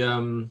actually,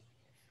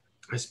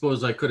 I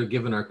suppose I could have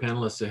given our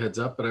panelists a heads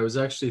up, but I was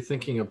actually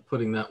thinking of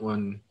putting that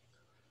one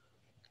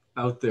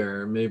out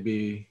there,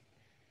 maybe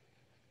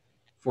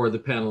for the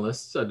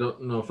panelists. I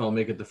don't know if I'll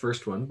make it the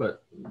first one,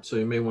 but so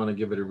you may want to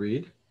give it a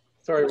read.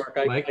 Sorry, Mark,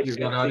 Mike, I you've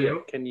can't got see audio?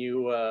 it. Can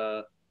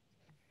you?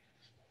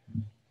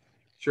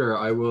 Sure,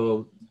 I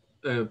will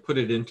put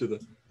it into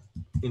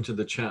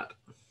the chat.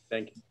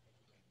 Thank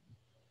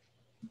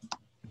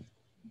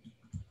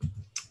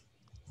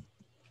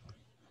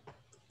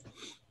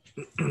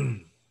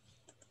you.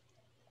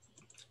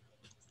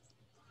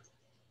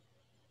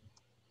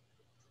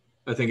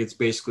 I think it's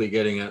basically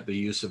getting at the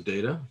use of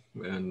data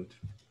and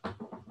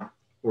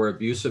or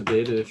abuse of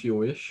data, if you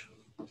wish.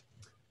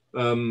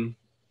 I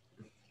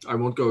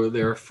won't go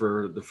there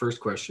for the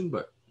first question,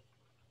 but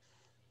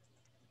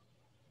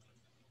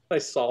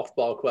Nice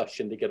softball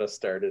question to get us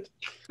started.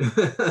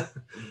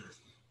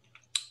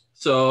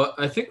 So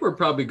I think we're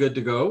probably good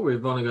to go.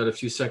 We've only got a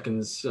few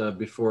seconds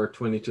before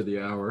 20 to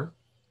the hour.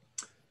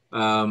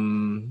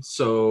 Welcome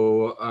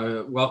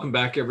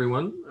back,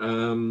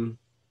 everyone.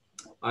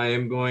 I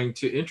am going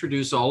to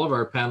introduce all of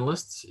our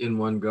panelists in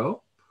one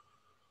go,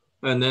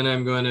 and then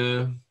I'm going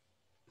to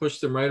push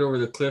them right over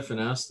the cliff and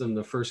ask them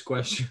the first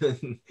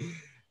question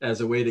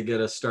as a way to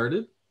get us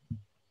started,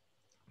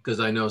 because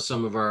I know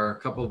a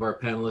couple of our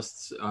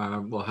panelists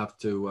will have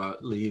to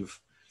leave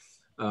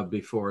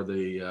before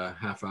the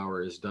half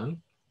hour is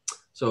done.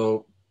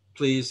 So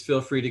please feel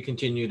free to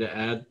continue to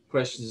add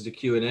questions to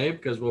Q&A,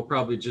 because we'll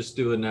probably just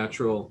do a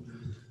natural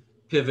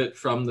pivot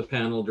from the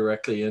panel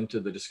directly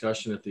into the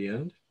discussion at the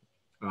end.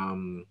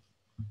 So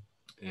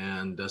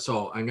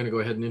I'm going to go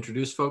ahead and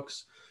introduce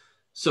folks.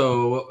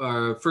 So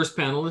our first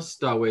panelist,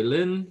 Dawei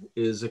Lin,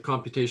 is a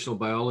computational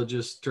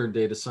biologist turned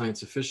data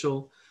science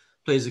official,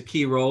 plays a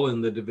key role in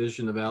the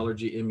Division of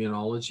Allergy,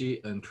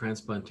 Immunology, and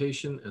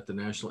Transplantation at the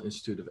National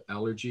Institute of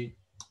Allergy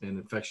and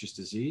Infectious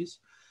Disease,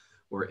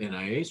 or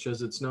NIH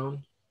as it's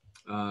known,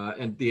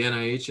 and the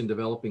NIH in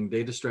developing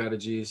data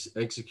strategies,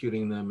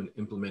 executing them, and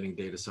implementing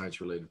data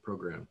science-related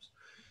programs.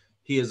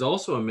 He is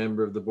also a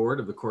member of the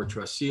board of the Core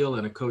Trust Seal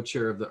and a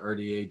co-chair of the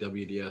RDA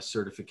WDS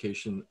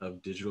Certification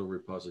of Digital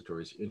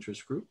Repositories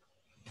Interest Group.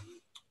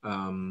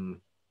 Our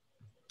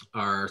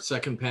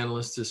second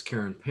panelist is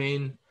Karen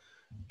Payne.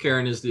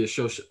 Karen is the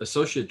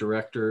Associate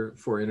Director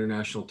for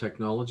International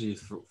Technology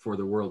for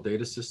the World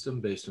Data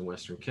System based in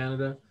Western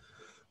Canada.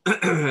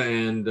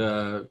 And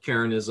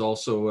Karen is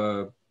also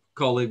a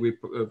colleague. We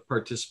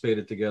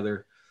participated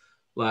together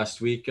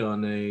last week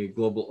on a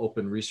global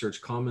open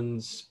research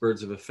commons,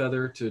 Birds of a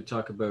Feather, to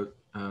talk about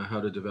how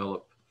to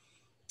develop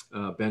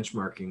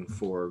benchmarking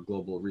for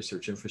global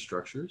research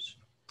infrastructures.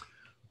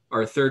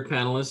 Our third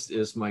panelist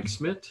is Mike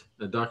Smith.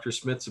 Dr.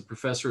 Smith's a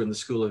professor in the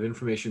School of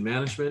Information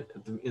Management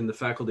in the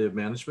Faculty of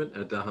Management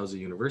at Dalhousie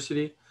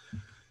University.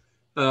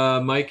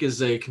 Mike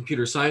is a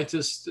computer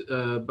scientist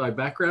by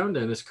background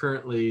and is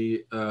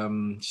currently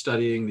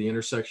studying the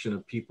intersection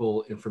of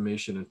people,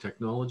 information, and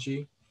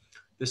technology.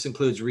 This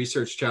includes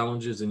research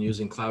challenges in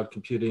using cloud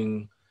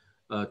computing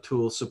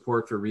tool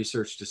support for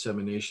research,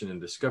 dissemination,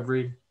 and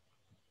discovery.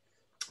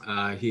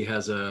 He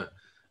has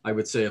I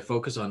would say, a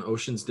focus on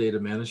oceans data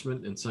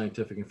management and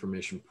scientific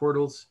information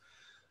portals.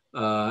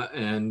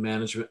 And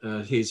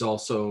management. He's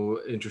also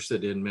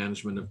interested in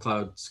management of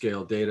cloud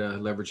scale data,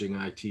 leveraging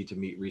IT to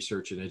meet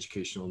research and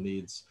educational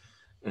needs,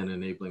 and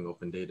enabling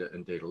open data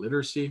and data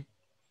literacy.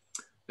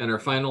 And our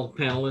final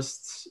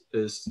panelist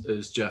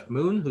is Jeff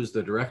Moon, who's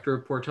the director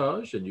of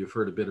Portage. And you've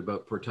heard a bit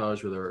about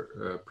Portage with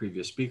our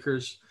previous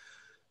speakers.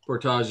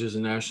 Portage is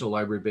a national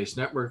library-based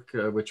network,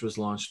 which was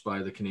launched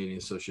by the Canadian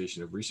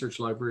Association of Research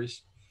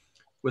Libraries,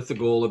 with the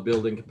goal of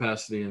building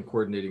capacity and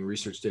coordinating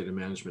research data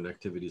management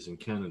activities in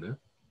Canada.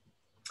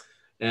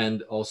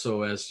 And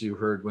also, as you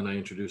heard when I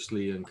introduced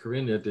Lee and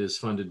Corinne, it is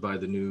funded by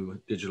the new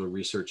Digital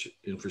Research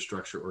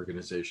Infrastructure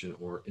Organization,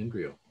 or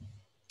INRIO.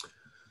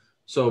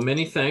 So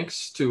many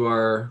thanks to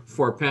our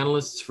 4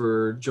 panelists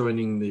for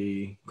joining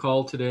the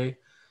call today.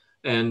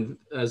 And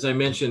as I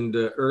mentioned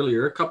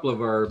earlier, a couple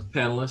of our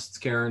panelists,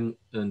 Karen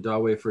and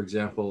Dawe, for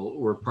example,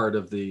 were part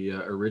of the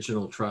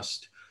original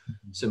Trust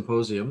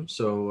Symposium.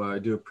 So I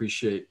do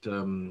appreciate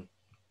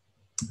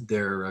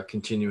their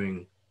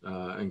continuing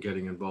and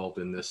getting involved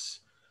in this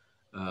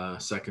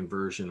second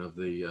version of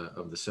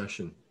the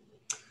session.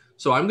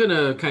 So I'm going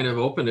to kind of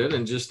open it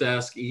and just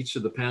ask each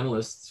of the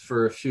panelists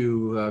for a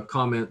few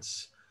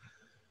comments,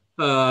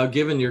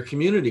 given your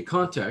community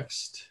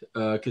context,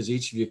 because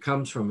each of you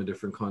comes from a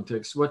different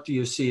context. What do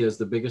you see as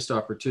the biggest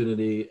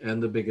opportunity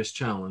and the biggest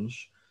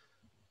challenge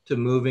to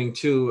moving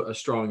to a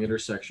strong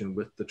intersection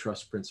with the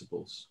trust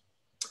principles?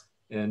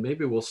 And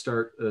maybe we'll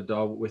start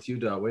with you,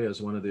 Dawe,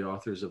 as one of the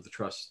authors of the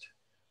trust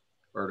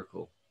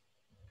article.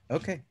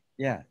 Okay.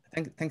 Yeah,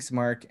 thanks,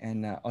 Mark,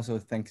 and also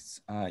thanks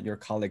your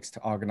colleagues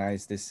to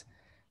organize this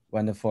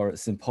wonderful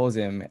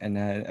symposium. And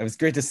it was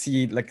great to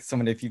see like so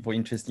many people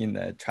interested in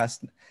the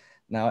trust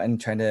now and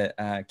trying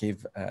to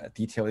give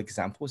detailed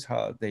examples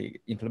how they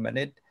implement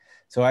it.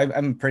 So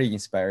I'm pretty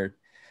inspired.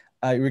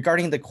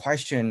 Regarding the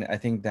question, I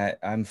think that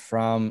I'm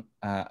from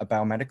a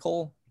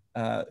biomedical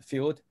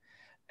field,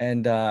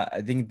 and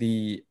I think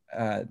the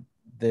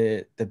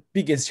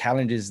biggest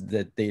challenge is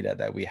the data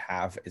that we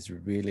have is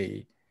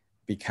really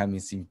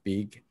becoming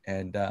big,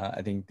 and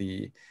I think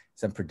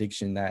some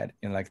prediction that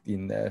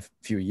in the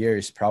few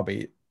years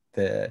probably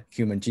the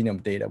human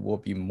genome data will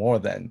be more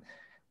than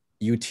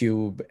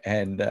YouTube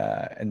and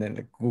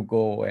then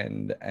Google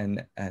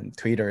and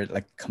Twitter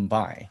like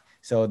combined.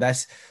 So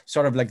that's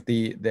sort of like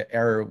the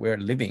era we're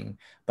living.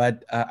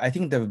 But I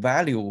think the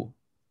value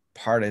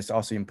part is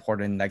also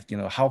important. Like, you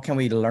know, how can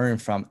we learn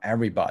from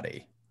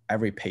everybody,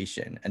 every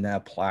patient, and then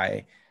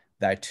apply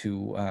that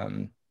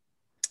to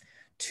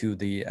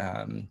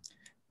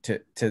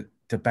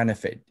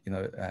benefit, you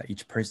know,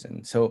 each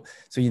person. So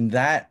in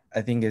that,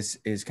 I think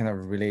is kind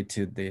of related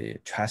to the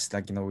trust.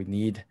 Like, you know, we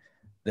need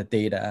the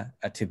data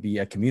to be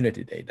a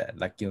community data.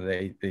 Like, you know,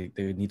 they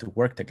need to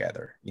work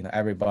together. You know,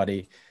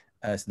 everybody's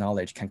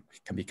knowledge can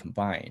be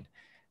combined,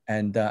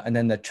 and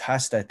then the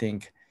trust, I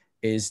think,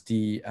 is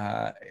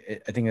I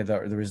think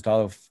there is a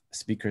lot of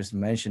speakers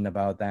mentioned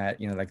about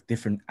that. You know, like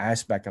different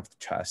aspect of the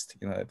trust.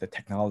 You know, the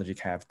technology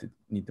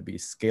need to be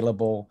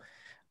scalable.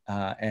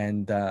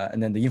 And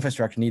then the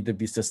infrastructure need to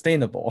be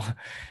sustainable,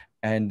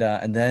 and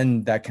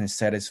then that can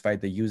satisfy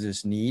the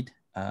user's need.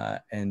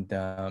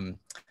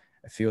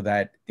 I feel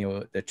that, you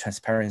know, the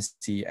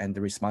transparency and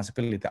the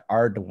responsibility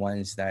are the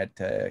ones that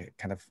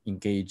kind of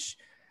engage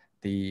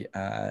the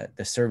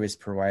service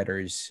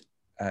providers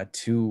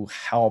to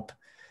help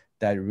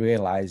that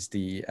realize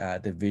the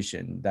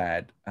vision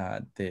that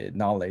the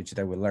knowledge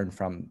that we learn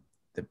from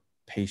the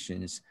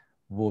patients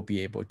will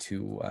be able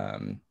to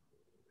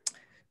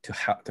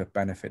help to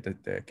benefit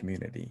the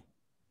community.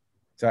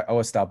 So I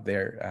will stop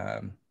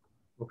there.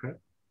 Okay,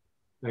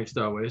 thanks,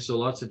 Dawe. So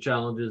lots of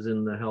challenges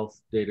in the health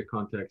data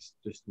context,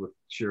 just with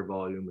sheer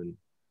volume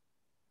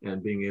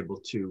and being able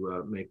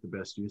to make the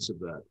best use of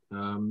that.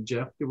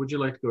 Jeff, would you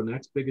like to go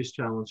next? Biggest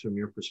challenge from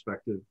your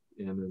perspective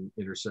in an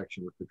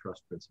intersection with the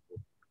trust principle?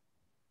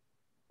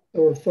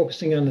 So we're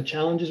focusing on the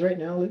challenges right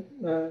now,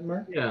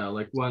 Mark? Yeah,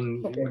 like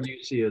one, okay. What do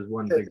you see as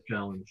one Sure. big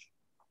challenge?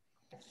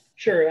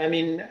 Sure. I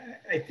mean,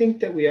 I think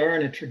that we are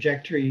on a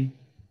trajectory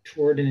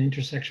toward an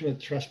intersection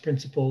with trust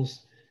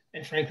principles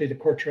and frankly, the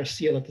core trust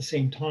seal at the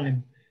same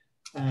time,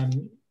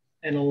 and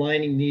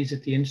aligning these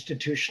at the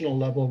institutional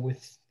level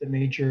with the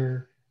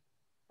major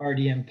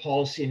RDM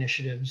policy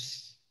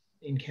initiatives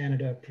in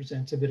Canada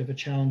presents a bit of a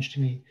challenge to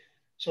me.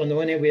 So on the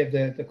one hand, we have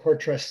the core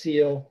trust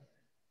seal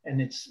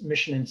and its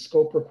mission and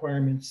scope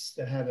requirements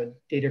that have a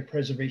data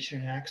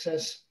preservation and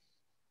access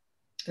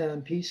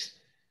piece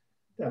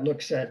that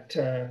looks at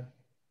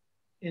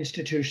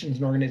institutions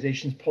and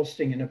organizations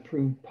posting an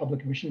approved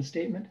public mission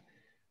statement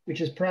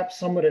which is perhaps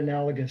somewhat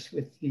analogous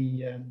with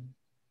the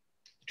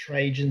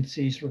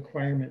tri-agency's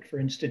requirement for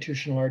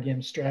institutional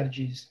RDM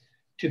strategies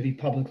to be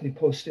publicly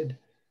posted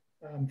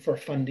for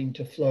funding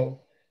to flow.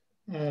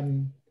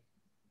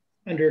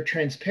 Under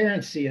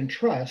transparency and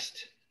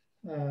trust,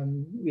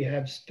 we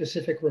have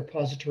specific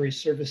repository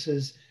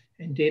services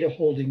and data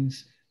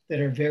holdings that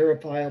are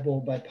verifiable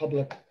by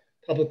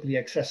publicly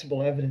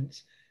accessible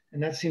evidence.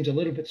 And that seems a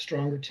little bit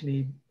stronger to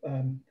me.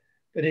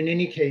 But in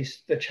any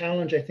case, the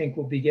challenge, I think,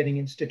 will be getting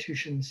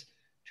institutions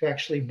to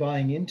actually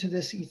buying into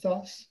this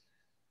ethos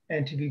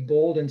and to be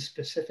bold and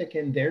specific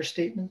in their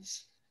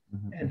statements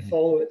and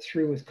follow it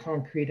through with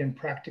concrete and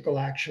practical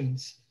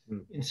actions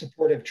in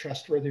support of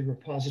trustworthy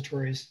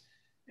repositories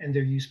and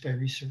their use by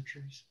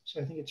researchers. So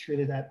I think it's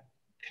really that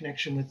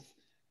connection with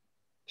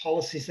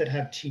policies that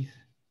have teeth.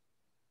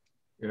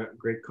 Yeah,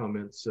 great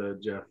comments,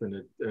 Jeff. And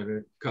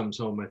it comes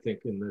home, I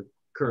think, in the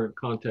current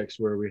context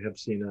where we have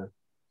seen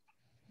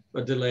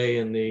a delay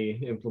in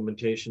the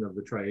implementation of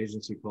the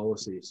tri-agency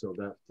policy. So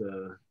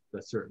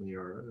that's certainly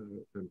our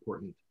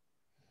important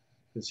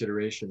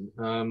consideration.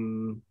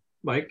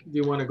 Mike, do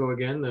you want to go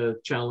again, the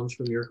challenge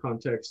from your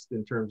context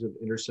in terms of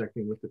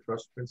intersecting with the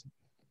trust principle?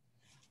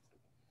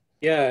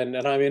 Yeah, and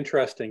I'm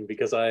interesting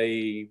because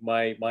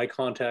my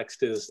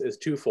context is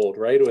twofold,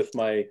 right? With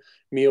my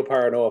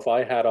Meopar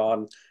OFI hat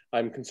on,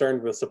 I'm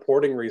concerned with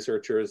supporting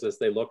researchers as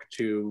they look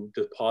to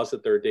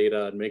deposit their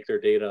data and make their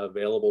data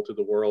available to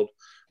the world,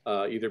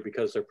 either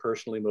because they're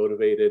personally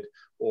motivated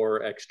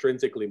or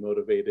extrinsically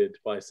motivated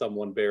by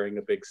someone bearing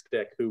a big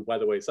stick, who, by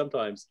the way,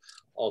 sometimes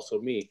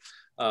also me.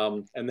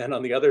 And then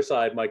on the other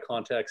side, my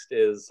context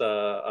is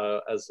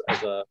as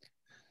a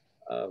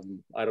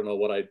I don't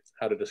know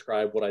how to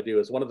describe what I do.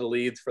 As one of the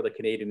leads for the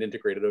Canadian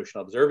Integrated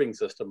Ocean Observing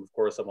System, of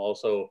course, I'm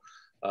also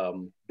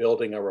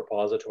building a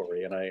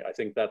repository, and I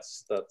think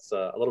that's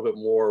a little bit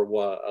more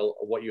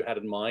what you had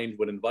in mind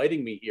when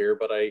inviting me here.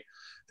 But I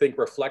think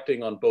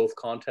reflecting on both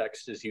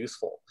contexts is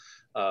useful,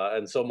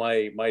 and so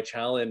my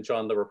challenge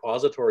on the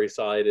repository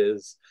side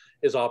is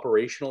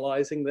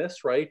operationalizing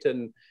this, right?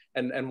 And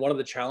one of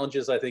the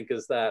challenges, I think,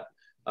 is that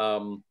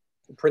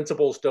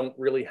principles don't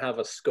really have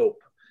a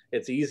scope.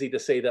 It's easy to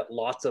say that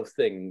lots of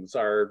things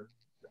are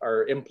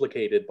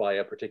implicated by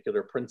a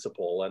particular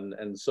principle,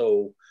 and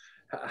so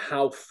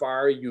how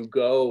far you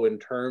go in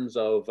terms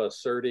of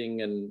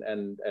asserting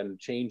and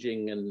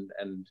changing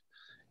and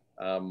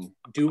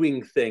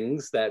doing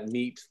things that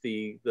meet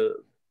the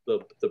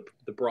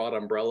broad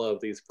umbrella of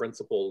these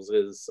principles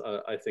is,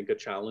 I think, a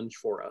challenge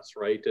for us,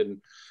 right?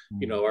 And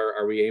you know,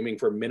 are we aiming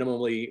for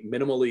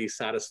minimally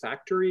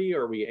satisfactory?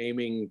 Are we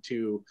aiming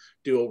to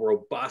do a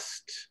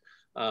robust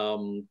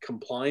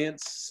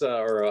compliance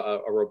or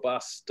a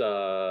robust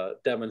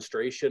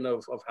demonstration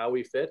of how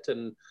we fit?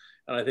 And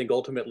I think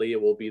ultimately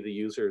it will be the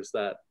users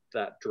that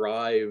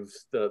drive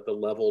the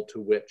level to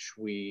which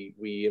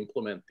we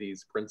implement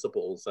these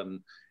principles,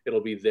 and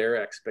it'll be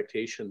their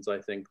expectations, I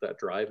think, that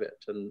drive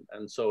it.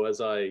 And so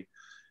as I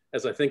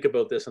think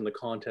about this in the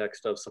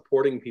context of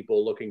supporting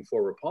people looking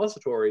for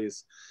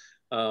repositories,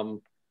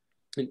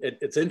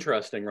 it's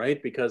interesting,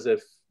 right? Because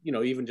if, you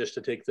know, even just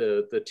to take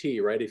the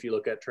T, right? If you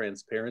look at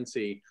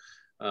transparency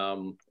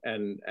and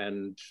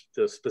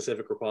the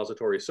specific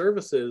repository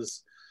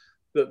services,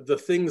 the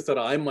things that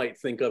I might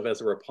think of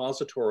as a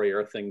repository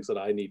are things that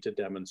I need to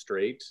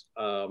demonstrate,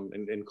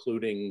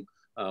 including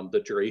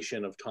the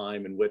duration of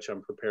time in which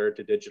I'm prepared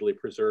to digitally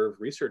preserve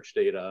research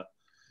data.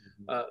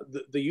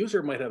 The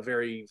user might have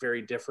very,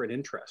 very different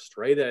interest,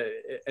 right?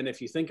 And if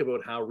you think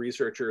about how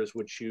researchers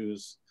would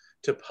choose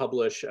to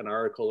publish an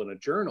article in a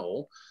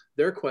journal,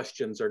 their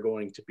questions are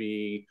going to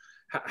be,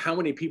 how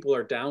many people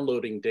are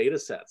downloading data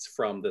sets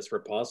from this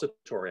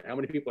repository? How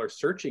many people are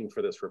searching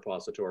for this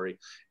repository?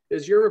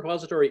 Is your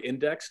repository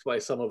indexed by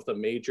some of the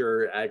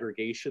major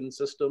aggregation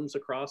systems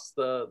across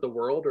the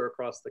world or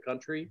across the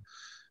country?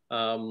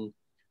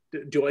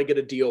 Do I get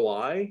a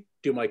DOI?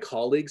 Do my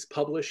colleagues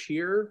publish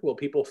here? Will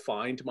people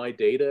find my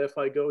data if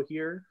I go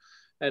here?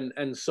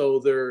 And so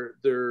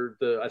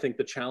I think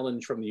the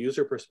challenge from the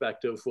user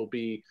perspective will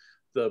be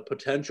the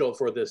potential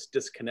for this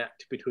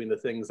disconnect between the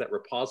things that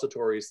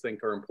repositories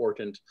think are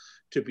important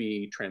to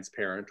be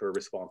transparent or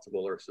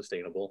responsible or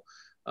sustainable,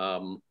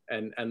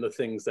 and the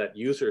things that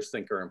users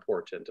think are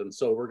important. And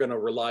so we're going to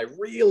rely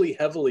really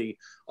heavily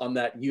on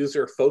that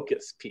user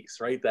focus piece,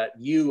 right? That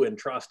you and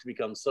trust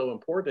becomes so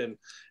important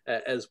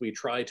as we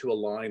try to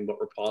align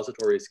what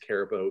repositories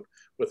care about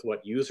with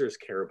what users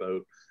care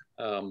about.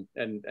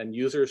 And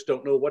users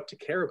don't know what to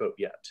care about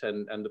yet.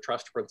 And the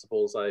trust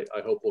principles, I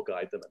hope, will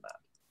guide them in that.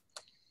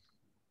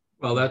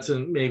 Well, that's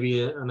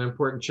maybe an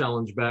important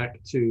challenge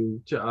back to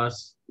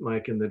us,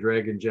 Mike, and the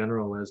DREG in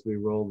general, as we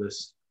roll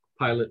this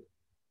pilot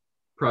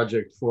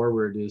project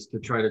forward, is to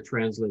try to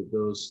translate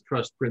those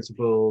trust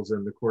principles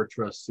and the core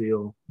trust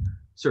seal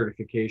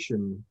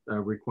certification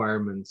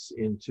requirements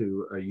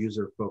into a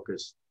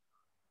user-focused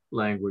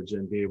language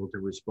and be able to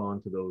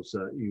respond to those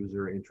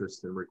user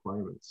interests and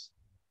requirements.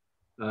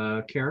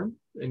 Karen,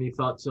 any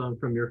thoughts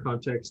from your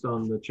context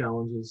on the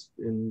challenges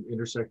in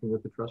intersecting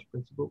with the trust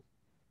principle?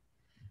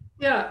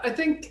 Yeah, I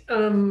think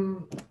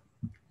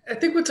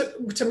what's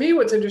to me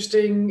what's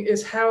interesting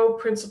is how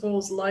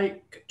principles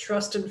like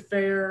trust and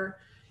fair,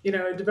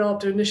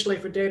 developed initially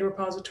for data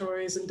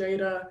repositories and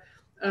data,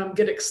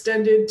 get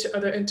extended to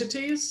other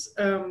entities.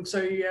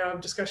 So you have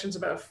discussions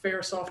about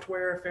fair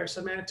software, fair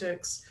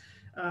semantics,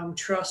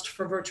 trust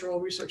for virtual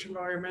research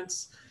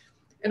environments.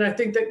 And I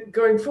think that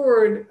going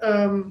forward,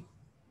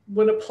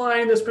 when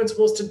applying those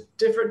principles to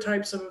different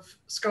types of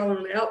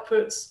scholarly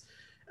outputs,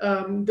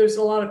 there's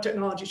a lot of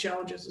technology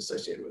challenges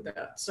associated with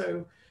that.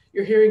 So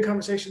you're hearing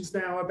conversations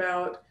now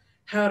about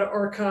how to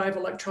archive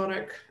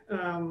electronic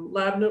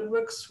lab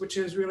notebooks, which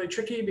is really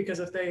tricky because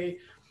if they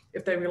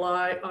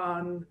rely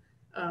on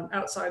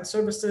outside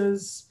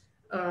services,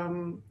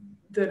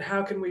 then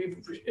how can we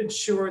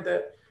ensure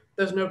that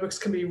those notebooks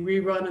can be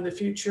rerun in the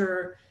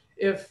future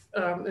if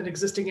an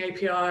existing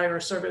API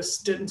or service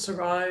didn't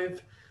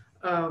survive?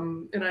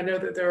 And I know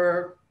that there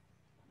are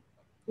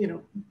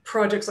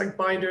projects like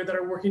Binder that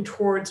are working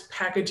towards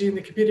packaging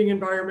the computing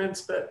environments,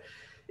 but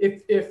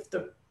if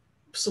the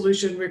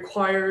solution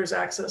requires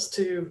access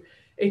to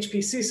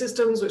HPC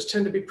systems, which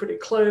tend to be pretty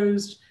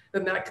closed,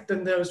 then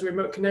those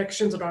remote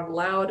connections are not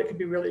allowed. It can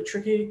be really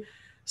tricky.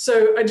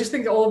 So I just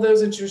think all of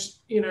those issues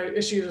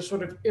are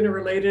sort of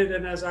interrelated,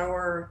 and as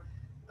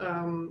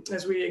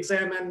we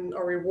examine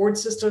our reward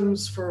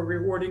systems for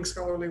rewarding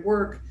scholarly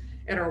work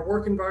and our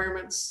work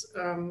environments,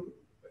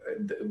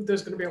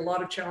 there's going to be a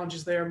lot of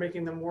challenges there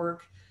making them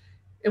work.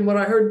 And what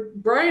I heard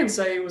Brian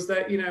say was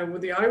that,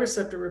 with the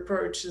iReceptor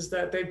approach is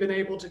that they've been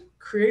able to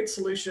create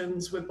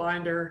solutions with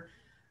Binder.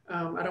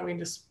 I don't mean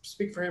to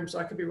speak for him, so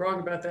I could be wrong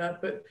about that.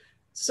 But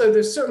so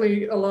there's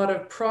certainly a lot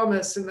of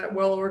promise in that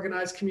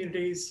well-organized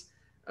communities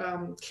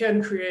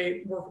can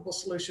create workable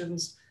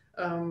solutions.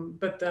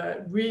 But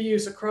the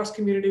reuse across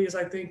communities,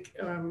 I think,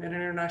 and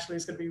internationally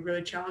is going to be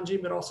really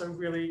challenging, but also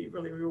really,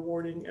 really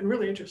rewarding and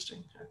really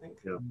interesting, I think.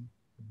 Yeah.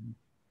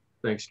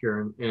 Thanks,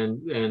 Karen.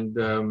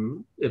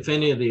 And if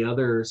any of the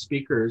other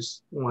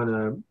speakers want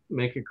to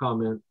make a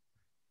comment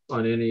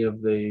on any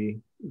of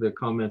the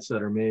comments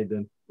that are made,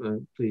 then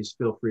please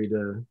feel free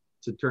to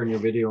turn your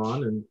video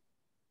on and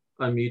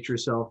unmute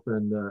yourself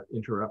and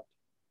interrupt.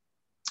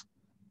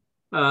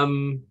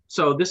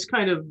 So this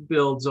kind of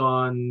builds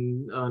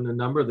on a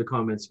number of the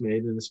comments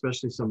made, and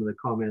especially some of the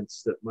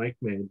comments that Mike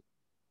made.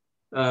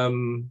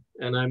 And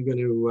I'm going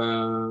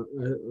to,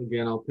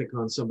 again, I'll pick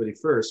on somebody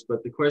first,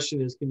 but the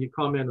question is, can you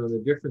comment on the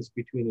difference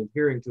between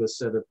adhering to a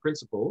set of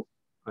principles,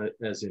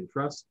 as in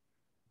trust,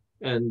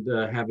 and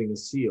having a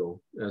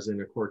seal, as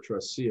in a core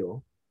trust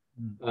seal?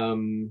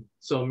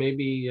 So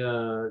maybe,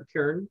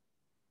 Karen,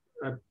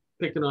 I'm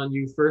picking on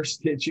you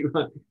first. Did you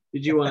want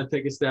to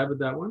take a stab at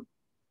that one?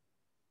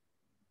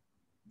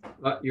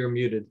 You're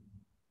muted.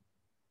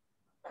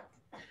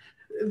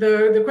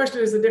 The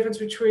question is the difference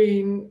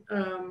between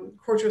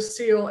core trust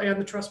seal and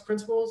the trust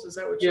principles. Is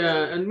that what you're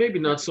saying? And maybe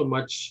not so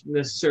much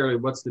necessarily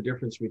what's the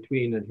difference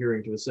between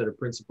adhering to a set of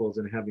principles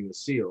and having a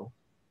seal,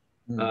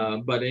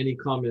 but any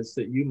comments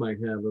that you might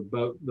have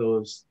about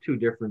those two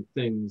different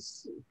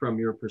things from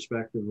your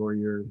perspective or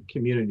your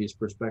community's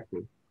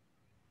perspective.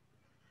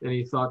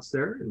 Any thoughts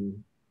there?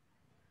 And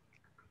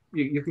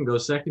you can go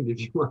second if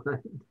you want.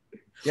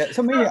 Yeah,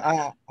 so maybe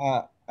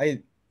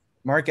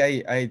Mark,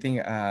 I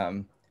think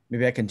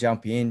maybe I can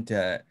jump in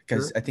because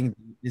sure. I think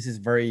this is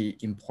a very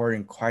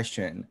important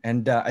question.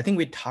 And I think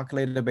we talked a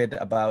little bit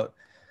about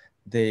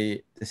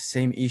the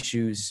same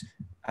issues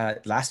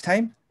last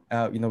time,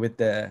 with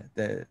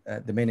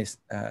the main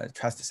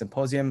trust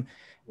symposium.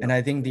 Yeah. And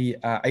I think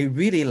I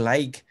really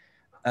like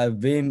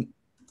Wim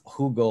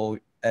Hugo,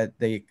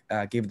 they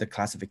gave the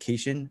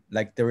classification.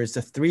 Like there is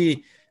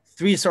three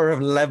sort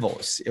of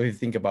levels, if you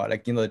think about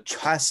it.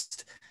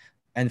 Trust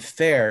and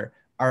fair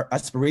are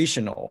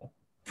aspirational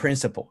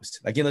principles.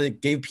 They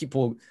gave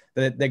people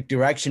the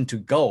direction to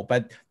go,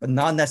 but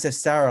not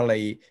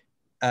necessarily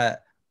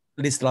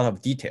list a lot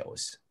of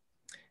details.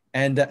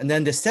 And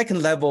then the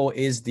second level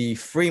is the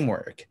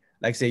framework.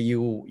 Like say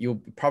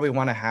you probably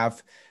want to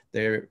have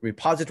the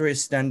repository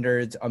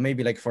standards, or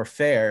maybe for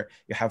fair,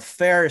 you have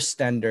fair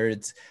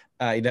standards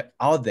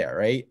out there,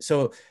 right?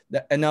 So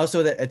and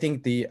also that I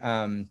think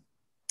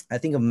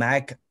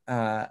Mac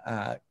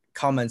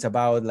comments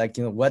about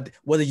what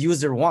the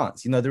user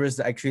wants. There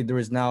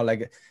is now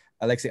like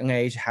say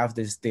NIH have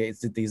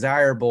the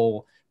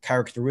desirable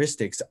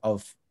characteristics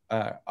of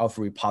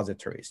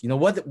repositories.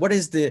 What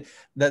is the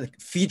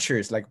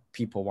features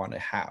people want to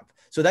have?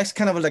 So that's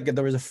kind of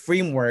there is a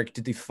framework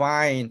to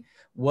define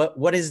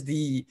what is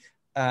the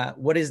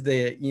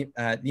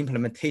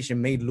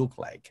implementation may look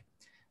like.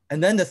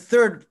 And then the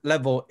third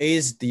level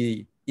is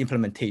the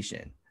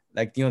implementation.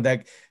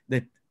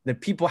 The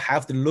people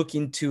have to look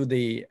into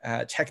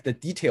check the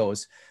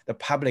details, the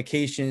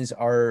publications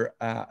are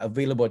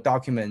available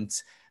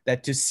documents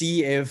to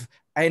see if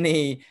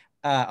any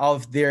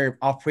of their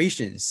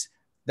operations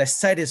that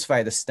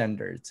satisfy the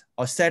standards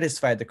or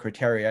satisfy the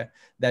criteria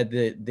that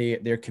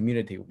their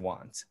community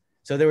wants.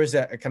 So there is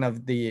a kind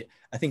of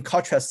I think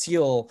core trust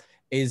seal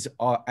is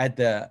at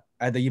the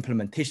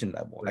implementation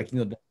level. Right.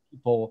 The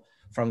people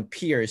from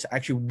peers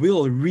actually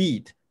will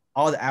read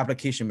all the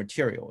application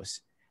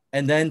materials,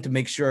 and then to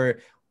make sure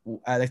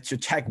like to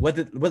check what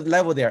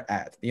level they're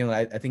at. You know,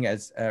 I think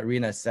as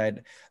Rena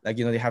said, like,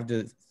 you know, they have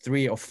to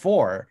 3 or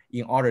 4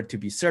 in order to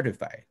be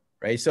certified,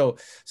 right? So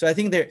I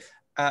think there,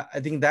 I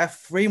think that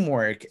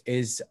framework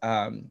is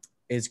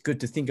good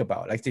to think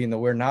about. Like, you know,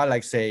 we're not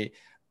like, say,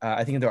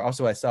 I think there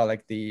also, I saw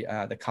like the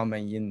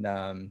comment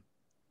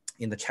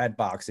in the chat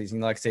box is, you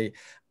know, like, say,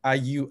 are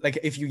you, like,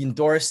 if you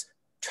endorse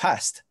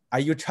trust, are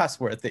you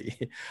trustworthy?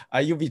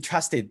 Are you be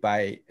trusted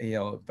by, you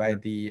know, by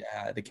the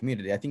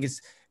community? I think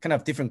it's kind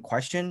of different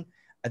question.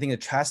 I think the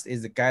trust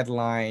is the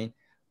guideline,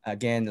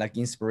 again, like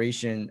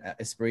inspiration,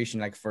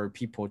 like for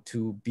people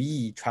to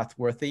be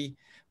trustworthy.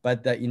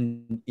 But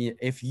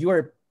if you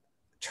are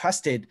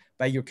trusted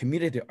by your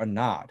community or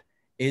not,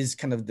 is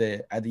kind of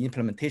at the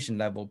implementation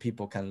level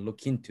people can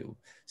look into.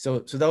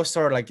 So those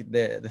are like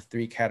the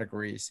 3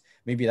 categories.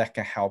 Maybe that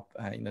can help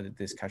you know, the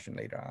discussion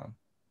later on.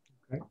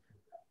 Okay.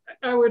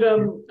 I would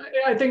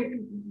I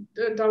think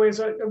Dawei is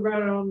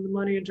right on the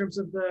money in terms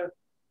of the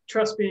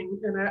trust being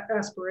an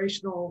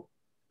aspirational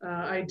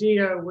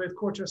idea, with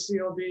Core Trust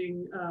Seal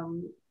being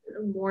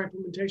more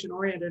implementation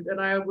oriented. And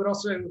I would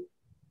also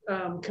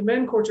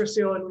commend Core Trust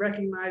Seal in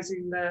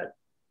recognizing that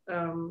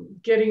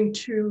getting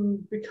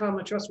to become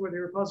a trustworthy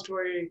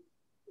repository,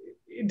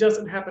 it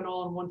doesn't happen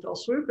all in one fell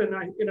swoop.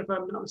 And if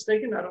I'm not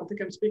mistaken, I don't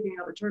think I'm speaking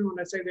out of turn when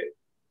I say that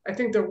I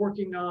think they're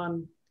working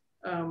on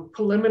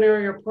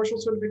preliminary or partial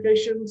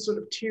certification, sort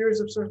of tiers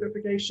of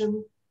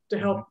certification, to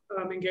help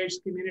engage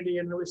the community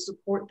and really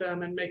support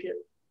them and make it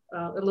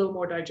a little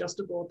more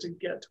digestible to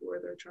get to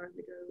where they're trying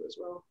to go as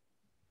well.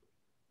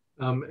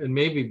 And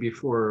maybe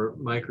before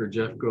Mike or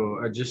Jeff go,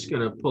 I'm just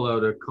going to pull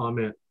out a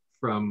comment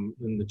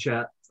in the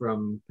chat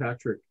from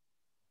Patrick.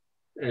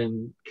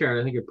 And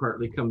Karen, I think it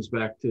partly comes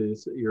back to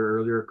your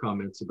earlier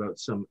comments about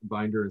some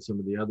Binder and some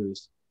of the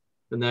others.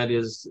 And that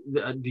is,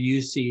 do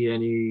you see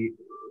any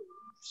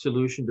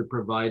solution to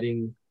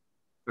providing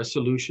a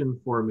solution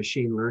for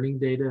machine learning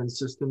data and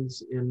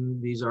systems in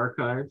these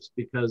archives,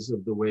 because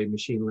of the way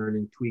machine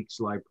learning tweaks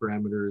live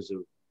parameters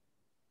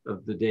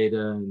of the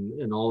data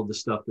and all of the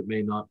stuff that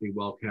may not be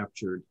well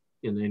captured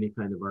in any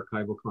kind of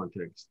archival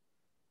context?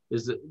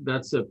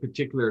 That's a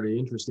particularly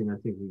interesting, I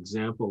think,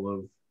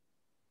 example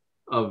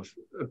of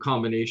a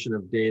combination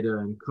of data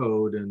and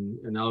code and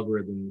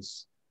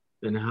algorithms,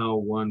 and how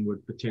one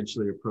would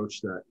potentially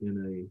approach that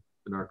in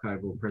an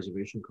archival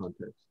preservation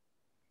context.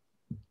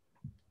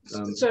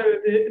 So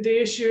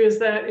the issue is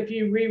that if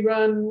you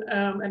rerun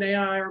an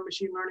AI or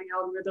machine learning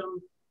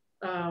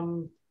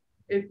algorithm,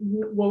 it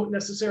won't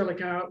necessarily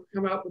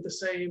come out with the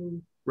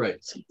same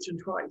solution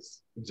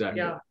twice. Exactly.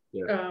 Yeah.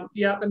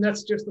 Yeah, and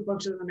that's just the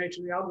function of the nature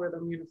of the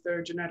algorithm. You know, if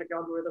they're genetic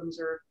algorithms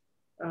or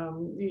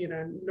you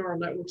know, neural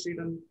networks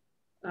even,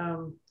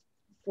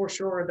 for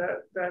sure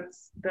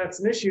that's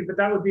an issue. But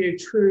that would be a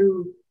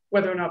true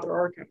whether or not they're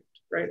archived,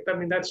 right? I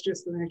mean, that's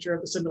just the nature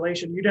of the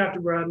simulation. You'd have to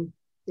run,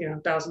 you know,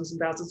 thousands and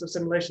thousands of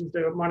simulations,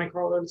 do a Monte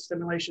Carlo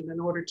simulation in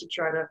order to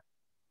try to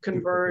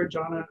converge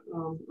on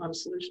a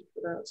solution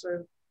for that.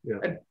 So yeah.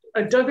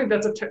 I don't think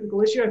that's a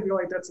technical issue. I feel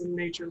like that's the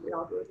nature of the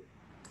algorithm.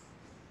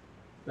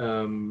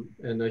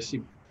 And I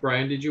see,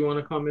 Brian, did you want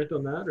to comment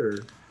on that,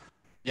 or?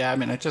 Yeah, I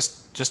mean,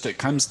 it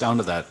comes down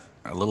to that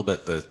a little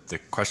bit, the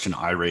question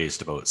I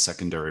raised about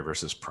secondary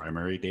versus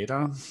primary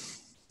data.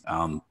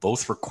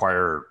 Both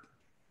require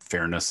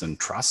fairness and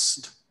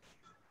trust,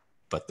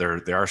 but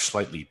they are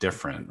slightly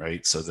different,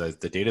 right? So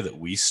the data that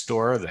we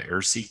store, the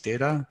AirSeq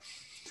data,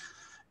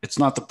 it's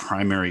not the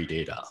primary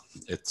data.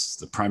 It's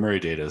the primary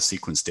data,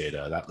 sequence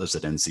data, that lives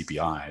at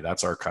NCBI.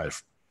 That's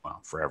archived, well,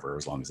 forever,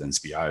 as long as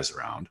NCBI is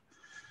around.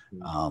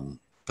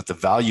 But the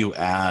value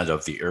add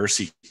of the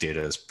AirSeq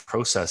data is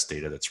process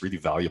data that's really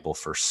valuable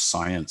for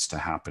science to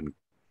happen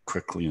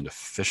quickly and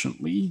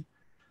efficiently.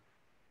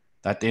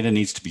 That data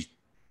needs to be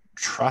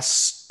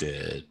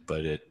trusted,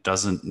 but it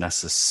doesn't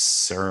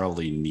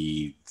necessarily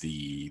need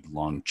the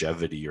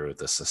longevity or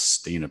the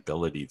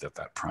sustainability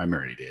that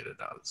primary data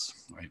does,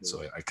 right?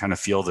 So I kind of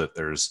feel that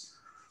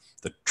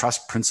the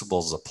trust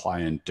principles apply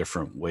in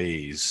different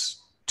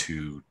ways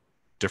to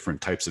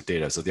different types of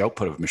data. So the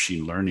output of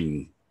machine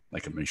learning,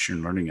 like a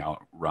machine learning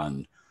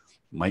outrun,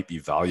 might be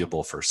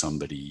valuable for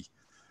somebody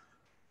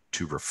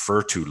to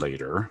refer to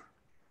later,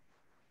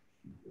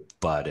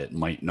 but it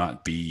might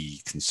not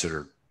be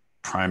considered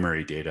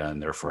primary data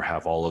and therefore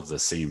have all of the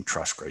same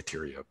trust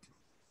criteria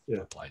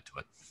applied to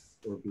it.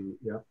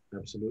 Yeah,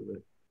 absolutely.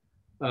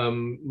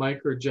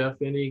 Mike or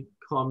Jeff, any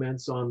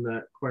comments on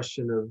that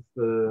question of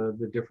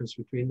the difference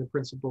between the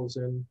principles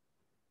and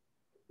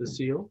the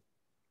seal?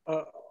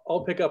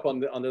 I'll pick up on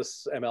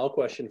this ML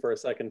question for a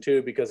second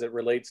too, because it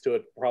relates to a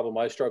problem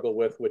I struggle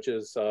with, which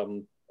is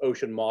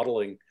ocean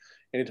modeling.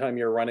 Anytime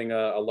you're running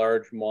a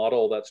large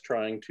model that's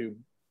trying to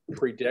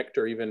predict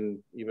or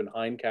even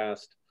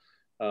hindcast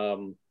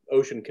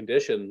ocean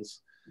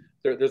conditions,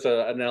 there's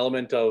an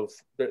element of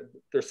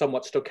they're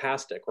somewhat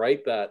stochastic,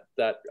 right? That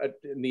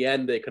in the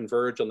end they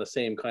converge on the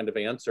same kind of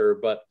answer.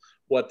 But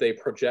what they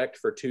project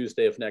for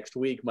Tuesday of next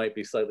week might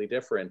be slightly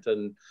different.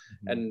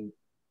 And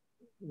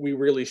we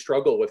really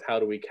struggle with how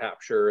do we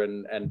capture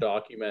and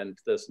document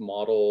this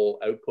model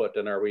output,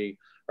 and are we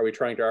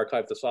trying to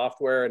archive the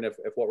software? And if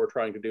what we're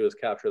trying to do is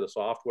capture the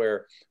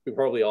software, we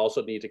probably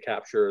also need to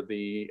capture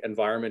the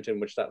environment in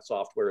which that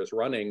software is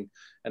running.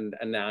 And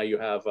now you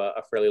have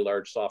a fairly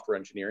large software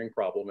engineering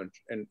problem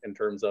in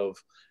terms of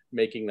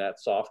making that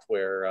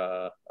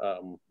software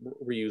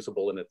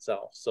reusable in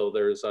itself. So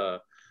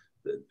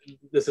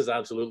this is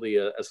absolutely,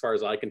 as far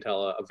as I can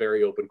tell, a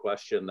very open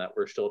question that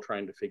we're still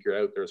trying to figure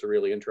out. There's a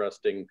really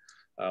interesting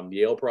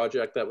Yale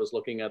project that was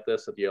looking at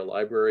this at the Yale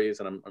libraries,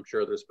 and I'm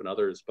sure there's been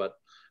others, but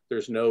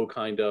there's no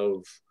kind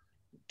of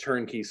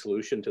turnkey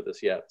solution to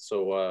this yet.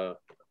 So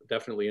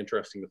definitely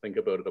interesting to think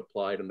about it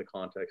applied in the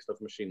context of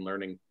machine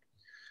learning.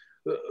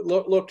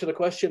 Look to the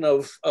question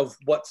of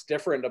what's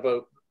different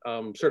about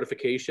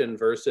certification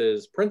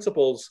versus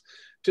principles.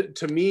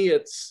 To me,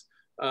 it's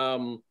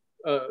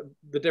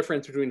the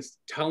difference between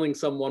telling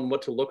someone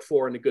what to look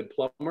for in a good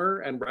plumber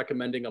and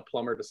recommending a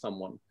plumber to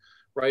someone,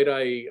 right?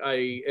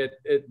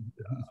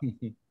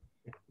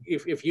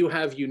 If you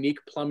have unique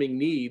plumbing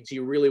needs,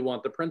 you really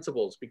want the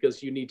principles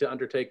because you need to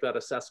undertake that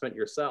assessment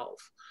yourself.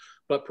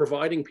 But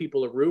providing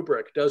people a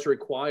rubric does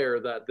require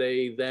that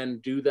they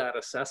then do that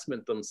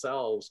assessment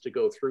themselves to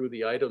go through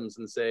the items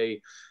and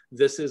say,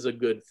 this is a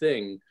good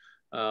thing.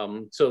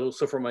 So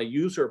from a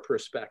user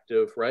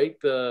perspective, right,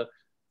 the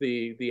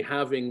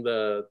having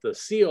the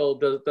seal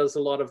does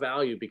a lot of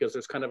value because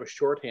there's kind of a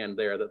shorthand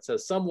there that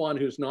says someone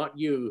who's not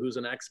you, who's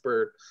an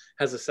expert,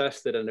 has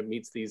assessed it and it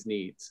meets these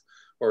needs,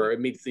 or it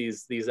meets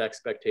these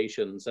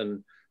expectations.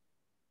 And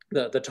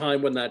the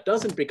time when that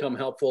doesn't become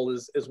helpful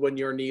is when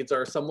your needs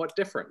are somewhat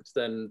different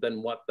than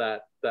what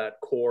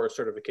that core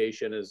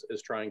certification is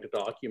trying to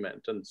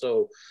document. And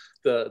so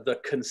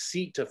the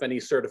conceit of any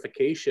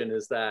certification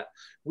is that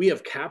we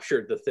have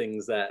captured the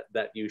things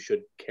that you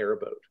should care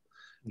about.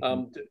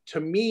 To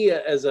me,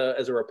 as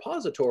a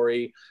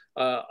repository,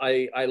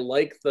 I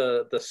like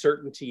the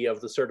certainty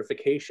of the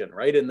certification,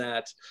 right? In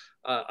that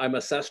I'm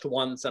assessed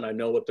once and I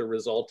know what the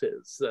result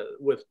is.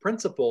 With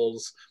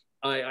principles,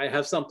 I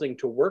have something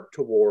to work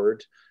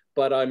toward,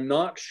 but I'm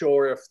not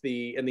sure if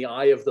in the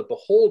eye of the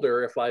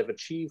beholder, if I've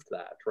achieved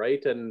that,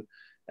 right? And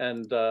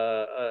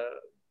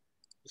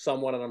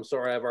someone, and I'm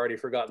sorry, I've already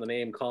forgotten the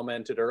name,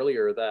 commented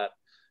earlier that,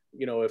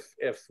 you know,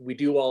 if we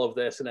do all of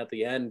this and at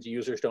the end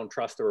users don't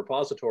trust the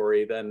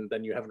repository,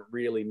 then you haven't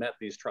really met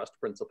these trust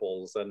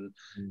principles. And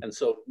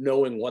so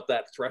knowing what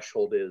that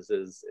threshold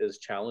is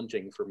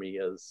challenging for me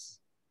as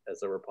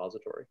a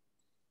repository.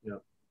 Yeah,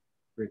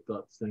 great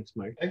thoughts. Thanks,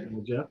 Mike.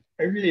 Jeff?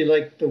 I really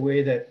like the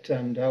way that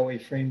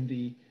Dawei framed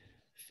the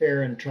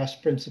FAIR and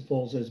trust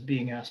principles as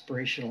being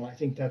aspirational. I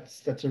think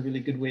that's a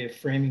really good way of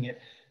framing it.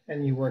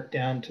 And you work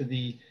down to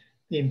the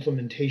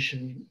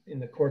implementation in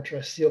the core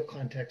trust seal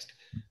context.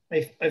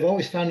 I've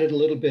always found it a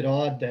little bit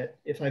odd that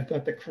if I've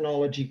got the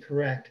chronology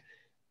correct,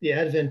 the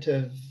advent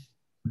of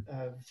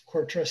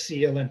core trust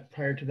seal and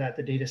prior to that,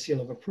 the data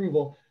seal of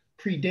approval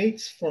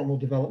predates formal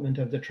development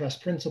of the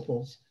trust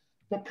principles.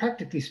 But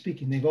practically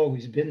speaking, they've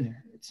always been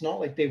there. It's not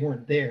like they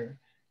weren't there.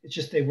 It's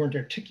just they weren't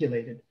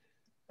articulated.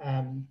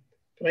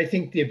 But I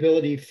think the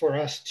ability for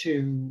us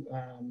to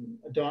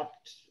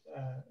adopt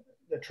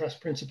the trust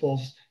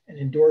principles and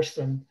endorse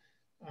them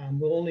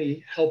will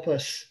only help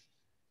us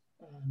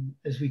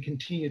as we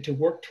continue to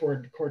work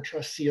toward core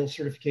trust seal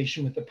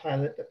certification with the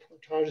pilot that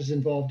Portage is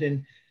involved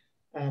in.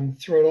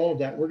 Throughout all of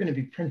that, we're going to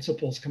be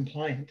principles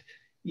compliant,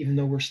 even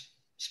though we're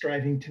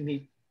striving to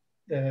meet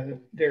the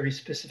very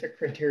specific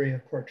criteria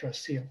of core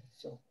trust seal.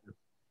 So,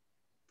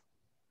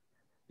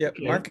 yeah,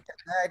 okay. Mark,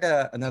 can I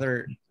add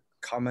another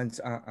comment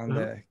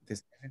on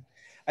this?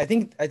 I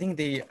think I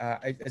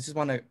just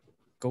want to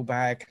go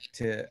back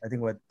to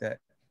what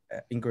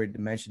Ingrid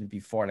mentioned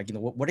before, like, you know,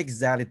 what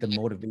exactly the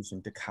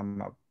motivation to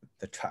come up with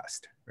the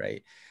trust,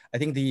 right? I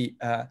think the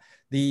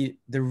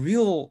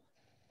real,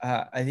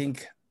 I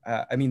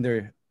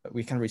mean,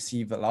 we can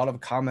receive a lot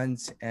of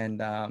comments,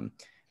 and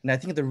I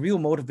think the real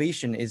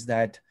motivation is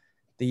that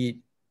the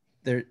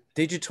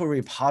digital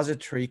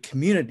repository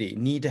community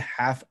need to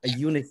have a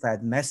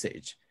unified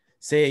message.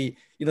 Say,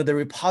 you know, the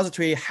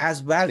repository has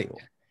value,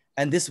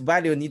 and this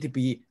value need to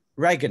be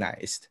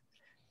recognized.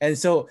 And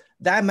so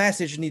that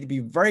message need to be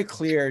very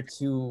clear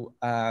to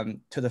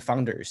the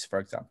founders, for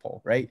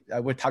example, right?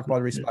 We talk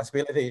about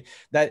responsibility,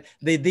 that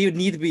they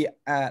need to be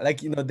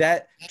like, you know,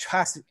 that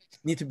trust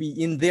need to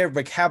be in their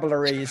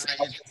vocabularies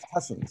of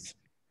discussions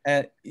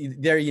and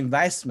their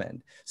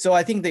investment. So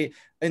I think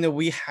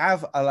we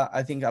have a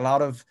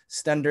lot of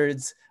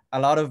standards, a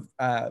lot of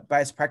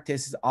best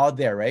practices out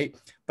there, right?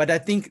 But I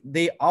think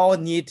they all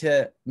need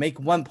to make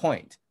one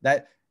point,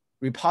 that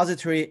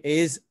repository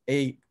is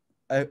a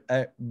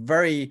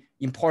very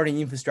important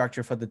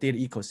infrastructure for the data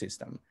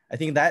ecosystem. I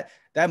think that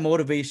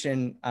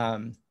motivation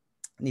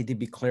need to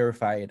be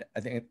clarified.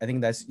 I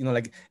think that's, you know,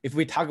 like if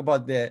we talk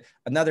about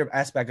another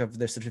aspect of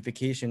the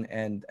certification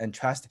and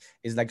trust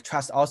is like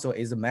trust also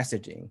is a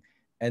messaging.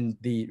 and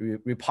the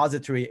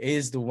repository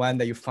is the one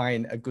that you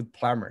find a good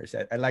plumbers.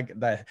 I like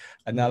that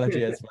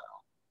analogy as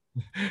well.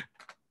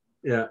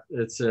 Yeah,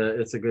 it's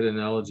a good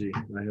analogy.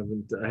 I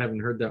haven't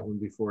heard that one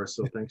before,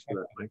 so thanks for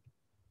that, Mike.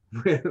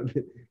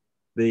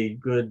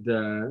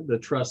 The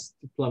trust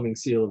plumbing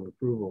seal of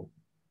approval.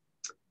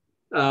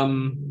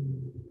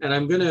 And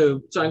I'm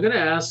gonna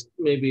ask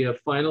maybe a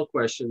final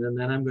question, and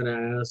then I'm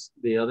gonna ask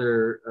the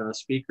other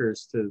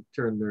speakers to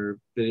turn their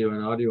video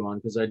and audio on,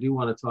 because I do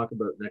want to talk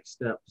about next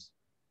steps,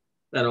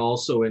 and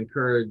also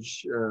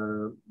encourage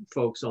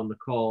folks on the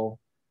call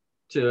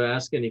to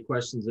ask any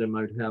questions they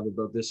might have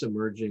about this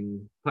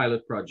emerging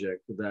pilot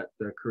project that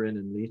Corinne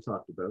and Lee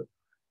talked about,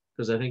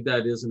 because I think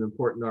that is an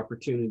important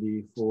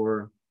opportunity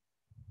for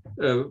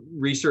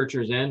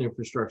researchers and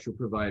infrastructure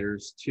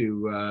providers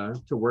to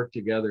work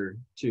together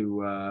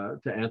to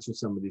answer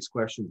some of these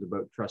questions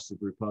about trusted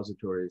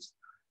repositories.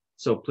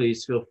 So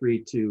please feel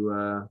free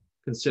to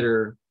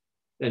consider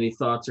any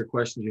thoughts or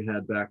questions you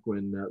had back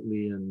when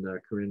Lee and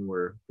Corinne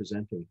were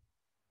presenting.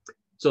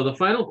 So the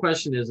final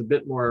question is a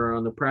bit more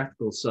on the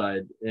practical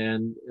side,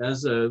 and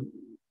as a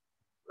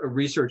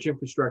research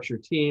infrastructure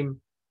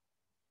team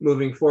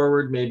moving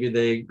forward, maybe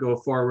they go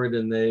forward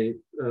and they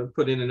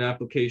put in an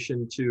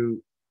application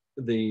to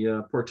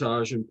the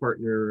Portage and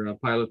Partner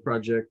pilot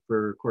project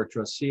for Core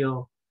Trust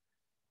Seal.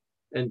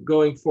 And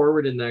going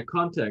forward in that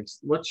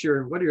context, what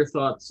are your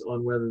thoughts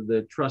on whether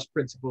the trust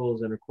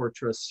principles and a Core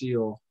Trust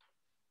Seal,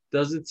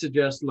 does it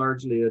suggest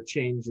largely a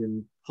change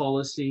in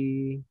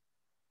policy,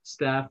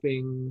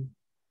 staffing,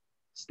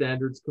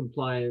 standards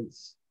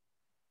compliance,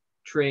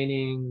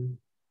 training,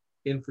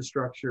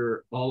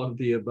 infrastructure, all of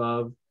the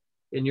above?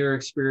 In your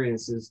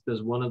experiences,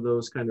 does one of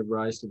those kind of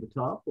rise to the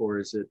top, or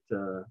is it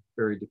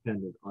very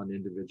dependent on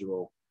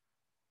individual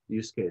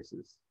use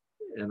cases?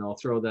 And I'll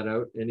throw that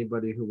out.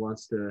 Anybody who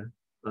wants to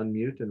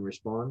unmute and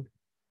respond,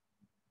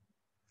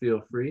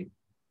 feel free.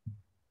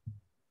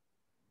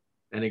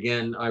 And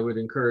again, I would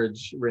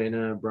encourage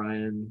Raina,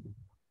 Brian,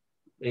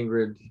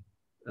 Ingrid,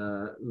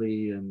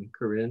 Lee, and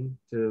Corinne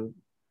to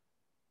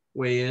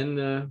weigh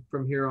in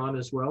from here on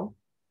as well.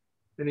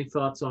 Any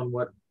thoughts on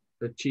what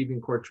achieving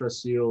Core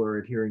Trust Seal or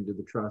adhering to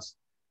the trust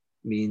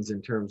means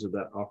in terms of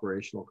that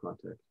operational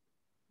context?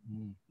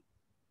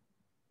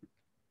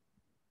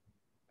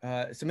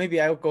 So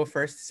maybe I'll go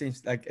first,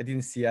 since like I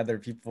didn't see other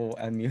people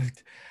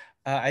unmute.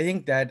 I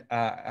think that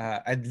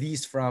at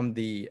least from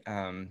the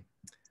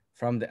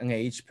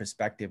NIH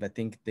perspective, I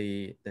think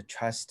the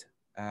trust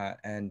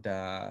and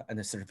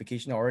the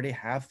certification already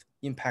have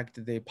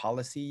impacted the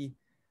policy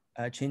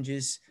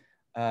changes.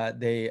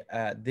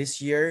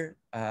 This year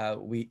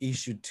we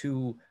issued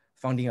 2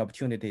 funding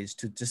opportunities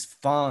to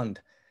just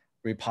fund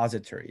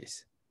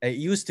repositories. It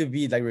used to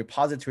be like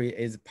repository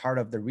is part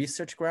of the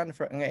research grant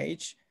for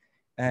NIH,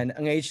 and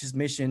NIH's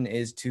mission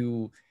is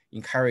to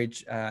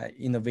encourage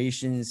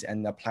innovations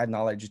and applied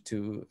knowledge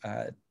to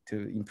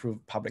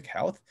improve public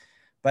health.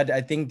 But I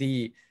think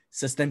the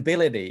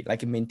sustainability,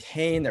 like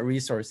maintain the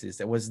resources,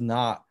 that was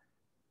not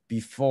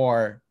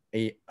before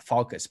a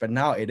focus, but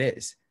now it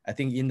is. I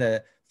think in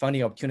the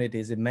funding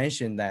opportunities, it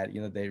mentioned that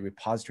the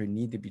repository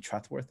need to be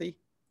trustworthy.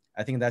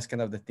 I think that's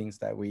kind of the things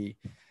that we,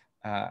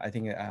 I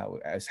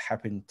was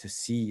happy to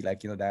see,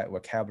 like that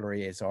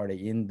vocabulary is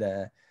already in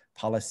the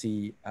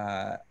policy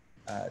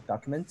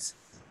documents,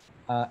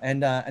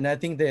 and I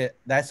think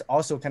that's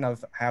also kind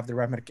of have the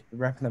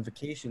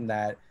ramification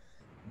that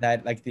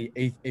like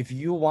if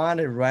you want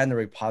to run a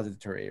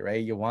repository,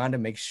 right, you want to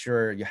make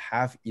sure you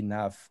have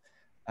enough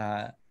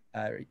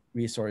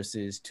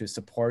resources to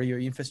support your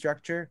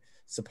infrastructure,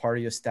 support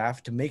your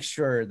staff, to make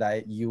sure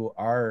that you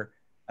are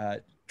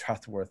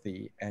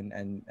trustworthy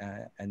and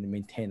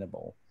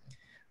maintainable.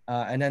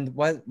 And then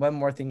one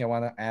more thing I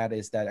want to add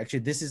is that actually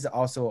this is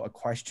also a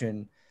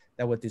question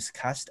that was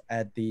discussed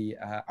at the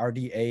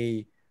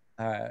RDA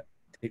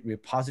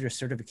repository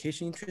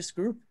certification interest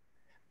group.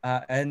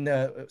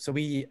 So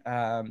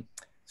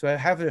I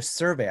have a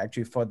survey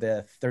actually for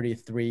the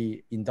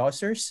 33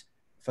 endorsers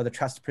for the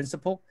trust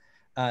principle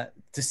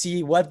to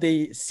see what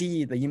they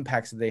see the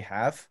impacts they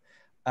have,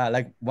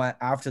 like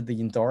after they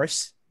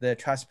endorse the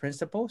trust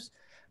principles.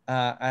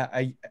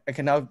 I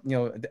can now,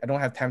 I don't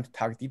have time to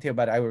talk detail,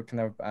 but I will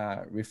kind of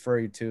refer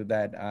you to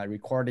that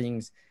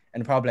recordings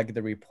and probably like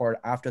the report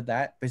after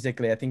that.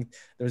 Basically, I think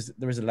there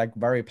was like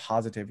very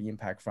positive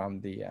impact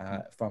from the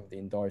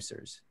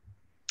endorsers.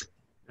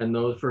 And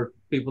those, for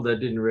people that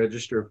didn't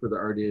register for the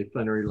RDA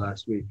plenary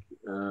last week,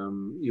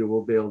 you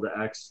will be able to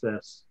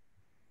access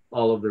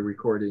all of the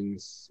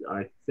recordings,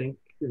 I think,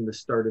 in the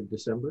start of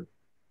December.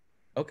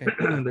 Okay.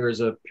 There's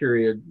a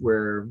period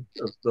where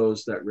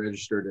those that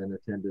registered and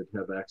attended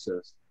have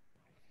access,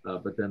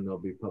 but then they'll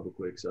be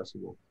publicly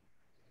accessible.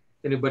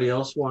 Anybody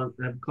else want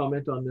to have a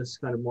comment on this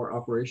kind of more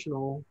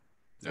operational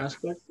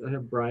aspect? I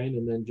have Brian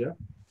and then Jeff.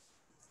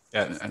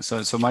 Yeah,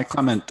 so my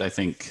comment, I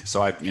think,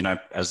 so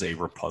as a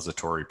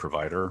repository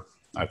provider,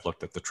 I've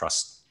looked at the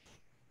trust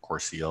core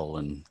seal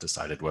and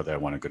decided whether I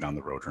want to go down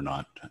the road or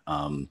not.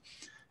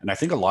 And I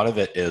think a lot of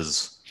it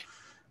is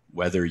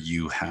whether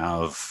you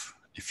have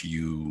if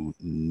you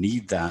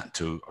need that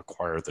to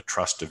acquire the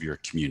trust of your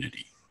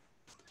community.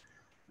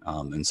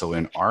 And so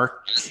in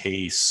our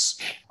case,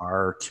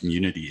 our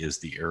community is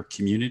the AIR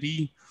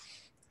community,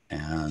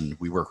 and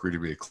we work really,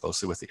 really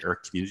closely with the AIR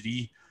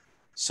community.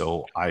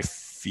 So I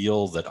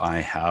feel that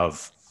I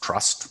have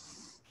trust,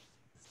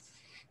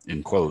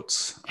 in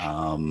quotes,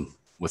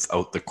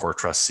 without the core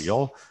trust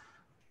seal.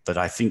 But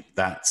I think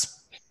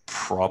that's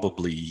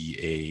probably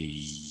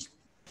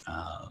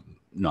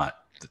not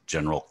the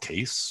general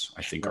case.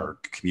 I think our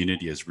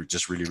community is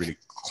just really, really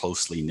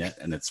closely knit,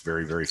 and it's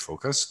very, very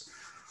focused.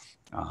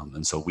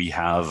 And so we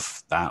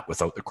have that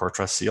without the core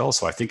trust seal.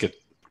 So I think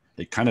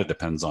it kind of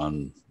depends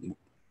on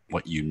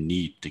what you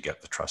need to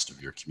get the trust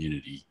of your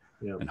community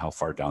and how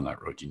far down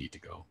that road you need to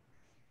go.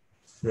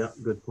 Yeah,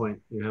 good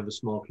point. You have a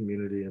small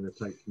community and a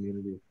tight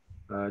community.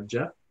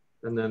 Jeff,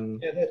 and then...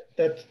 Yeah,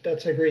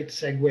 that's a great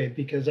segue,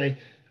 because I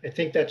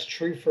think that's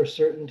true for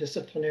certain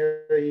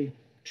disciplinary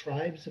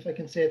tribes, if I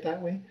can say it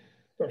that way.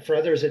 But for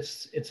others,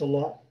 it's a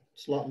lot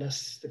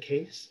less the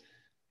case.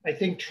 I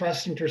think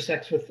trust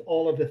intersects with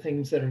all of the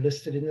things that are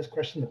listed in this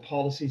question: the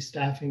policy,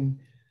 staffing,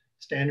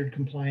 standard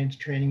compliance,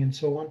 training, and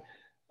so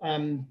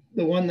on.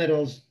 The one that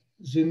I'll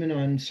zoom in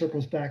on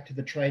circles back to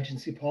the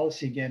tri-agency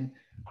policy again,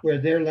 where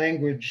their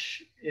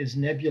language is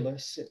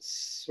nebulous.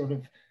 It's sort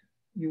of,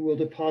 you will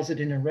deposit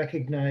in a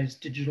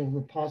recognized digital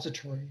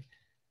repository.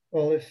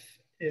 Well,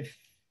 if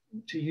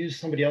to use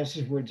somebody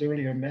else's words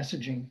earlier,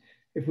 messaging,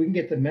 if we can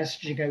get the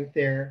messaging out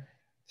there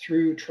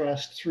through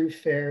trust, through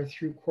FAIR,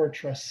 through core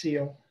trust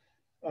seal,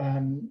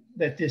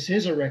 that this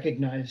is a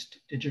recognized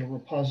digital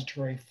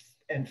repository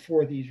and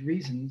for these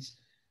reasons,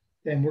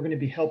 then we're going to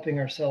be helping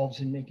ourselves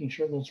in making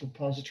sure those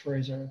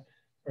repositories are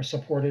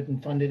supported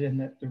and funded, and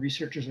that the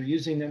researchers are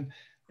using them,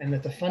 and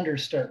that the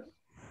funders start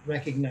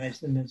recognize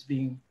them as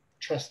being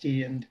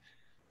trustee and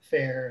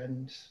FAIR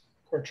and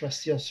core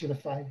trust seal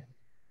certified.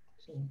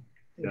 So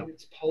I think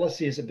its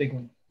policy is a big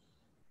one.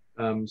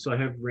 So I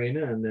have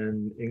Raina and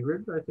then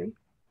Ingrid, I think.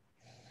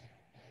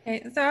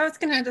 Okay, so I was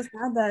gonna just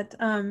add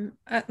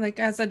that, like,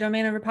 as a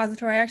domain and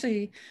repository,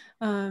 actually,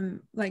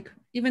 like,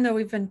 even though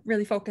we've been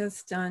really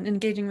focused on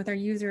engaging with our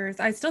users,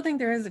 I still think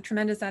there is a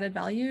tremendous added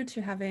value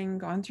to having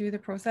gone through the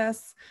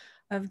process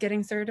of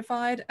getting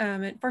certified.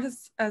 It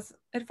forces us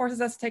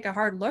to take a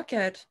hard look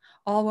at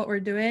all what we're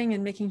doing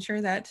and making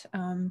sure that,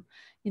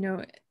 you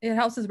know, it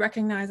helps us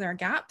recognize our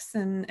gaps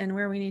and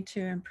where we need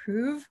to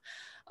improve.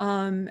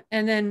 And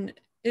then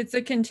it's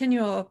a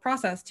continual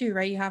process too,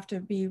 right? You have to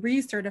be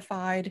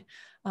recertified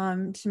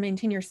to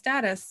maintain your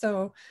status.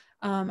 So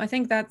I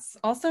think that's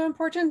also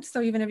important.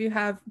 So even if you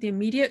have the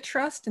immediate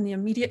trust and the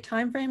immediate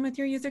time frame with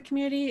your user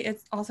community,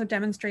 it also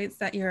demonstrates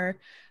that you're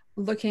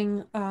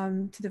looking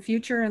to the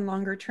future and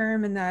longer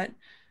term, and that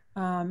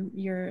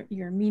you're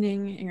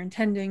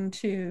intending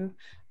to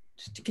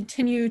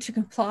continue to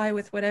comply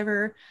with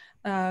whatever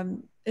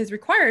is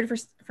required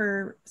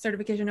for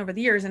certification over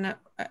the years. And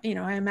you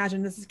know, I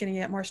imagine this is going to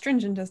get more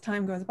stringent as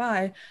time goes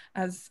by,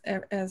 as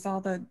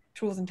all the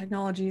tools and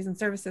technologies and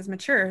services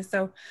mature.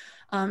 So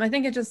I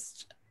think it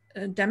just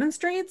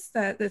demonstrates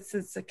that this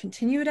is a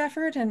continued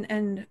effort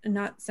and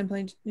not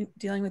simply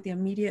dealing with the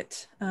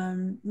immediate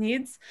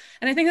needs.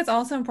 And I think it's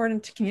also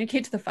important to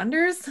communicate to the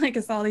funders, like,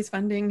 as all these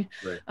funding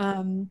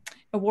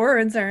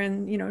awards are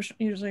in, you know,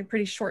 usually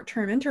pretty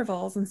short-term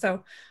intervals. And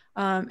so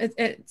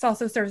it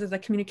also serves as a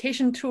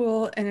communication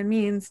tool and a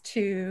means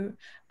to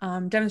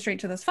demonstrate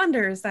to those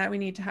funders that we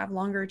need to have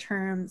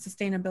longer-term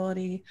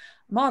sustainability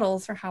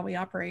models for how we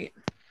operate.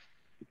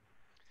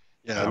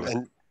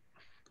 Yeah,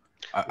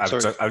 I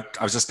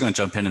was just going to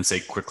jump in and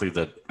say quickly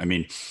that, I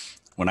mean,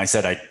 when I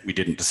said we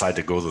didn't decide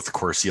to go with the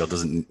core seal,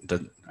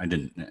 I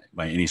didn't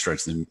by any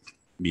stretch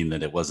mean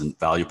that it wasn't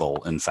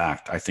valuable. In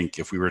fact, I think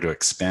if we were to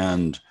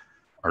expand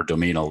our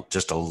domain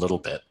just a little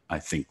bit, I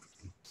think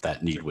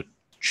that need would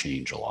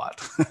change a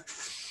lot.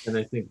 And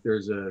I think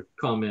there's a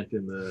comment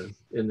in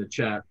the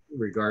chat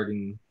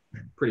regarding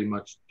pretty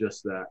much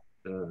just that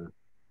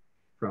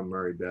from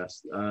Murray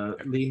Best.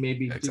 Lee,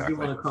 maybe did you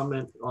want to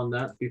comment on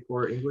that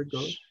before Ingrid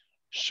goes?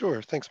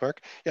 Sure, thanks, Mark.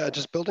 Yeah,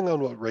 just building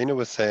on what Raina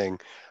was saying,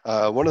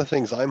 one of the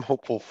things I'm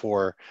hopeful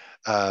for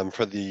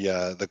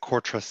the core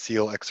trust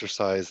seal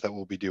exercise that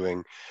we'll be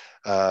doing,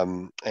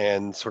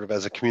 and sort of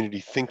as a community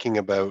thinking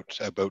about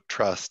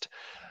trust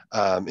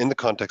in the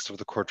context of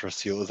the core trust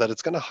seal, is that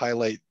it's going to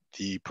highlight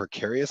the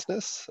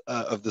precariousness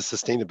of the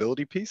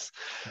sustainability piece.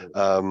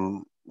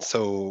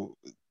 So,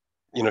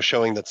 you know,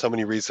 showing that so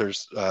many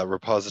research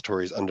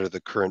repositories under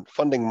the current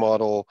funding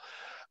model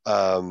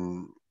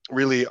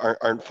really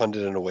aren't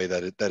funded in a way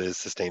that is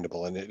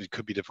sustainable, and it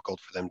could be difficult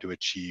for them to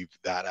achieve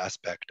that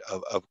aspect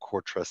of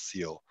core trust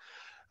seal.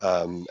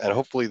 And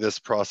hopefully this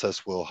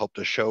process will help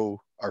to show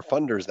our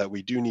funders that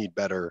we do need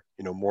better,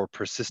 you know, more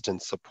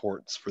persistent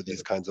supports for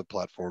these kinds of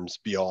platforms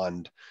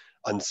beyond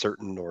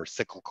uncertain or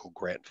cyclical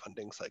grant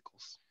funding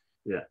cycles.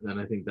 Yeah, and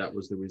I think that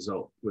was the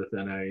result with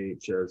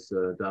NIH, as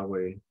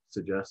Dawe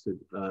suggested.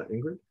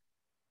 Ingrid?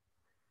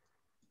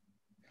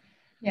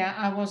 Yeah,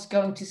 I was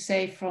going to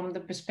say from the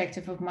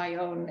perspective of my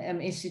own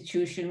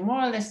institution,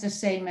 more or less the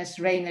same as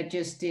Rainer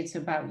just did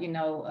about,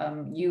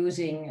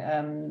 using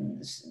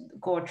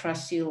Core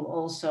Trust Seal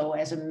also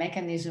as a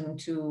mechanism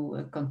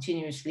to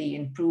continuously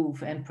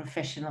improve and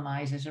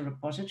professionalize as a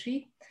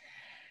repository.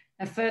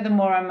 And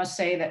furthermore, I must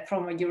say that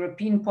from a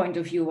European point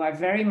of view, I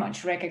very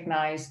much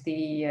recognize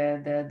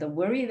the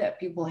worry that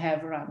people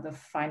have around the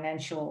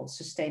financial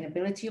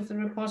sustainability of the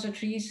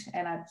repositories.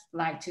 And I'd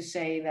like to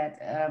say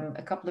that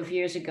a couple of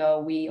years ago,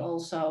 we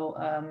also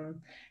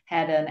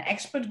had an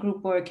expert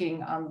group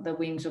working on the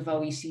wings of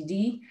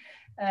OECD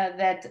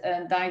that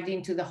dived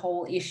into the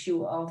whole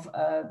issue of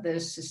the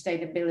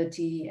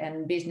sustainability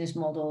and business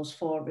models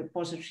for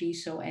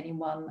repositories. So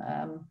anyone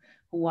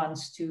who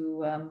wants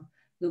to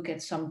look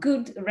at some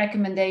good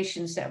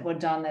recommendations that were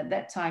done at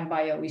that time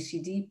by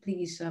OECD,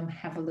 please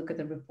have a look at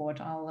the report.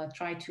 I'll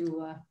try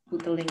to put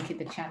the link in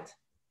the chat.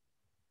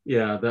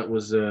 Yeah, that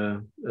was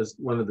as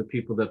one of the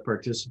people that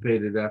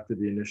participated after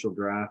the initial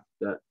draft,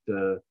 that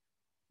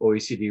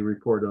OECD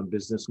report on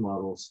business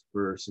models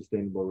for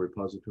sustainable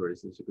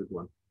repositories is a good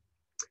one.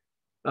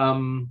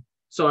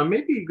 So I'm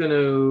maybe going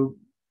to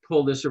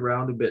pull this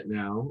around a bit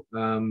now,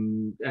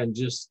 and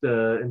just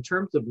in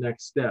terms of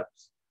next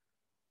steps.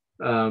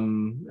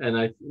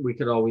 And we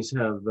could always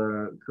have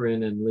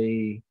Corinne and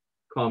Lee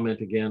comment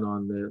again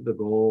on the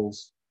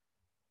goals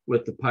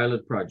with the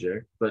pilot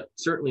project, but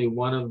certainly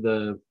one of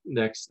the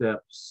next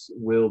steps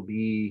will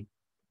be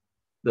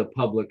the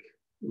public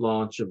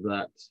launch of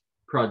that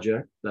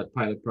project, that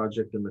pilot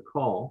project, and the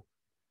call.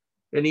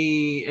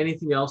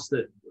 Anything else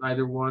that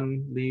either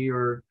one, Lee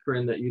or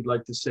Corinne, that you'd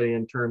like to say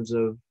in terms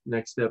of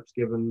next steps,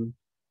 given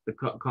the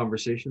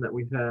conversation that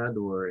we've had,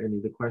 or any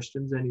of the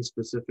questions, any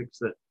specifics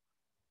that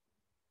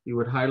you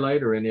would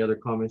highlight, or any other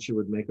comments you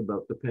would make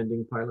about the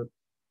pending pilot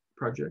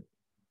project?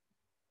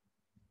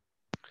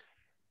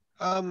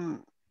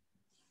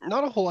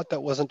 Not a whole lot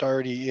that wasn't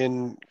already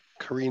in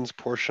Corinne's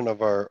portion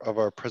of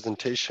our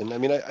presentation. I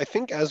mean, I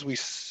think as we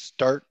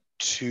start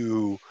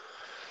to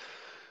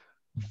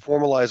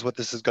formalize what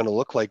this is going to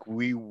look like,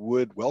 we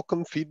would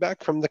welcome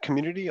feedback from the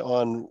community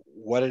on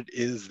what it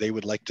is they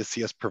would like to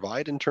see us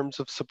provide in terms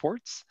of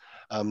supports.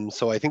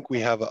 So I think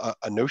we have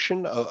a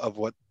notion of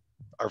what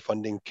our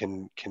funding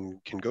can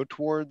go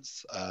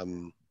towards.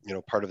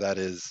 Part of that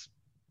is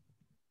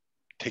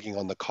taking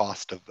on the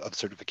cost of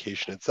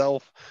certification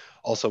itself.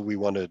 Also, we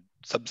want to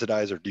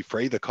subsidize or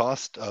defray the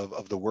cost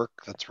of the work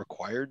that's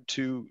required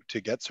to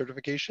get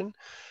certification.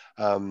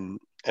 And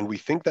we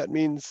think that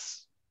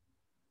means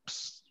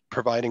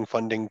providing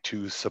funding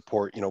to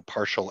support,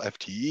 partial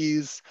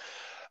FTEs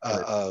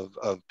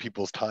of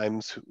people's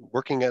times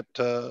working at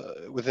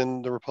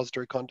within the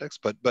repository context.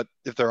 But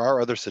if there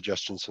are other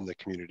suggestions from the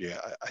community,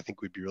 I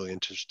think we'd be really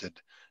interested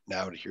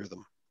now to hear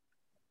them.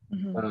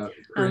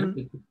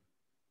 Mm-hmm.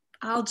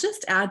 I'll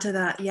just add to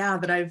that,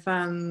 that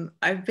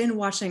I've been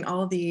watching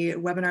all the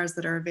webinars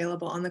that are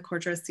available on the Core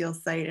Trust Seal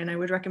site, and I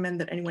would recommend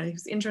that anyone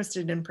who's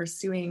interested in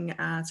pursuing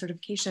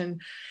certification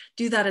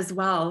do that as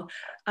well.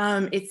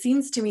 It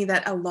seems to me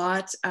that a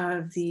lot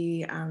of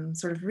the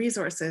sort of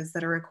resources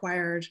that are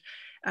required,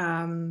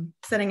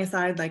 setting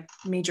aside like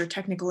major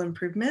technical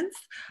improvements,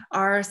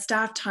 are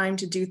staff time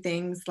to do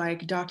things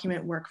like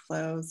document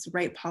workflows,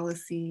 write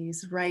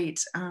policies, write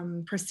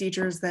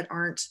procedures that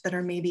are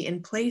maybe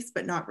in place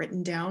but not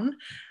written down,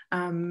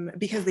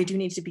 because they do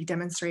need to be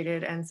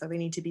demonstrated, and so they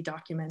need to be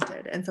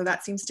documented. And so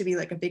that seems to be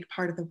like a big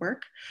part of the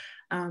work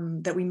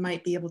that we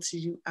might be able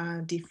to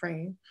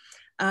defray.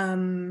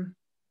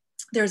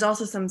 There's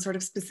also some sort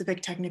of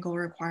specific technical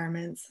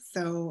requirements.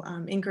 So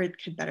Ingrid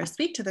could better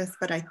speak to this,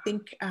 but I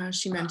think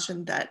she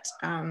mentioned that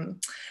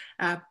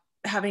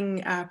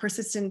having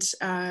persistent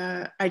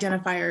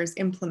identifiers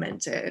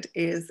implemented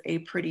is a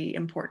pretty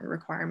important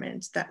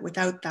requirement, that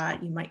without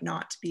that, you might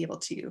not be able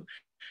to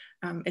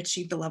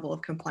achieve the level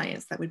of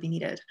compliance that would be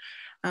needed.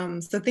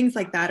 So things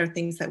like that are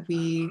things that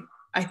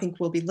I think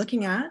we'll be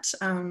looking at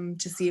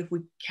to see if we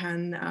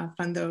can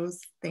fund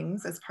those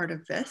things as part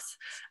of this.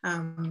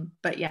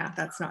 But yeah,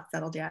 that's not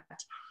settled yet.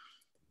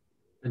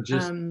 And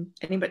just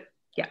anybody,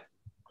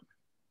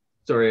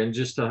 sorry, and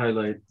just to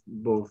highlight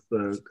both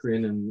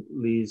Corinne and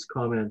Lee's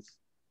comments,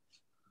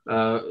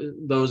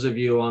 those of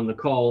you on the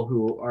call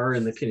who are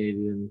in the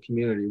Canadian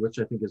community, which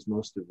I think is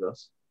most of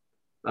us,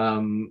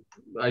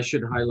 I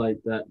should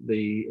highlight that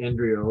the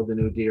NDRIO, the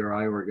new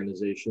DRI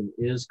organization,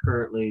 does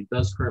currently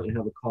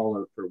have a call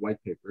out for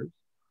white papers.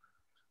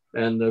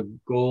 And the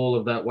goal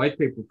of that white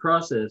paper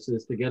process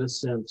is to get a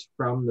sense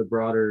from the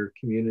broader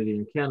community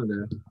in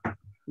Canada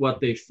what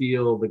they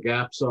feel the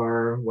gaps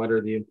are, what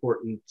are the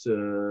important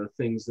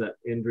things that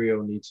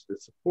NDRIO needs to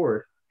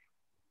support.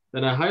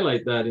 And I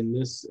highlight that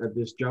at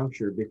this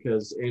juncture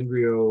because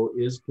NDRIO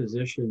is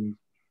positioned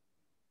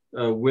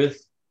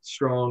with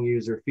strong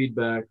user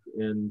feedback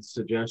and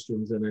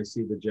suggestions, and I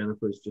see that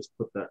Jennifer's just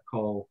put that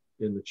call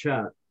in the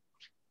chat.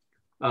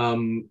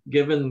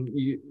 Given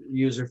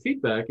user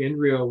feedback,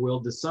 NDRIO will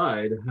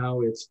decide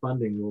how its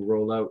funding will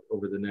roll out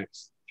over the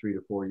next 3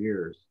 to 4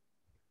 years.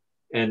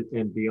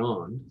 and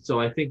beyond. So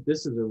I think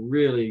this is a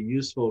really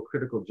useful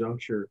critical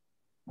juncture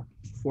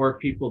for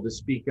people to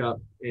speak up,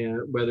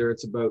 and whether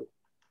it's about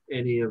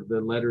any of the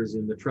letters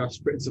in the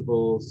trust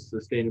principles,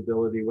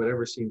 sustainability,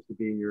 whatever seems to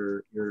be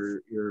your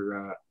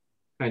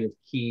kind of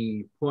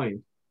key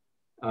point.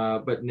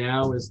 But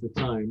now is the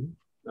time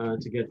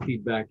to get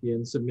feedback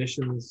in.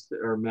 Submissions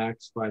are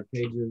max 5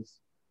 pages.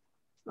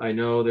 I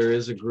know there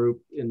is a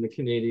group in the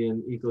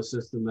Canadian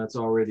ecosystem that's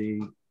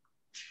already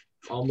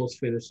almost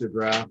finished a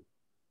draft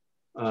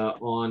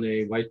on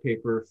a white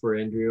paper for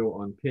NDRIO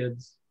on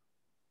PIDs,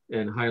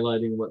 and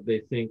highlighting what they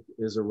think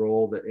is a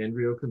role that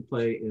NDRIO can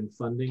play in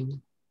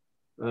funding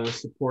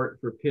support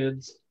for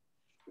PIDs.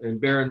 And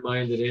bear in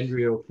mind that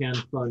NDRIO can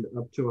fund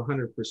up to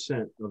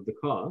 100% of the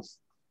cost,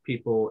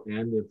 people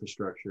and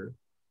infrastructure,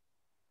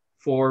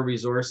 for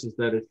resources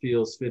that it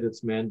feels fit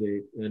its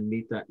mandate and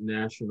meet that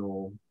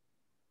national,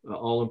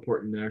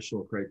 all-important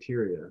national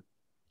criteria.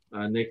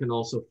 And they can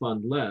also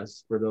fund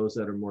less for those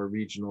that are more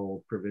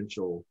regional,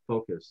 provincial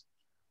focused.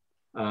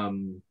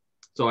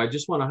 So I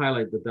just want to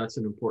highlight that that's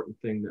an important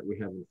thing that we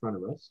have in front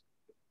of us.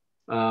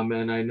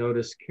 And I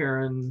noticed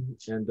Karen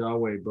and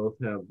Dawei both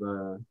have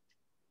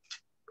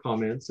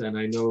comments, and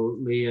I know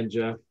Lee and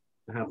Jeff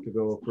have to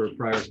go for a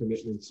prior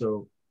commitment.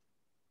 So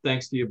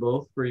thanks to you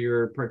both for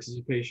your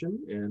participation,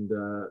 and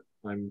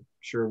I'm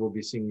sure we'll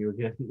be seeing you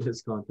again in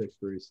this context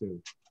very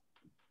soon.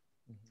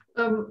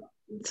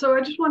 So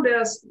I just wanted to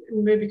ask,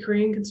 maybe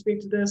Corinne can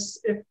speak to this,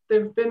 if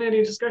there have been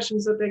any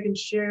discussions that they can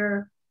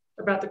share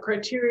about the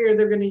criteria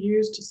they're going to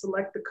use to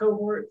select the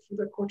cohort for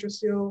the Portage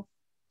Seal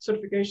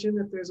certification,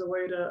 if there's a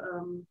way to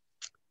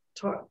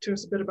talk to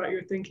us a bit about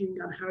your thinking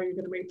on how you're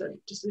going to make that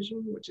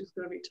decision, which is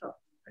going to be tough,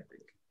 I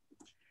think.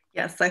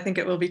 Yes, I think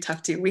it will be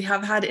tough too. We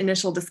have had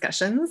initial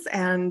discussions,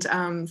 and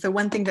so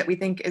one thing that we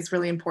think is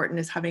really important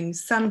is having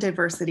some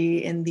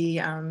diversity in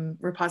the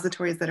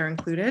repositories that are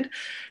included.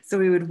 So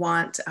we would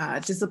want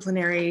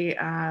disciplinary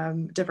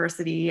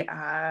diversity,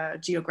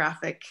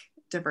 geographic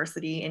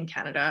diversity in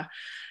Canada.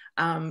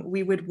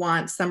 We would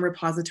want some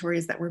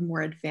repositories that were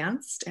more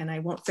advanced, and I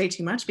won't say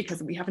too much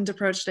because we haven't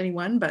approached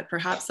anyone, but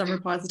perhaps some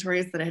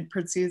repositories that had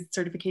pursued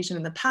certification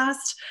in the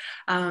past,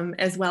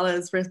 as well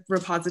as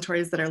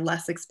repositories that are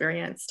less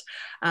experienced.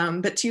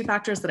 But 2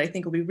 factors that I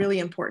think will be really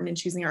important in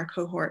choosing our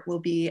cohort will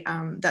be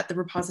that the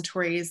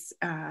repositories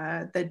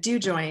that do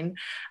join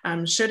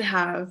should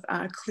have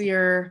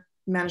clear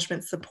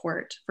management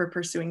support for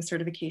pursuing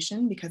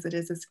certification, because it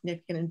is a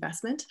significant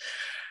investment.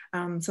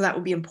 So that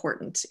will be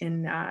important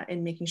in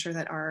making sure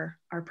that our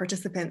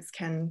participants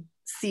can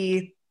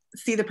see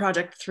the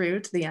project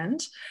through to the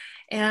end.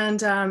 And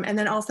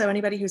then also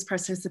anybody who's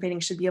participating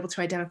should be able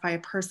to identify a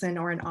person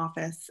or an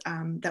office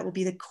that will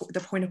be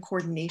the point of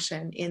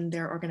coordination in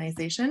their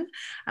organization,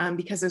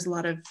 because there's a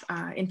lot of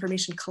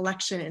information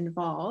collection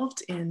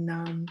involved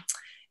in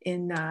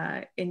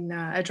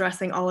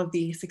addressing all of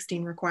the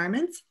 16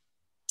 requirements.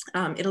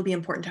 It'll be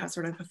important to have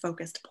sort of a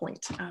focused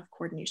point of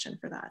coordination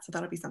for that. So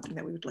that'll be something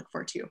that we would look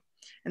forward to.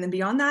 And then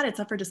beyond that, it's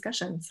up for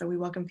discussion. So we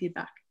welcome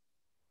feedback.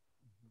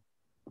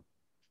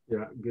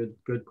 Yeah,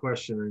 good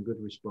question and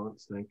good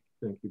response. Thank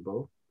you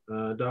both.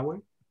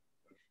 Dawei?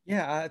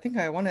 Yeah, I think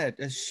I want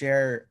to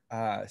share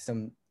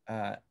some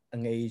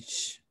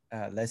NIH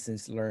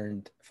lessons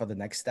learned for the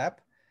next step.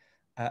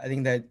 I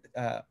think that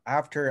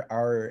after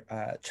our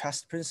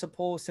trust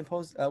principle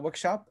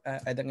workshop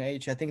at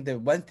NIH, I think the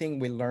one thing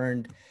we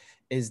learned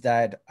is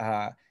that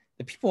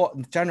the people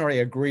generally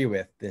agree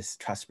with this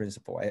trust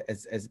principle.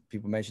 As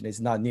people mentioned, it's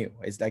not new.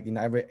 It's like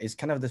it's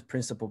kind of this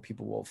principle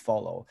people will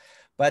follow.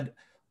 But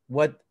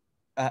what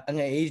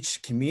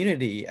NIH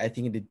community, I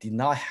think they did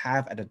not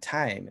have at the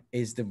time,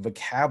 is the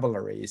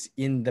vocabularies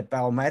in the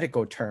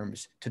biomedical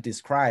terms to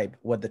describe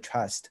what the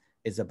trust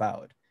is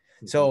about.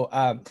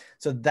 Mm-hmm.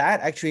 So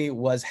that actually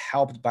was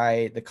helped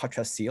by the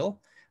cultural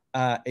seal,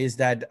 is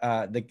that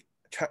the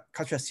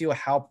cultural seal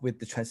help with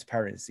the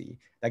transparency.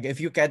 Like if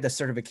you get the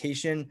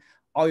certification,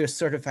 all your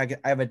certified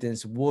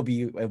evidence will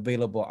be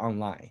available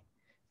online.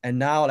 And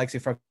now, like say,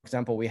 for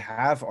example, we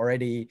have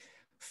already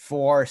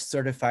 4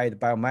 certified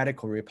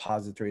biomedical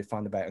repositories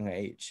funded by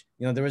NIH.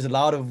 You know, there is a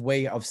lot of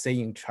way of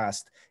saying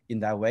trust in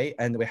that way.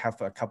 And we have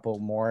a couple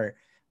more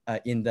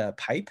in the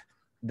pipe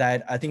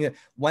that I think that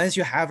once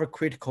you have a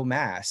critical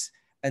mass,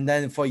 and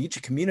then for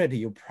each community,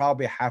 you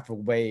probably have a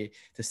way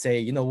to say,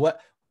 you know,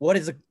 what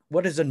is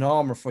the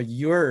norm for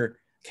your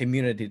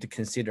community to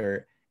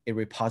consider a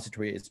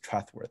repository is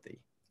trustworthy?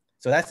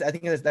 So I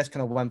think that's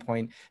kind of one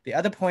point. The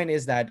other point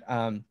is that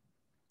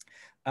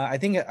I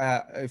think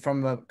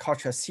from a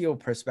cultural seal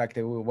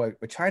perspective, we're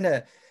trying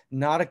to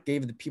not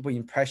give the people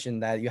impression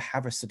that you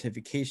have a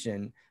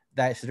certification,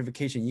 that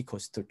certification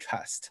equals to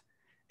trust.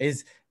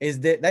 Is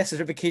that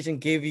certification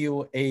give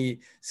you a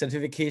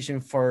certification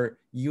for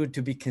you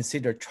to be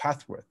considered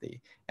trustworthy,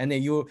 and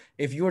then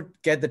if you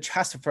get the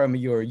trust from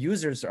your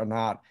users or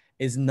not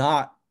is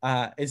not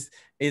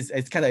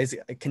it's kind of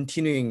a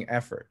continuing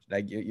effort.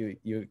 Like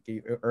you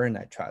earn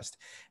that trust,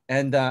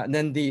 and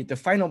then the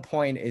final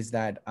point is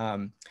that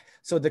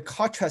so the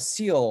cultural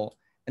seal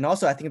And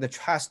also, I think the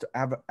trust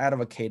to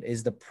advocate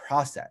is the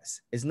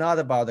process. It's not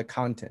about the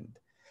content.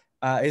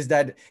 Is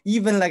that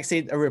even like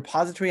say a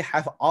repository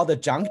have all the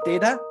junk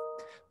data,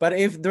 but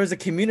if there's a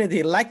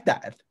community like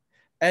that,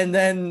 and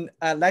then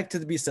like to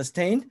be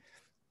sustained,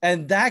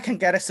 and that can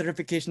get a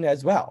certification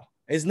as well.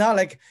 It's not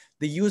like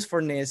the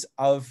usefulness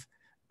of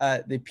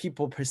the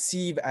people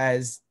perceive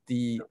as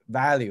the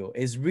value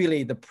is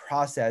really the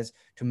process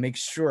to make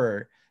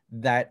sure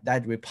that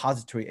that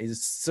repository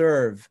is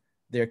serve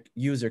their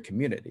user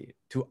community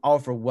to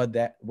offer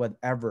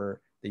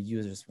whatever the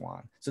users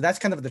want. So that's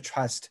kind of the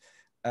trust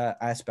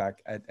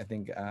aspect. I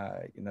think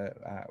I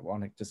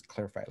want to just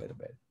clarify a little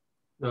bit.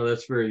 No,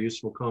 that's very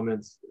useful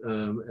comments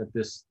at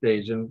this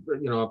stage. And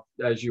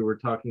as you were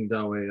talking,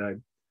 Dawei,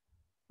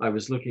 I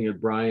was looking at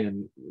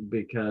Brian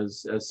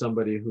because as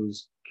somebody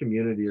whose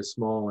community is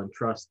small and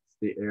trusts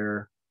the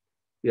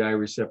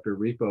iReceptor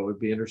repo, it would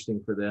be interesting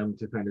for them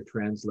to kind of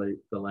translate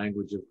the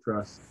language of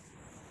trust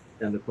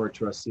and the core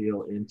trust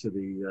seal into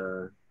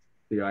the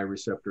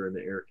iReceptor and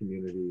the AIR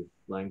community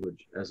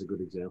language as a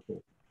good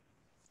example.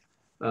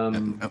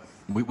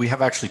 We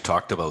have actually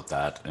talked about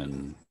that,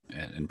 and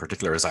in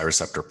particular as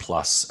iReceptor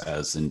Plus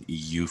as an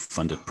EU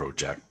funded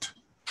project.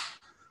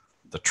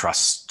 The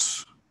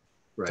trust,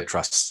 right. The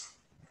trust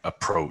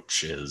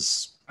approach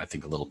is, I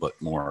think, a little bit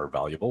more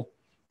valuable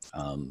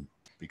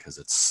because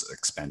it's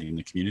expanding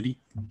the community.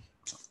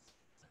 So.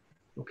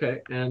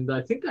 Okay, and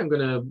I think I'm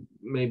going to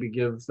maybe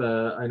give,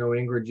 I know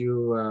Ingrid,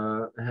 you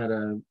had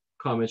a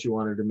comment you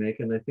wanted to make,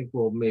 and I think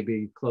we'll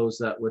maybe close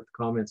that with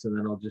comments, and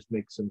then I'll just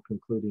make some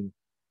concluding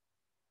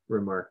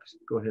remarks.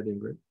 Go ahead,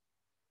 Ingrid.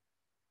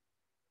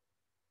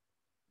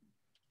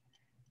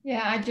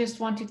 Yeah, I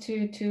just wanted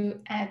to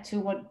add to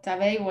what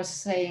Dawei was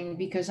saying,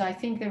 because I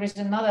think there is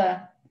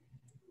another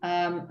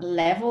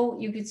level,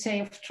 you could say,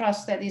 of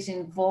trust that is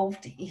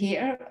involved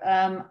here.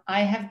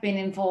 I have been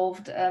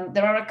involved.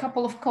 There are a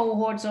couple of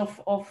cohorts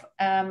of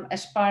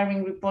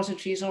aspiring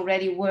repositories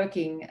already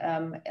working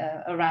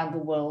around the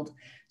world.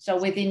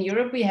 So within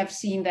Europe, we have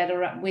seen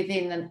that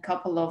within a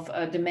couple of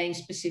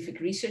domain-specific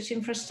research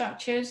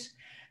infrastructures.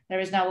 There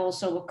is now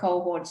also a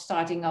cohort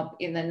starting up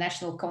in the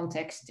national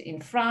context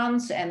in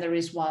France, and there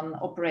is one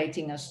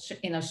operating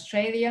in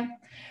Australia.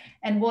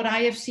 And what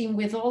I have seen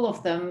with all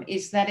of them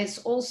is that it's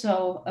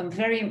also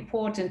very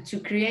important to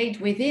create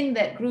within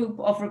that group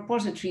of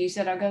repositories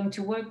that are going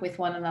to work with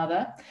one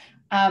another,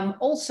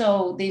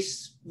 also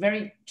this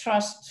very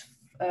trustful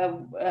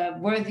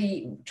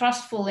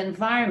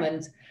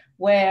environment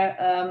where,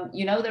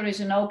 there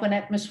is an open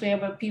atmosphere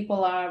where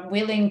people are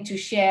willing to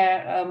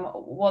share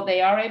what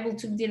they are able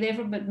to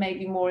deliver, but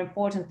maybe more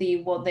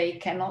importantly, what they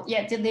cannot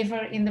yet deliver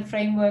in the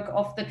framework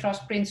of the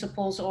trust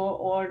principles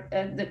or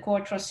the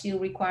core trust seal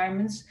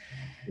requirements.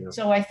 Yeah.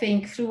 So I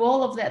think through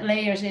all of that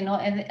layers and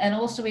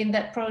also in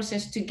that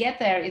process to get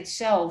there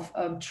itself,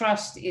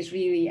 trust is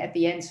really at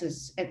the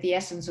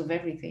essence of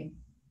everything.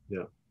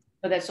 Yeah.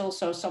 But that's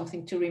also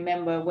something to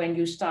remember when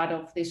you start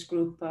off this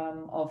group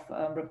of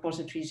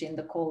repositories in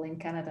the call in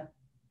Canada.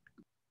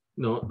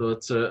 No,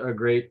 that's a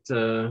great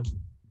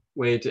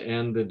way to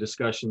end the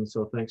discussion.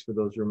 So thanks for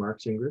those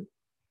remarks, Ingrid.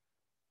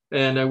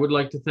 And I would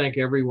like to thank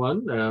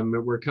everyone.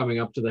 We're coming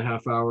up to the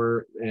half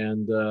hour,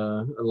 and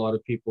a lot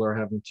of people are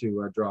having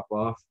to drop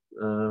off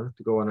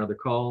to go on other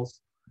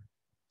calls.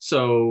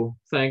 So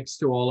thanks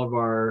to all of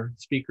our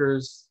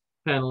speakers,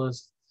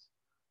 panelists,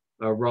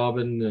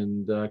 Robin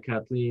and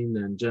Kathleen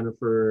and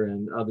Jennifer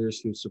and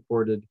others who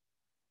supported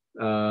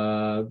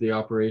the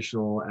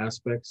operational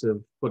aspects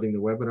of putting the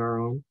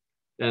webinar on.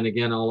 And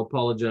again, I'll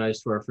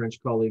apologize to our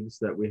French colleagues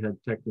that we had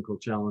technical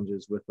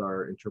challenges with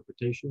our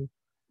interpretation.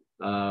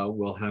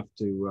 We'll have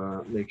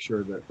to make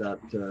sure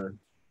that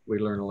we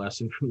learn a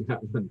lesson from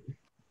that one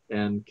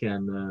and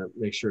can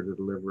make sure to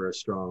deliver a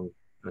strong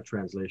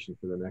translation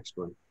for the next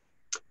one.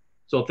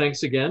 So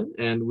thanks again,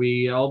 and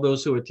all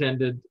those who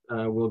attended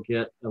will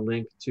get a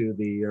link to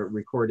the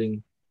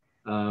recording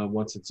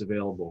once it's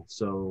available.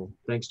 So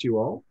thanks to you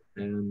all,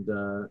 and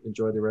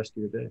enjoy the rest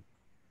of your day.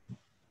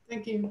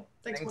 Thank you.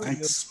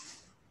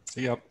 Thanks.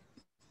 See ya.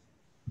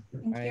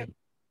 Thank you.